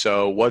 Yeah.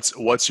 So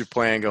what's your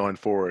plan going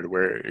forward?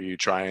 Where are you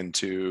trying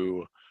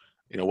to,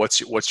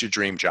 what's your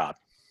dream job?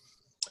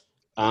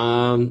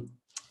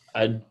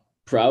 I'd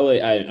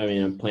probably, I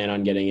mean, I'm planning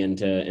on getting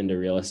into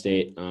real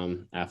estate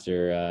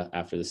after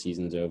the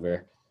season's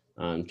over.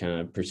 Kind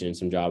of pursuing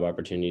some job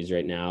opportunities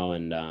right now,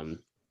 and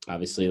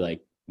obviously,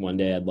 like one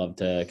day, I'd love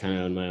to kind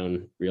of own my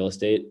own real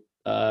estate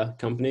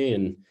company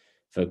and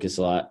focus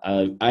a lot.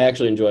 I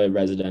actually enjoy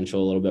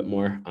residential a little bit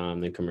more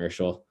than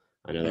commercial.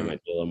 I know there Mm,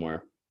 might be a little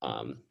more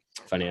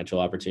financial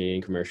opportunity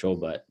in commercial,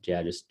 but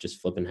yeah,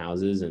 just flipping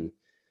houses and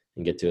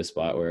get to a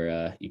spot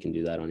where you can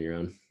do that on your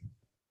own.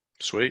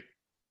 sweet.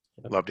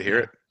 Yep. Love to hear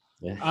it.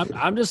 Yeah.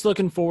 I'm just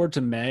looking forward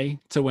to May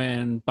to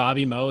when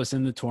Bobby Moe is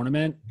in the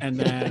tournament, and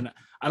then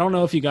I don't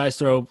know if you guys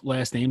throw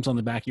last names on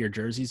the back of your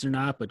jerseys or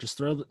not, but just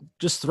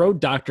throw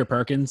Dr.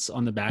 Perkins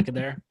on the back of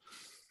there.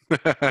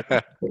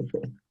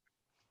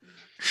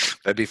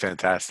 That'd be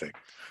fantastic.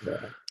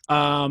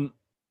 Yeah.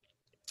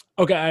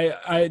 Okay,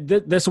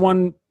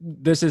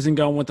 this isn't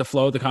going with the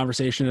flow of the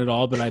conversation at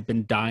all, but I've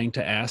been dying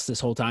to ask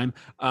this whole time.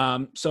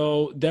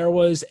 So there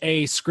was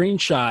a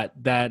screenshot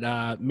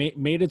that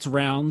made its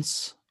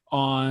rounds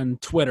on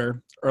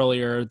Twitter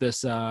earlier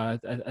this, I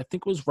think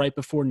it was right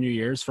before New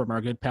Year's, from our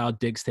good pal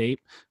Diggs Tape.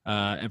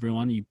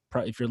 Everyone,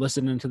 if you're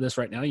listening to this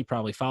right now, you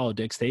probably follow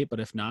Diggs Tape, but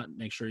if not,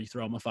 make sure you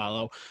throw him a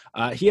follow.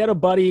 He had a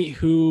buddy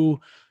who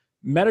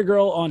met a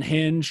girl on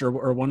Hinge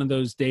or one of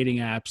those dating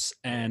apps,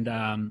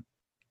 and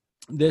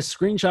this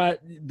screenshot,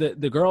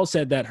 the girl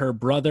said that her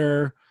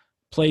brother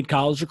played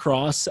college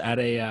lacrosse at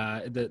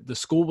the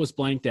school was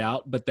blanked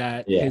out, but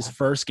that his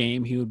first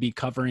game he would be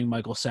covering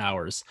Michael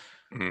Sowers.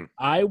 Mm.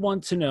 I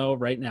want to know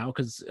right now,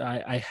 because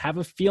I have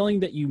a feeling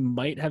that you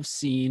might have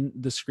seen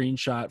the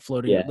screenshot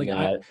floating. Yeah,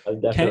 no,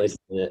 I've definitely seen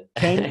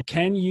it.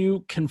 Can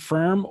you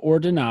confirm or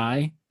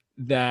deny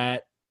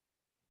that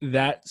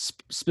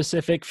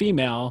specific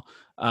female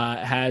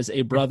has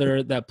a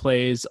brother that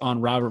plays on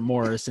Robert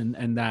Morris,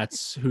 and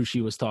that's who she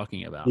was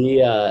talking about?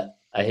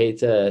 I hate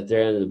to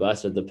throw under the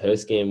bus, but the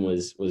post game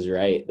was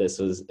right.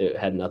 It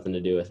had nothing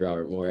to do with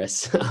Robert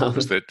Morris. It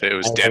was I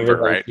Denver,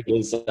 remember, like, right?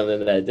 doing something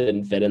that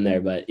didn't fit in there,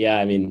 but yeah,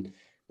 I mean,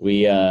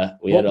 we had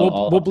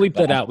we'll bleep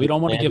that out. We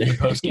don't want to give the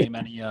post game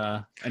any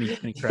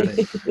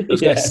credit. Those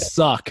guys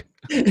suck.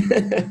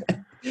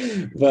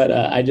 But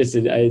I had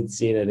seen,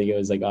 I think it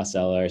was like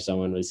Osella or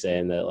someone was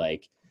saying that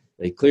like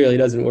it clearly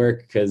doesn't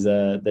work because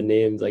the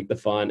names, like the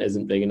font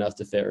isn't big enough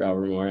to fit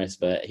Robert Morris.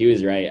 But he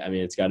was right. I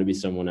mean, it's got to be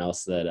someone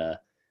else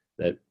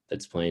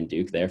that's playing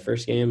Duke their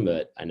first game.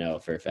 But I know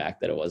for a fact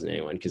that it wasn't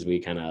anyone, because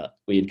we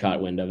had caught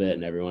wind of it,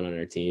 and everyone on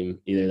our team,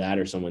 either that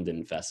or someone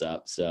didn't fess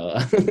up. So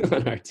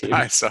on our team,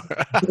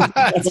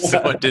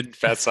 someone didn't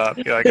fess up.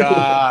 You're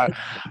like,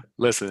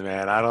 listen,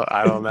 man,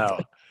 I don't know.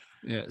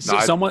 Yeah, so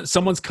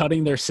someone's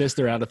cutting their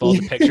sister out of all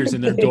the pictures in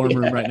their dorm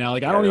room right now.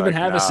 Like, I don't even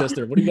have a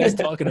sister. What are you guys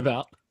talking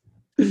about?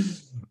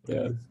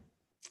 Yeah.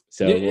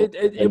 So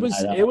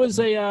it was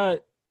a.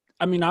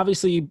 I mean,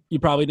 obviously, you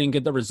probably didn't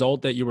get the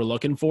result that you were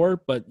looking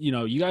for, but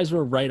you guys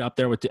were right up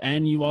there with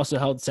and you also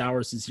held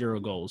Sowers to 0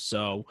 goals.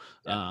 So,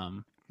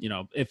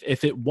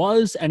 if it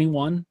was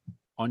anyone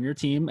on your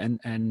team,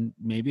 and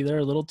maybe they're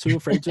a little too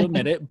afraid to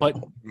admit it, but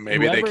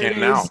maybe they can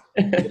now.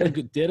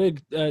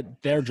 Did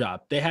their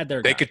job. They had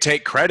their. They could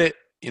take credit.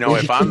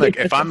 If I'm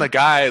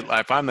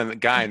the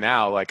guy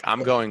now, like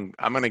I'm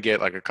gonna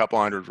get like a couple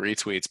hundred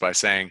retweets by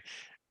saying,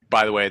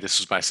 by the way, this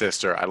was my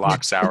sister. I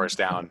locked Sowers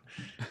down.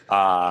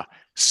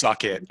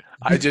 Suck it.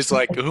 I just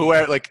like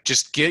whoever, like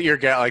just get your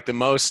guy, like the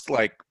most,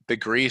 like the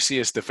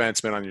greasiest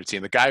defenseman on your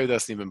team, the guy who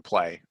doesn't even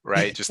play,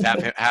 right? Just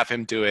have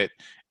him do it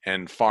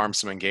and farm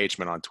some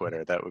engagement on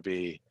Twitter. That would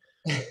be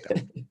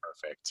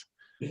perfect.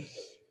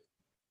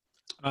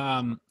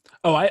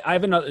 Oh, I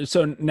have another.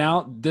 So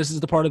now this is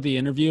the part of the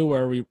interview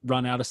where we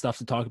run out of stuff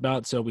to talk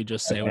about. So we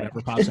just say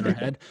whatever pops in our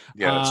head.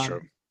 Yeah, that's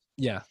true.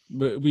 Yeah,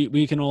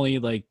 we can only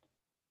like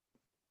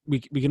we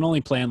can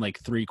only plan like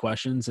 3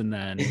 questions, and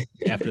then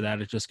after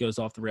that it just goes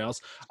off the rails.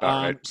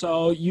 All right.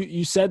 So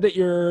you said that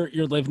you're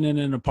living in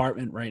an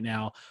apartment right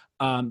now.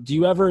 Do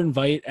you ever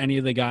invite any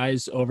of the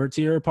guys over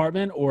to your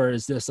apartment, or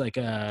is this like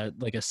a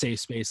safe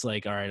space?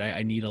 Like, all right,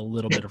 I need a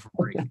little bit of a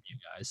break from you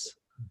guys.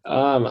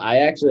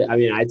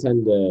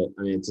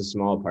 It's a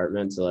small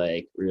apartment, so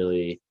like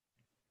really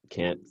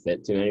can't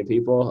fit too many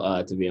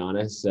people, to be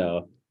honest.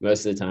 So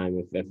most of the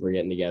time, if we're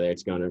getting together,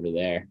 it's going over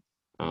there,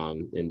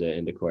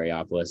 into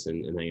Coriopolis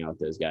and hanging out with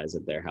those guys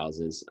at their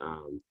houses.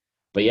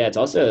 But yeah,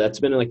 that's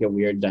been like a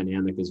weird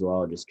dynamic as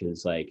well, just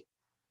because like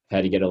I've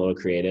had to get a little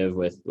creative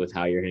with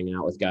how you're hanging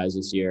out with guys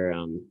this year.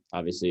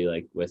 Obviously,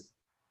 like with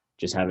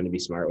just having to be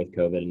smart with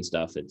COVID and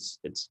stuff, it's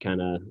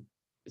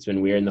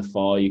been weird in the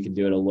fall. You could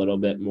do it a little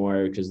bit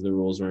more because the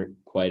rules weren't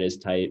quite as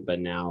tight, but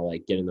now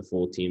like getting the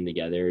full team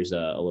together is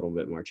a little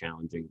bit more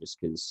challenging just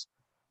because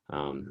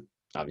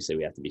obviously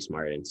we have to be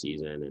smart in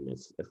season. And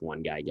if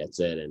one guy gets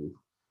it and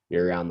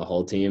you're around the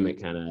whole team,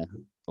 it kind of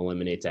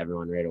eliminates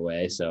everyone right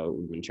away. So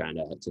we've been trying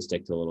to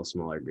stick to a little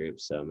smaller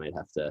groups. So I might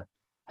have to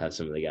have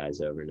some of the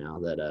guys over now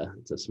that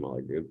it's a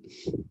smaller group.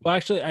 Well,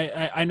 actually,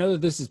 I know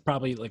that this is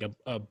probably like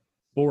a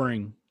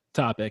boring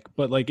topic,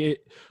 but like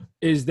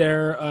is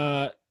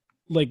there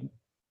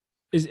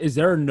is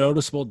there a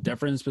noticeable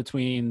difference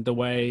between the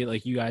way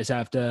like you guys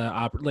have to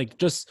operate, like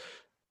just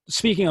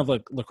speaking of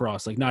like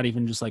lacrosse, like not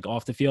even just like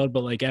off the field,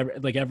 but like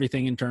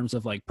everything in terms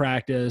of like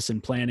practice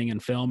and planning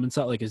and film and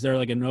stuff? Like, is there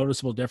like a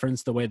noticeable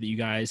difference the way that you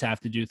guys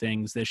have to do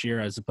things this year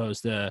as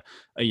opposed to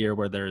a year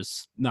where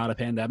there's not a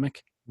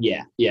pandemic?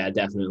 Yeah,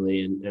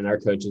 definitely. And our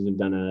coaches have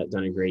done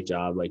a great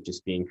job, like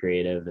just being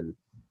creative. And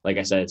like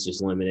I said, it's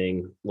just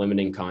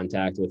limiting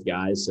contact with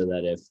guys so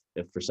that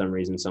if for some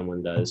reason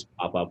someone does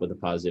pop up with a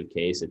positive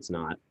case, it's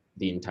not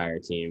the entire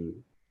team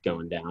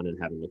going down and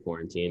having to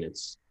quarantine.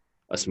 It's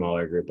a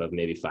smaller group of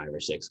maybe 5 or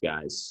 6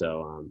 guys.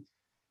 So,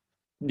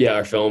 yeah,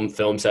 our film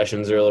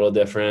sessions are a little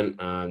different.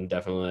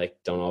 Definitely like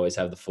don't always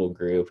have the full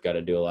group. Got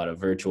to do a lot of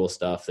virtual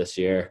stuff this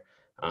year.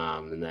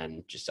 And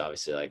then just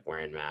obviously like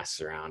wearing masks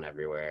around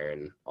everywhere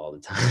and all the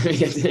time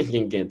it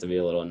can get to be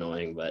a little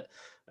annoying, but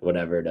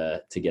whatever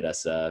to get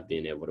us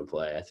being able to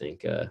play. I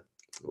think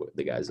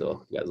the guys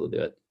will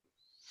do it.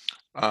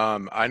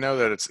 I know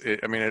that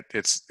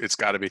it's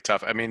got to be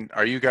tough. I mean,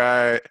 are you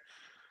guys?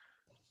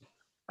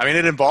 I mean,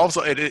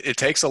 it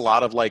takes a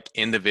lot of like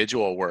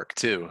individual work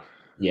too.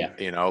 Yeah.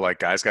 Like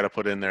guys got to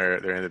put in their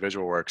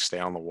individual work, stay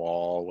on the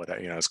wall, whatever,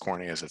 as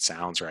corny as it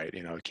sounds, right?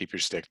 Keep your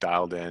stick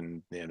dialed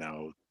in,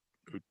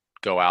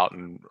 go out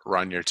and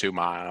run your 2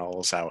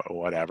 miles,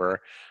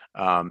 whatever.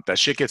 That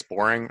shit gets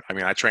boring. I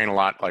mean, I train a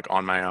lot like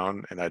on my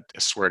own, and I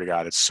swear to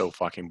God, it's so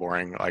fucking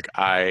boring. Like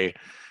I'm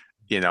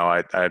going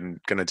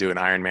to do an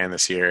Ironman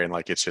this year, and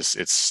like,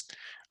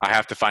 I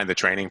have to find the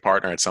training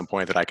partner at some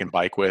point that I can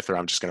bike with, or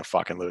I'm just going to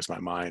fucking lose my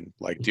mind.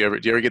 Like, do you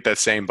ever get that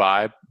same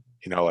vibe?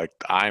 Like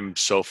I'm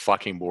so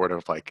fucking bored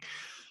of like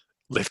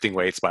lifting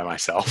weights by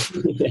myself.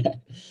 Yeah.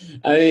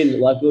 I mean,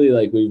 luckily,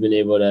 like we've been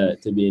able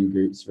to be in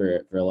groups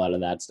for a lot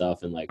of that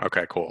stuff. And like,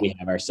 okay, cool. We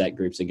have our set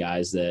groups of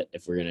guys that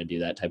if we're going to do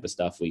that type of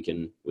stuff, we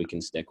can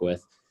stick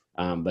with.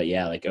 But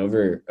yeah, like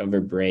over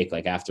break,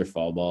 like after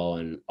fall ball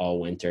and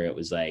all winter, it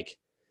was like,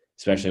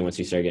 especially once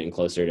we started getting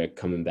closer to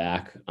coming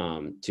back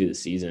to the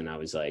season, I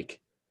was like,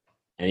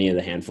 any of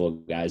the handful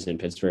of guys in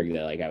Pittsburgh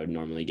that like I would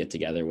normally get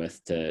together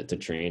with to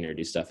train or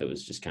do stuff, it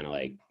was just kind of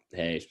like,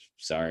 hey,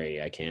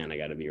 sorry, I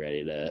got to be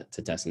ready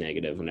to test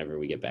negative whenever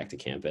we get back to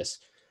campus.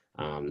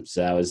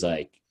 So that was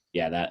like,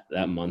 yeah,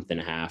 that month and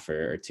a half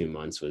or 2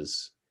 months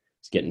was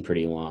getting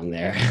pretty long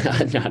there.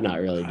 not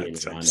really being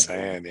That's around.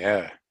 insane.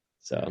 Yeah.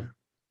 So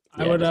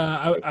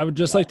yeah, I would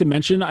just like to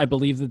mention, I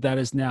believe that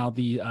is now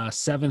the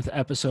 7th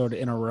episode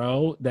in a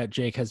row that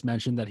Jake has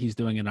mentioned that he's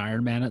doing an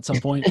Ironman at some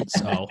point.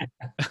 So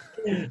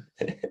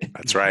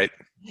that's right.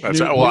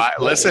 That's right. Well,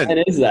 listen. When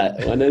is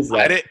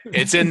that?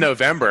 It's in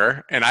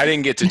November, and I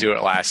didn't get to do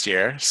it last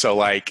year. So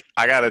like,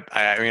 I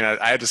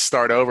had to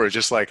start over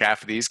just like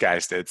half of these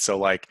guys did. So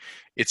like,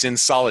 it's in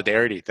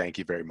solidarity. Thank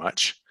you very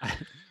much.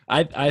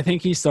 I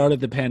think he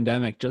started the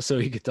pandemic just so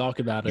he could talk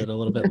about it a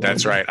little bit later.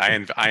 That's right.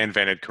 I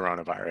invented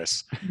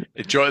coronavirus.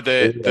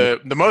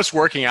 The most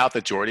working out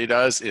that Jordy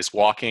does is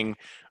walking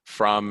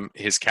from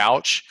his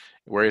couch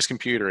where his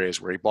computer is,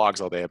 where he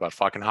blogs all day about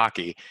fucking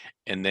hockey,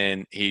 and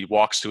then he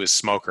walks to his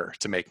smoker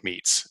to make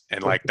meats.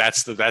 And like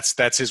that's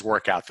his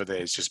workout for the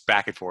day. It's just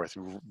back and forth,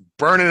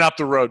 burning up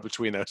the road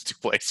between those 2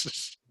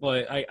 places.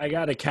 Well, I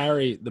got to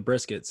carry the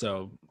brisket,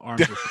 so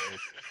arms are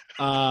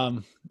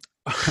safe.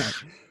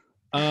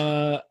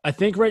 I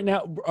think right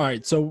now, all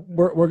right, so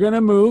we're going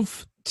to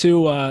move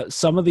to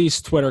some of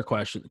these Twitter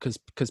questions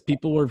because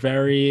people were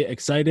very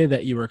excited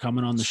that you were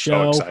coming on the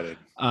show. So excited.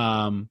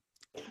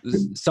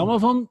 Some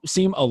of them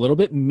seem a little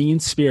bit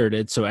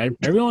mean-spirited, so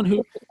everyone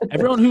who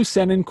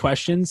sent in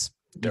questions,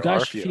 You There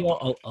guys are should few.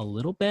 feel a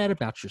little bad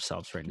about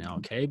yourselves right now,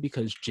 okay?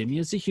 Because Jimmy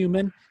is a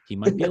human. He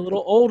might be a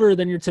little older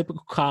than your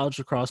typical college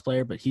lacrosse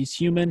player, but he's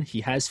human.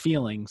 He has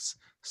feelings.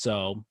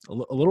 So a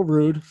little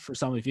rude for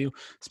some of you,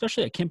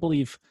 especially I can't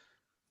believe.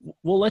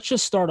 Well, let's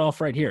just start off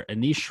right here.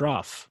 Anish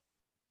Shroff,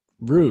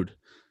 rude.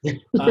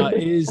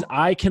 Is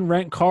I can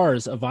rent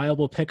cars a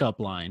viable pickup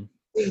line?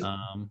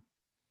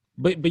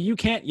 But you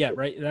can't yet,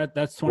 right?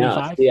 That's No,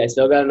 25. see, I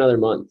still got another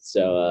month,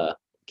 so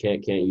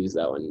can't use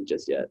that one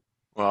just yet.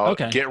 Well,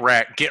 Okay. get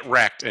wrecked,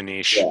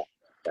 Anish. Yeah,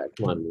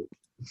 come on.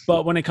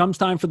 But when it comes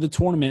time for the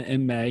tournament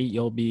in May,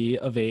 you'll be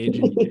of age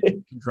and you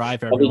can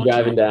drive I'll be everyone.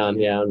 driving down.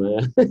 Yeah,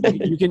 man.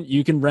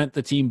 You can rent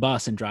the team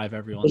bus and drive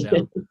everyone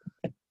down.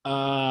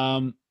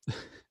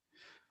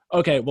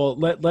 Okay, well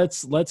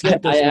let's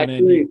get this I one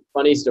actually, in.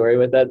 funny story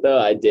with that though.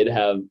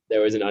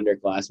 There was an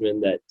underclassman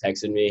that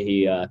texted me.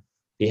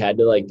 He had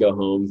to like go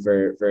home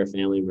for a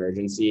family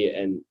emergency,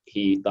 and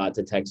he thought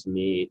to text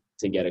me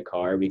to get a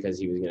car because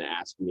he was going to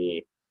ask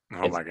me.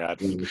 Oh my God.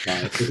 For him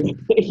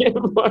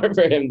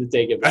to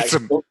take it back.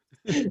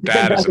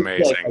 That is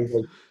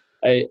amazing.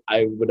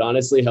 I would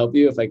honestly help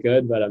you if I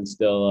could, but I'm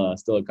still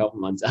a couple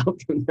months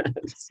out from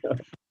that. So.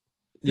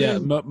 Yeah,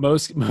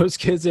 most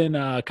kids in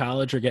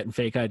college are getting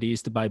fake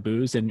IDs to buy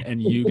booze,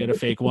 and you get a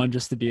fake one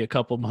just to be a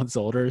couple months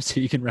older, so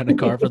you can rent a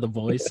car for the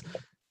boys.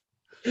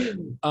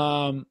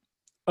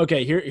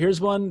 Okay,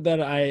 here's one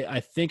that I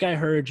think I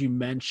heard you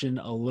mention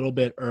a little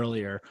bit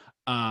earlier.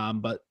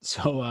 But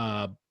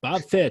so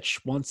Bob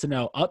Fitch wants to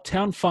know: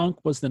 Uptown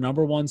Funk was the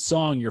 #1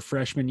 song your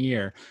freshman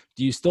year.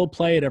 Do you still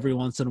play it every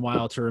once in a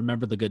while to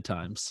remember the good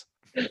times?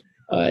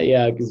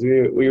 Yeah, because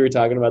we were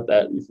talking about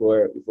that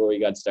before we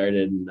got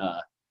started, and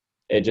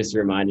it just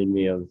reminded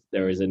me of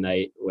there was a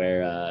night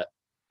where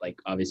like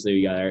obviously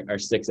we got our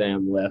 6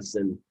 a.m. lifts,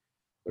 and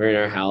we're in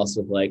our house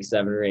with like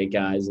 7 or 8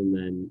 guys, and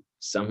then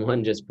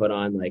someone just put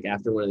on, like,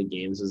 after one of the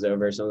games was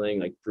over or something,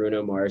 like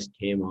Bruno Mars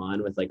came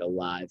on with like a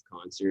live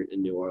concert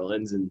in New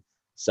Orleans, and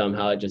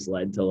somehow it just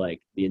led to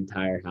like the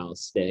entire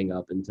house staying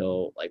up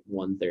until like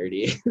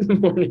 1:30 in the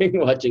morning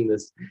watching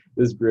this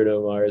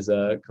Bruno Mars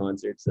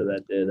concert. So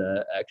that did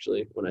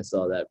actually, when I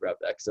saw that,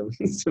 brought back some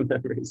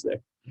memories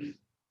there.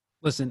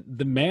 Listen,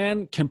 the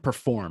man can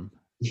perform.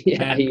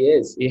 Yeah, he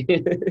is.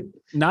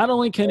 Not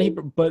only can he,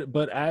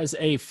 but as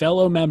a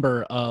fellow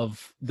member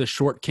of the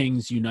Short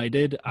Kings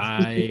United,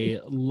 I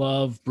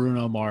love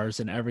Bruno Mars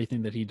and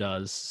everything that he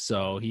does.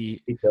 So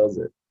he kills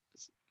it.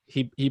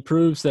 He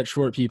proves that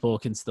short people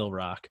can still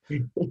rock.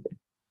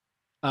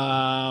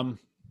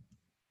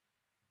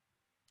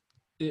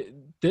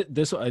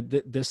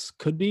 This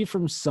could be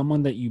from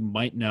someone that you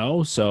might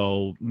know,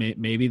 so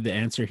maybe the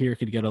answer here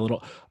could get a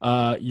little.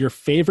 Your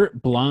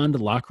favorite blonde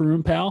locker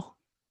room pal?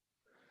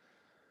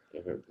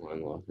 Favorite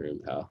blonde locker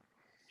room pal? I'm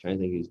trying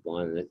to think who's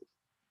blonde.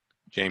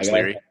 James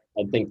Leary.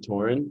 I think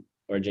Torrin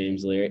or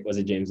James Leary. Was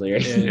it James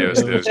Leary? It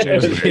was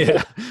James Leary.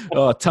 Yeah.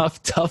 Oh,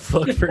 tough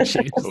look for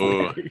James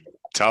Leary.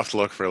 Tough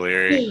look for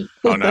Leary.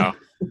 Oh no.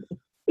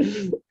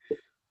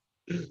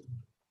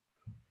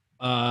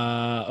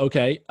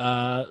 Okay.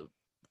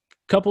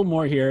 Couple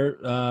more here.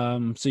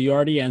 So you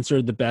already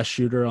answered the best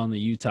shooter on the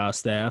Utah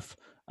staff.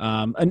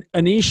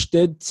 Anish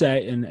did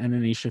say, and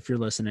Anish, if you're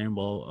listening,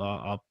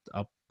 I'll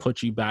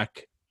put you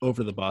back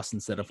over the bus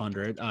instead of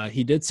under it.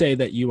 He did say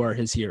that you are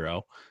his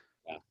hero.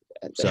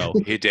 So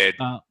he did.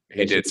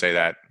 He did say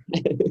that.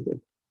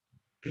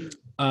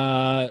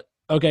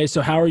 Okay,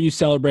 so how are you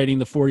celebrating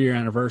the 4-year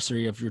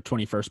anniversary of your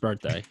 21st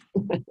birthday?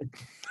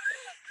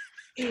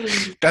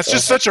 That's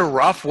just such a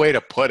rough way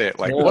to put it.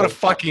 Like, what a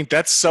fucking,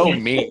 that's so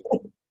mean.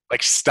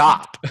 Like,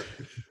 stop.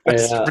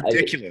 That's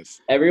ridiculous.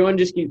 Everyone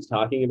just keeps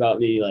talking about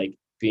me like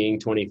being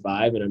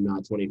 25, and I'm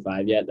not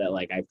 25 yet. That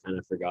like I've kind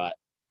of forgot.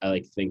 I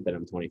like think that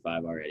I'm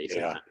 25 already.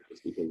 Yeah.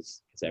 Just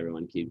because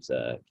everyone keeps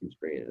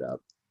bringing it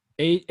up.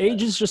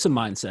 Age is just a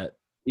mindset.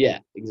 Yeah,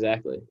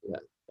 exactly. Yeah,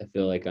 I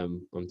feel like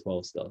I'm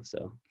 12 still.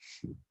 So.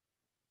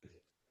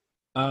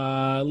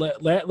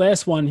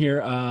 Last one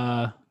here.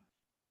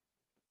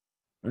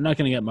 We're not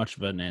going to get much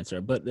of an answer,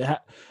 but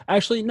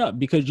actually no,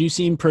 because you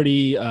seem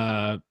pretty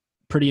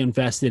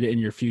invested in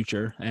your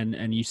future,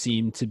 and you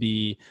seem to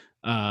be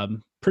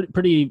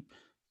pretty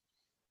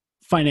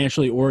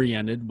financially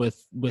oriented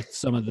with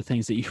some of the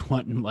things that you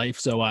want in life.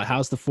 So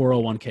how's the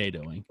 401k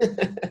doing?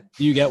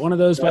 Do you get one of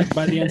those by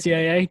the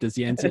NCAA? Does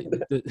the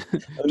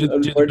do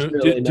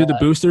the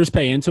boosters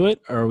pay into it?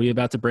 Or are we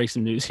about to break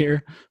some news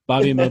here?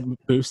 Bobby Mo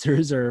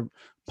boosters are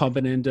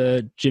pumping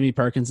into Jimmy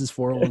Perkins's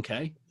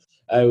 401k?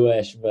 I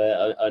wish,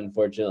 but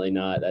unfortunately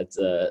not. That's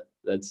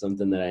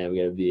something that I am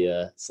going to be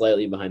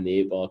slightly behind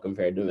the 8 ball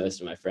compared to most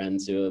of my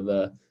friends who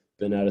have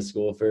been out of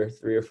school for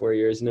 3 or 4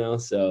 years now.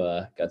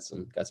 So got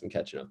some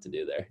catching up to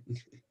do there.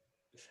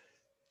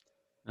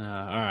 All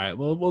right.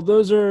 Well,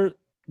 those are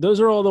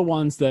all the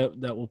ones that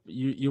will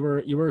you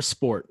were a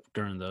sport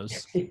during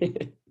those.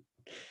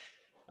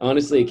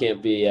 Honestly, it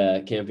can't be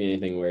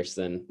anything worse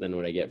than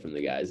what I get from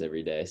the guys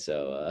every day.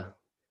 So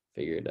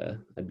figured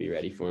I'd be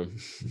ready for him.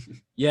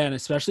 Yeah, and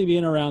especially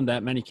being around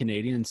that many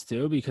Canadians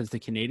too, because the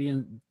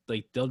Canadian,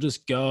 like, they'll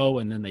just go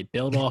and then they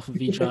build off of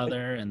each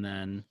other, and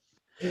then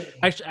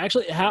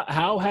actually,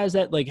 how has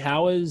that, like,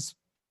 how is,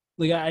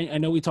 like, I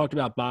know we talked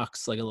about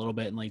box like a little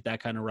bit and like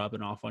that kind of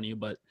rubbing off on you,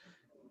 but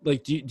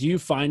like, do you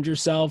find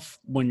yourself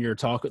when you're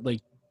talking,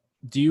 like,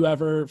 do you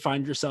ever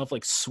find yourself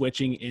like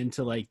switching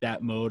into like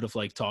that mode of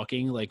like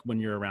talking, like when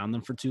you're around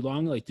them for too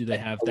long? Like, do they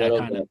have A that little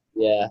kind bit.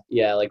 of?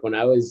 Yeah. Like when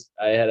I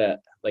had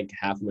like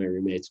half of my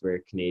roommates were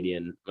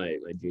Canadian my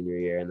junior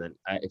year. And then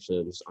I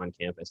actually was on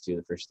campus too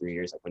the first 3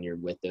 years. Like when you're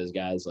with those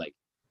guys, like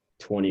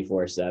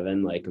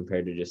 24/7, like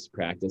compared to just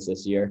practice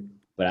this year.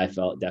 But I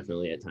felt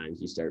definitely at times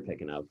you start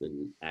picking up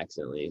and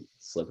accidentally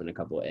slipping a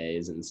couple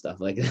A's and stuff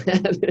like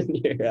that. And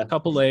you're,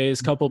 Couple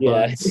A's, couple yeah,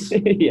 buds.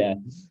 yeah.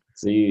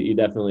 So you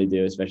definitely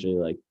do, especially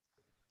like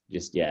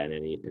just in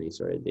any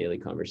sort of daily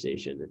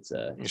conversation. It's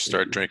You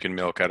start drinking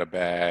milk out of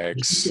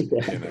bags,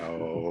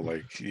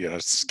 like,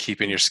 it's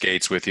keeping your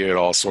skates with you at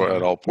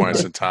all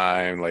points in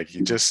time. Like,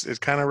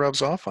 it kind of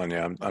rubs off on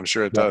you. I'm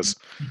sure it does.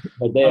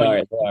 But they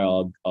are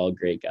all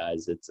great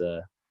guys. It's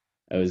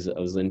I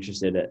was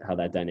interested at how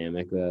that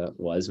dynamic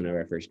was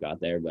whenever I first got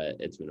there, but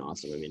it's been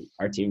awesome. I mean,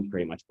 our team's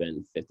pretty much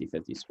been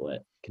 50-50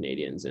 split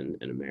Canadians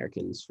and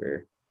Americans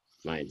for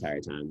my entire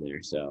time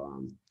there.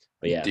 So,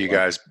 but yeah. Do you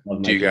guys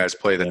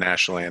play the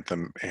national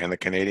anthem and the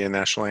Canadian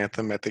national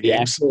anthem at the We games?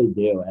 actually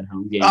do at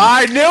home games.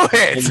 I knew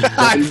it.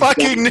 I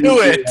fucking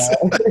knew it.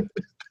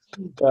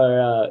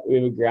 We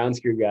have a grounds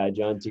crew guy,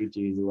 John Tucci.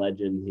 He's a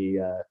legend. He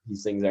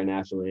sings our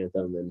national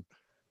anthem, and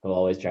he'll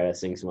always try to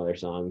sing some other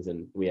songs.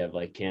 And we have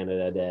like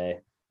Canada Day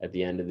at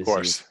the end of the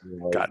season. Of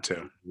course, got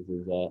to. This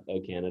is "Oh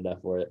Canada"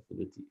 for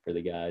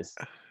the guys.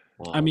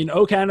 I mean,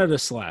 "Oh Canada"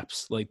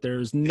 slaps. Like,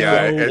 there's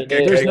no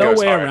there's no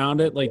way hard.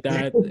 around it. Like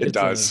that. It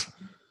does.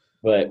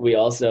 But we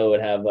also would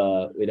have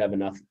we'd have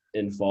enough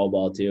in fall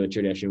ball too. A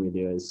tradition we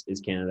do is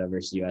Canada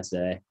versus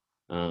USA.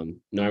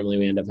 Normally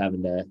we end up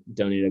having to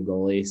donate a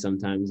goalie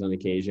sometimes on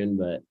occasion,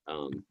 but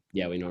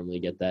we normally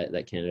get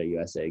that Canada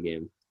USA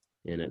game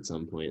in at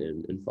some point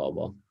in fall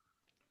ball.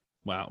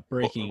 Wow,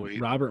 breaking.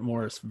 Robert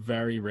Morris,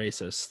 very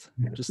racist.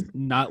 Just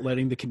not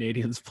letting the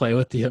Canadians play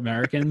with the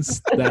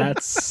Americans.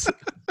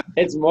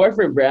 It's more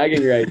for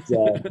bragging rights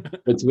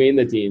between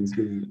the teams,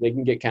 because they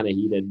can get kind of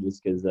heated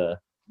just because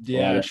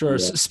yeah, sure.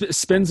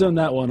 Spin zone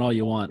that one all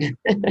you want.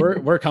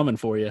 We're coming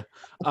for you.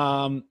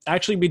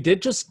 Actually, we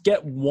did just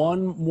get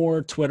one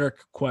more Twitter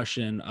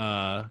question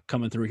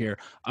coming through here.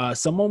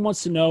 Someone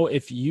wants to know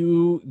if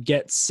you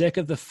get sick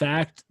of the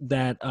fact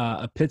that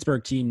a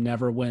Pittsburgh team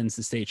never wins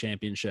the state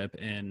championship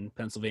in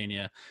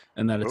Pennsylvania,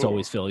 and that it's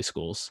always Philly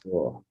schools.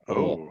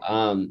 Cool.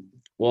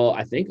 Well,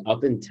 I think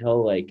up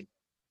until like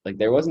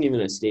there wasn't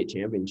even a state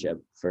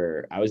championship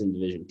I was in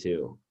Division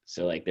II.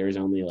 So like there was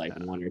only like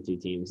one or two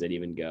teams that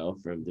even go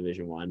from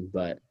Division I,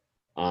 but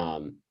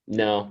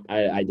no,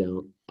 I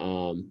don't,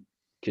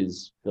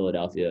 because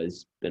Philadelphia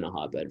has been a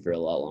hotbed for a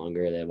lot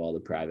longer. They have all the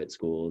private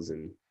schools,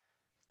 and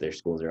their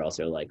schools are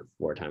also like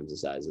 4 times the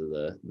size of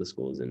the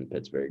schools in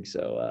Pittsburgh.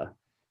 So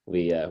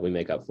we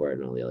make up for it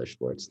in all the other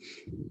sports.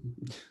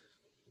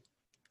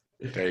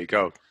 There you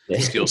go. The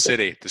Steel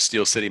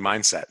City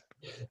mindset.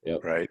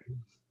 Yep. Right.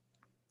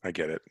 I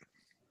get it.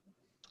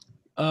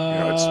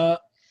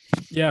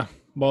 Yeah.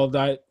 Well,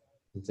 that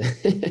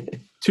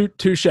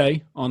touche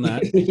on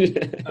that.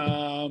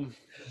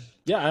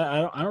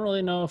 I don't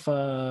really know if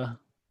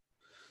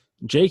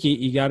Jake,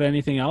 you got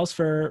anything else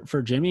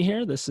for Jimmy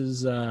here? This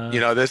is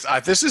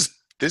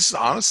this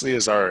honestly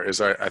is our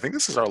I think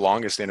this is our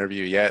longest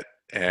interview yet,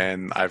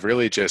 and I've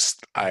really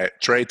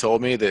Trey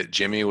told me that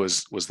Jimmy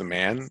was the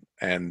man,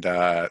 and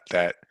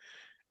that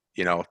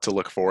to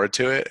look forward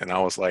to it, and I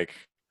was like,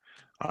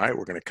 all right,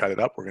 we're going to cut it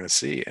up. We're going to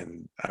see.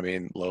 And I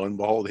mean, lo and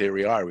behold, here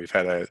we are. We've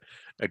had a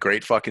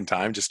great fucking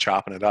time just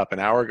chopping it up. An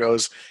hour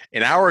goes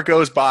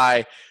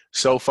by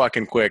so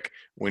fucking quick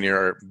when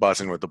you're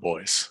buzzing with the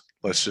boys.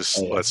 Let's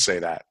say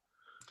that.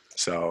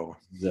 So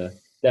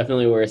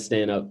definitely worth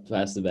staying up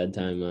past the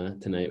bedtime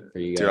tonight for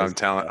you guys.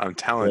 Dude, I'm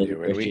telling you,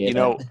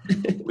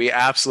 we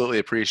absolutely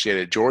appreciate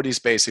it. Jordy's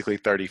basically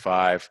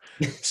 35.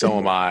 So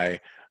am I.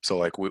 So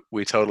like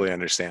we totally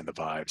understand the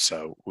vibe.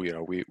 So we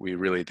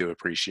really do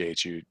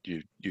appreciate you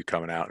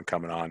coming out and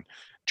coming on.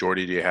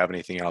 Jordy, do you have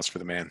anything else for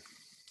the man?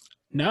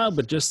 No,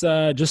 but just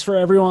for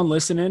everyone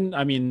listening,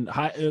 I mean,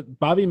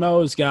 Bobby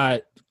Moe's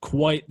got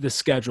quite the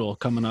schedule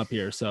coming up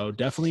here. So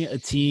definitely a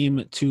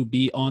team to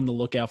be on the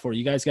lookout for.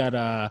 You guys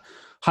got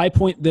High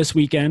Point this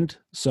weekend.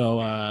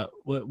 So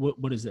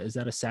what is it? Is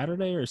that a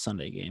Saturday or a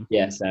Sunday game?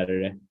 Yeah,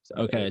 Saturday.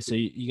 Okay, so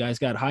you guys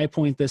got High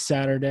Point this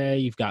Saturday.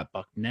 You've got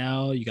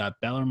Bucknell. You got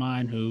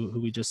Bellarmine, who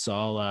we just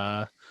saw.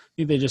 I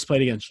think they just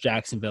played against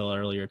Jacksonville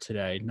earlier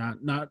today.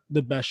 Not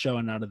the best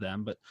showing out of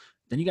them, but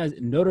then you guys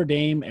Notre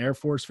Dame, Air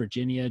Force,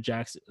 Virginia,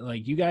 Jackson.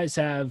 Like you guys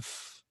have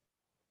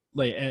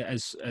like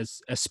as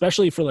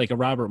especially for like a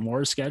Robert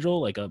Morris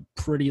schedule, like a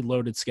pretty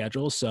loaded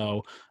schedule.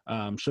 So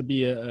should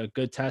be a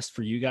good test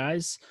for you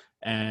guys.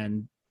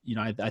 And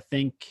I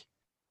think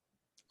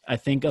I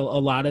think a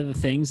lot of the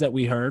things that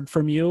we heard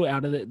from you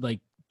out of it, like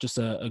just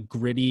a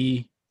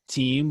gritty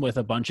team with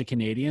a bunch of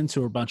Canadians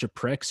who are a bunch of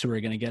pricks who are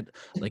going to get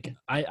like,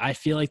 I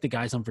feel like the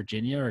guys on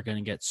Virginia are going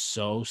to get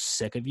so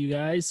sick of you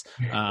guys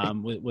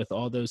with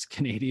all those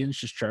Canadians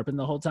just chirping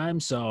the whole time.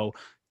 So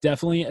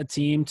definitely a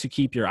team to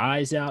keep your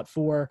eyes out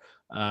for.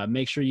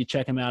 Make sure you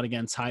check them out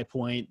against High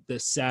Point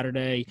this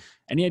Saturday.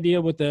 Any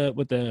idea what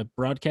the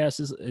broadcast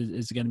is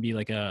it going to be,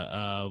 like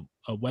a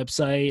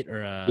website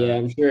or Yeah,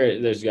 I'm sure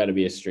there's got to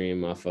be a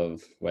stream off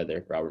of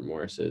whether Robert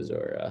Morris's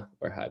or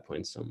High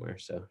Point somewhere,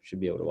 so should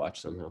be able to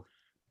watch somehow.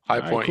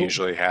 High Point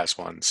usually has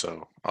one,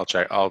 so I'll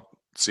check. I'll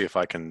see if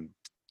I can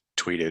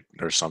tweet it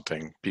or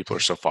something. People are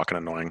so fucking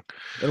annoying.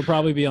 It'll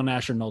probably be on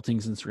Asher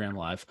Nolting's Instagram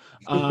Live.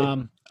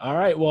 All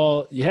right.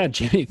 Well, yeah,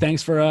 Jimmy,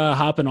 thanks for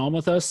hopping on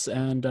with us.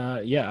 And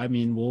yeah, I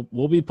mean,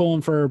 we'll be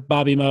pulling for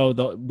Bobby Moe.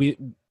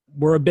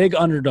 We're a big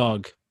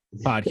underdog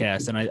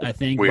podcast, and I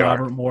think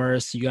Robert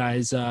Morris, you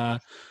guys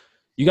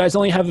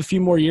only have a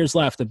few more years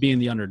left of being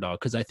the underdog,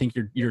 because I think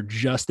you're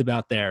just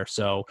about there.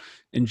 So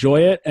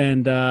enjoy it,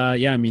 and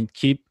yeah, I mean,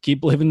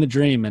 keep living the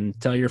dream, and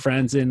tell your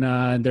friends in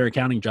their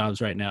accounting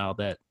jobs right now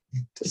that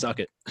suck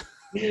it.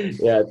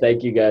 Yeah,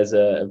 thank you guys.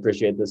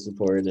 Appreciate the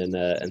support, and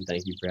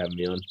thank you for having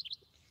me on.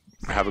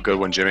 Have a good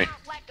one, Jimmy.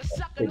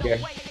 Take care.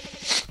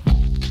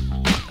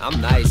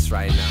 I'm nice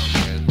right now,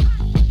 man.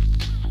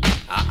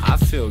 I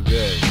feel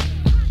good.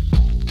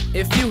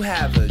 If you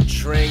have a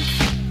drink,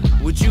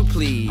 would you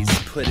please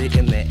put it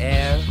in the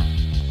air?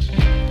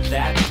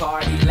 That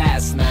party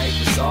last night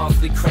was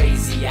awfully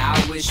crazy.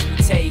 I wish we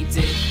taped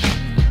it.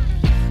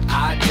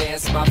 I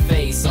danced my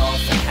face off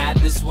and had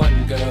this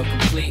one girl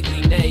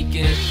completely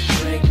naked.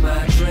 Drink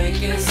my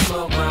drink and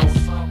smoke my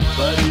weed,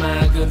 but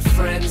my good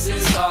friends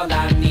is all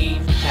I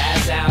need.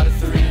 Pass out at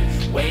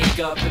 3, wake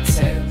up at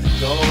 10,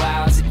 go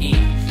out to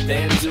eat,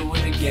 then do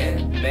it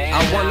again. Man,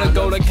 I wanna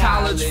go to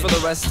college for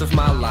the rest of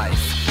my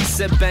life.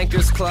 Sip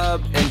Bankers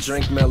Club and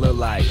drink Miller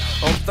Lite.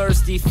 On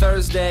Thirsty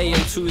Thursday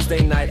and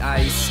Tuesday night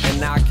ice.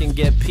 And I can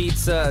get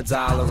pizza,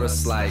 $1 a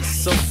slice.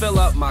 So fill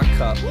up my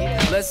cup,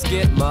 let's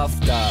get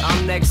muffed up.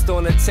 I'm next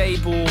on the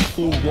table,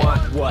 who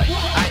want what?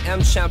 I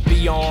am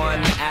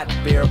champion at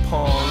beer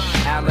pong.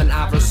 Allen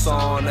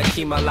Iverson,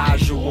 Akeem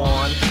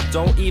Olajuwon.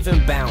 Don't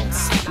even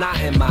bounce, not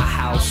in my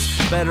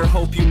house. Better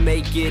hope you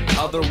make it,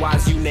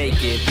 otherwise you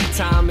naked.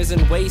 Time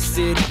isn't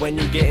wasted when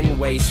you're getting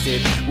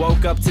wasted.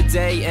 Woke up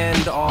today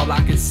and all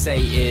I could say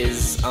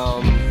is,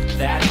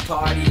 that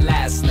party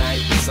last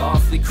night was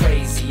awfully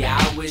crazy.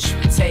 I wish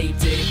we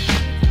taped it.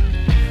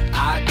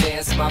 I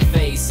danced my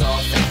face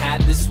off and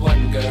had this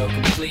one girl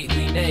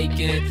completely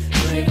naked.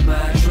 Drink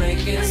my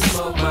drink and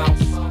smoke my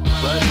weed,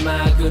 but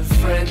my good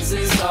friends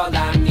is all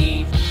I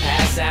need.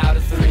 Pass out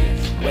at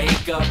 3,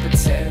 wake up at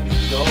 10,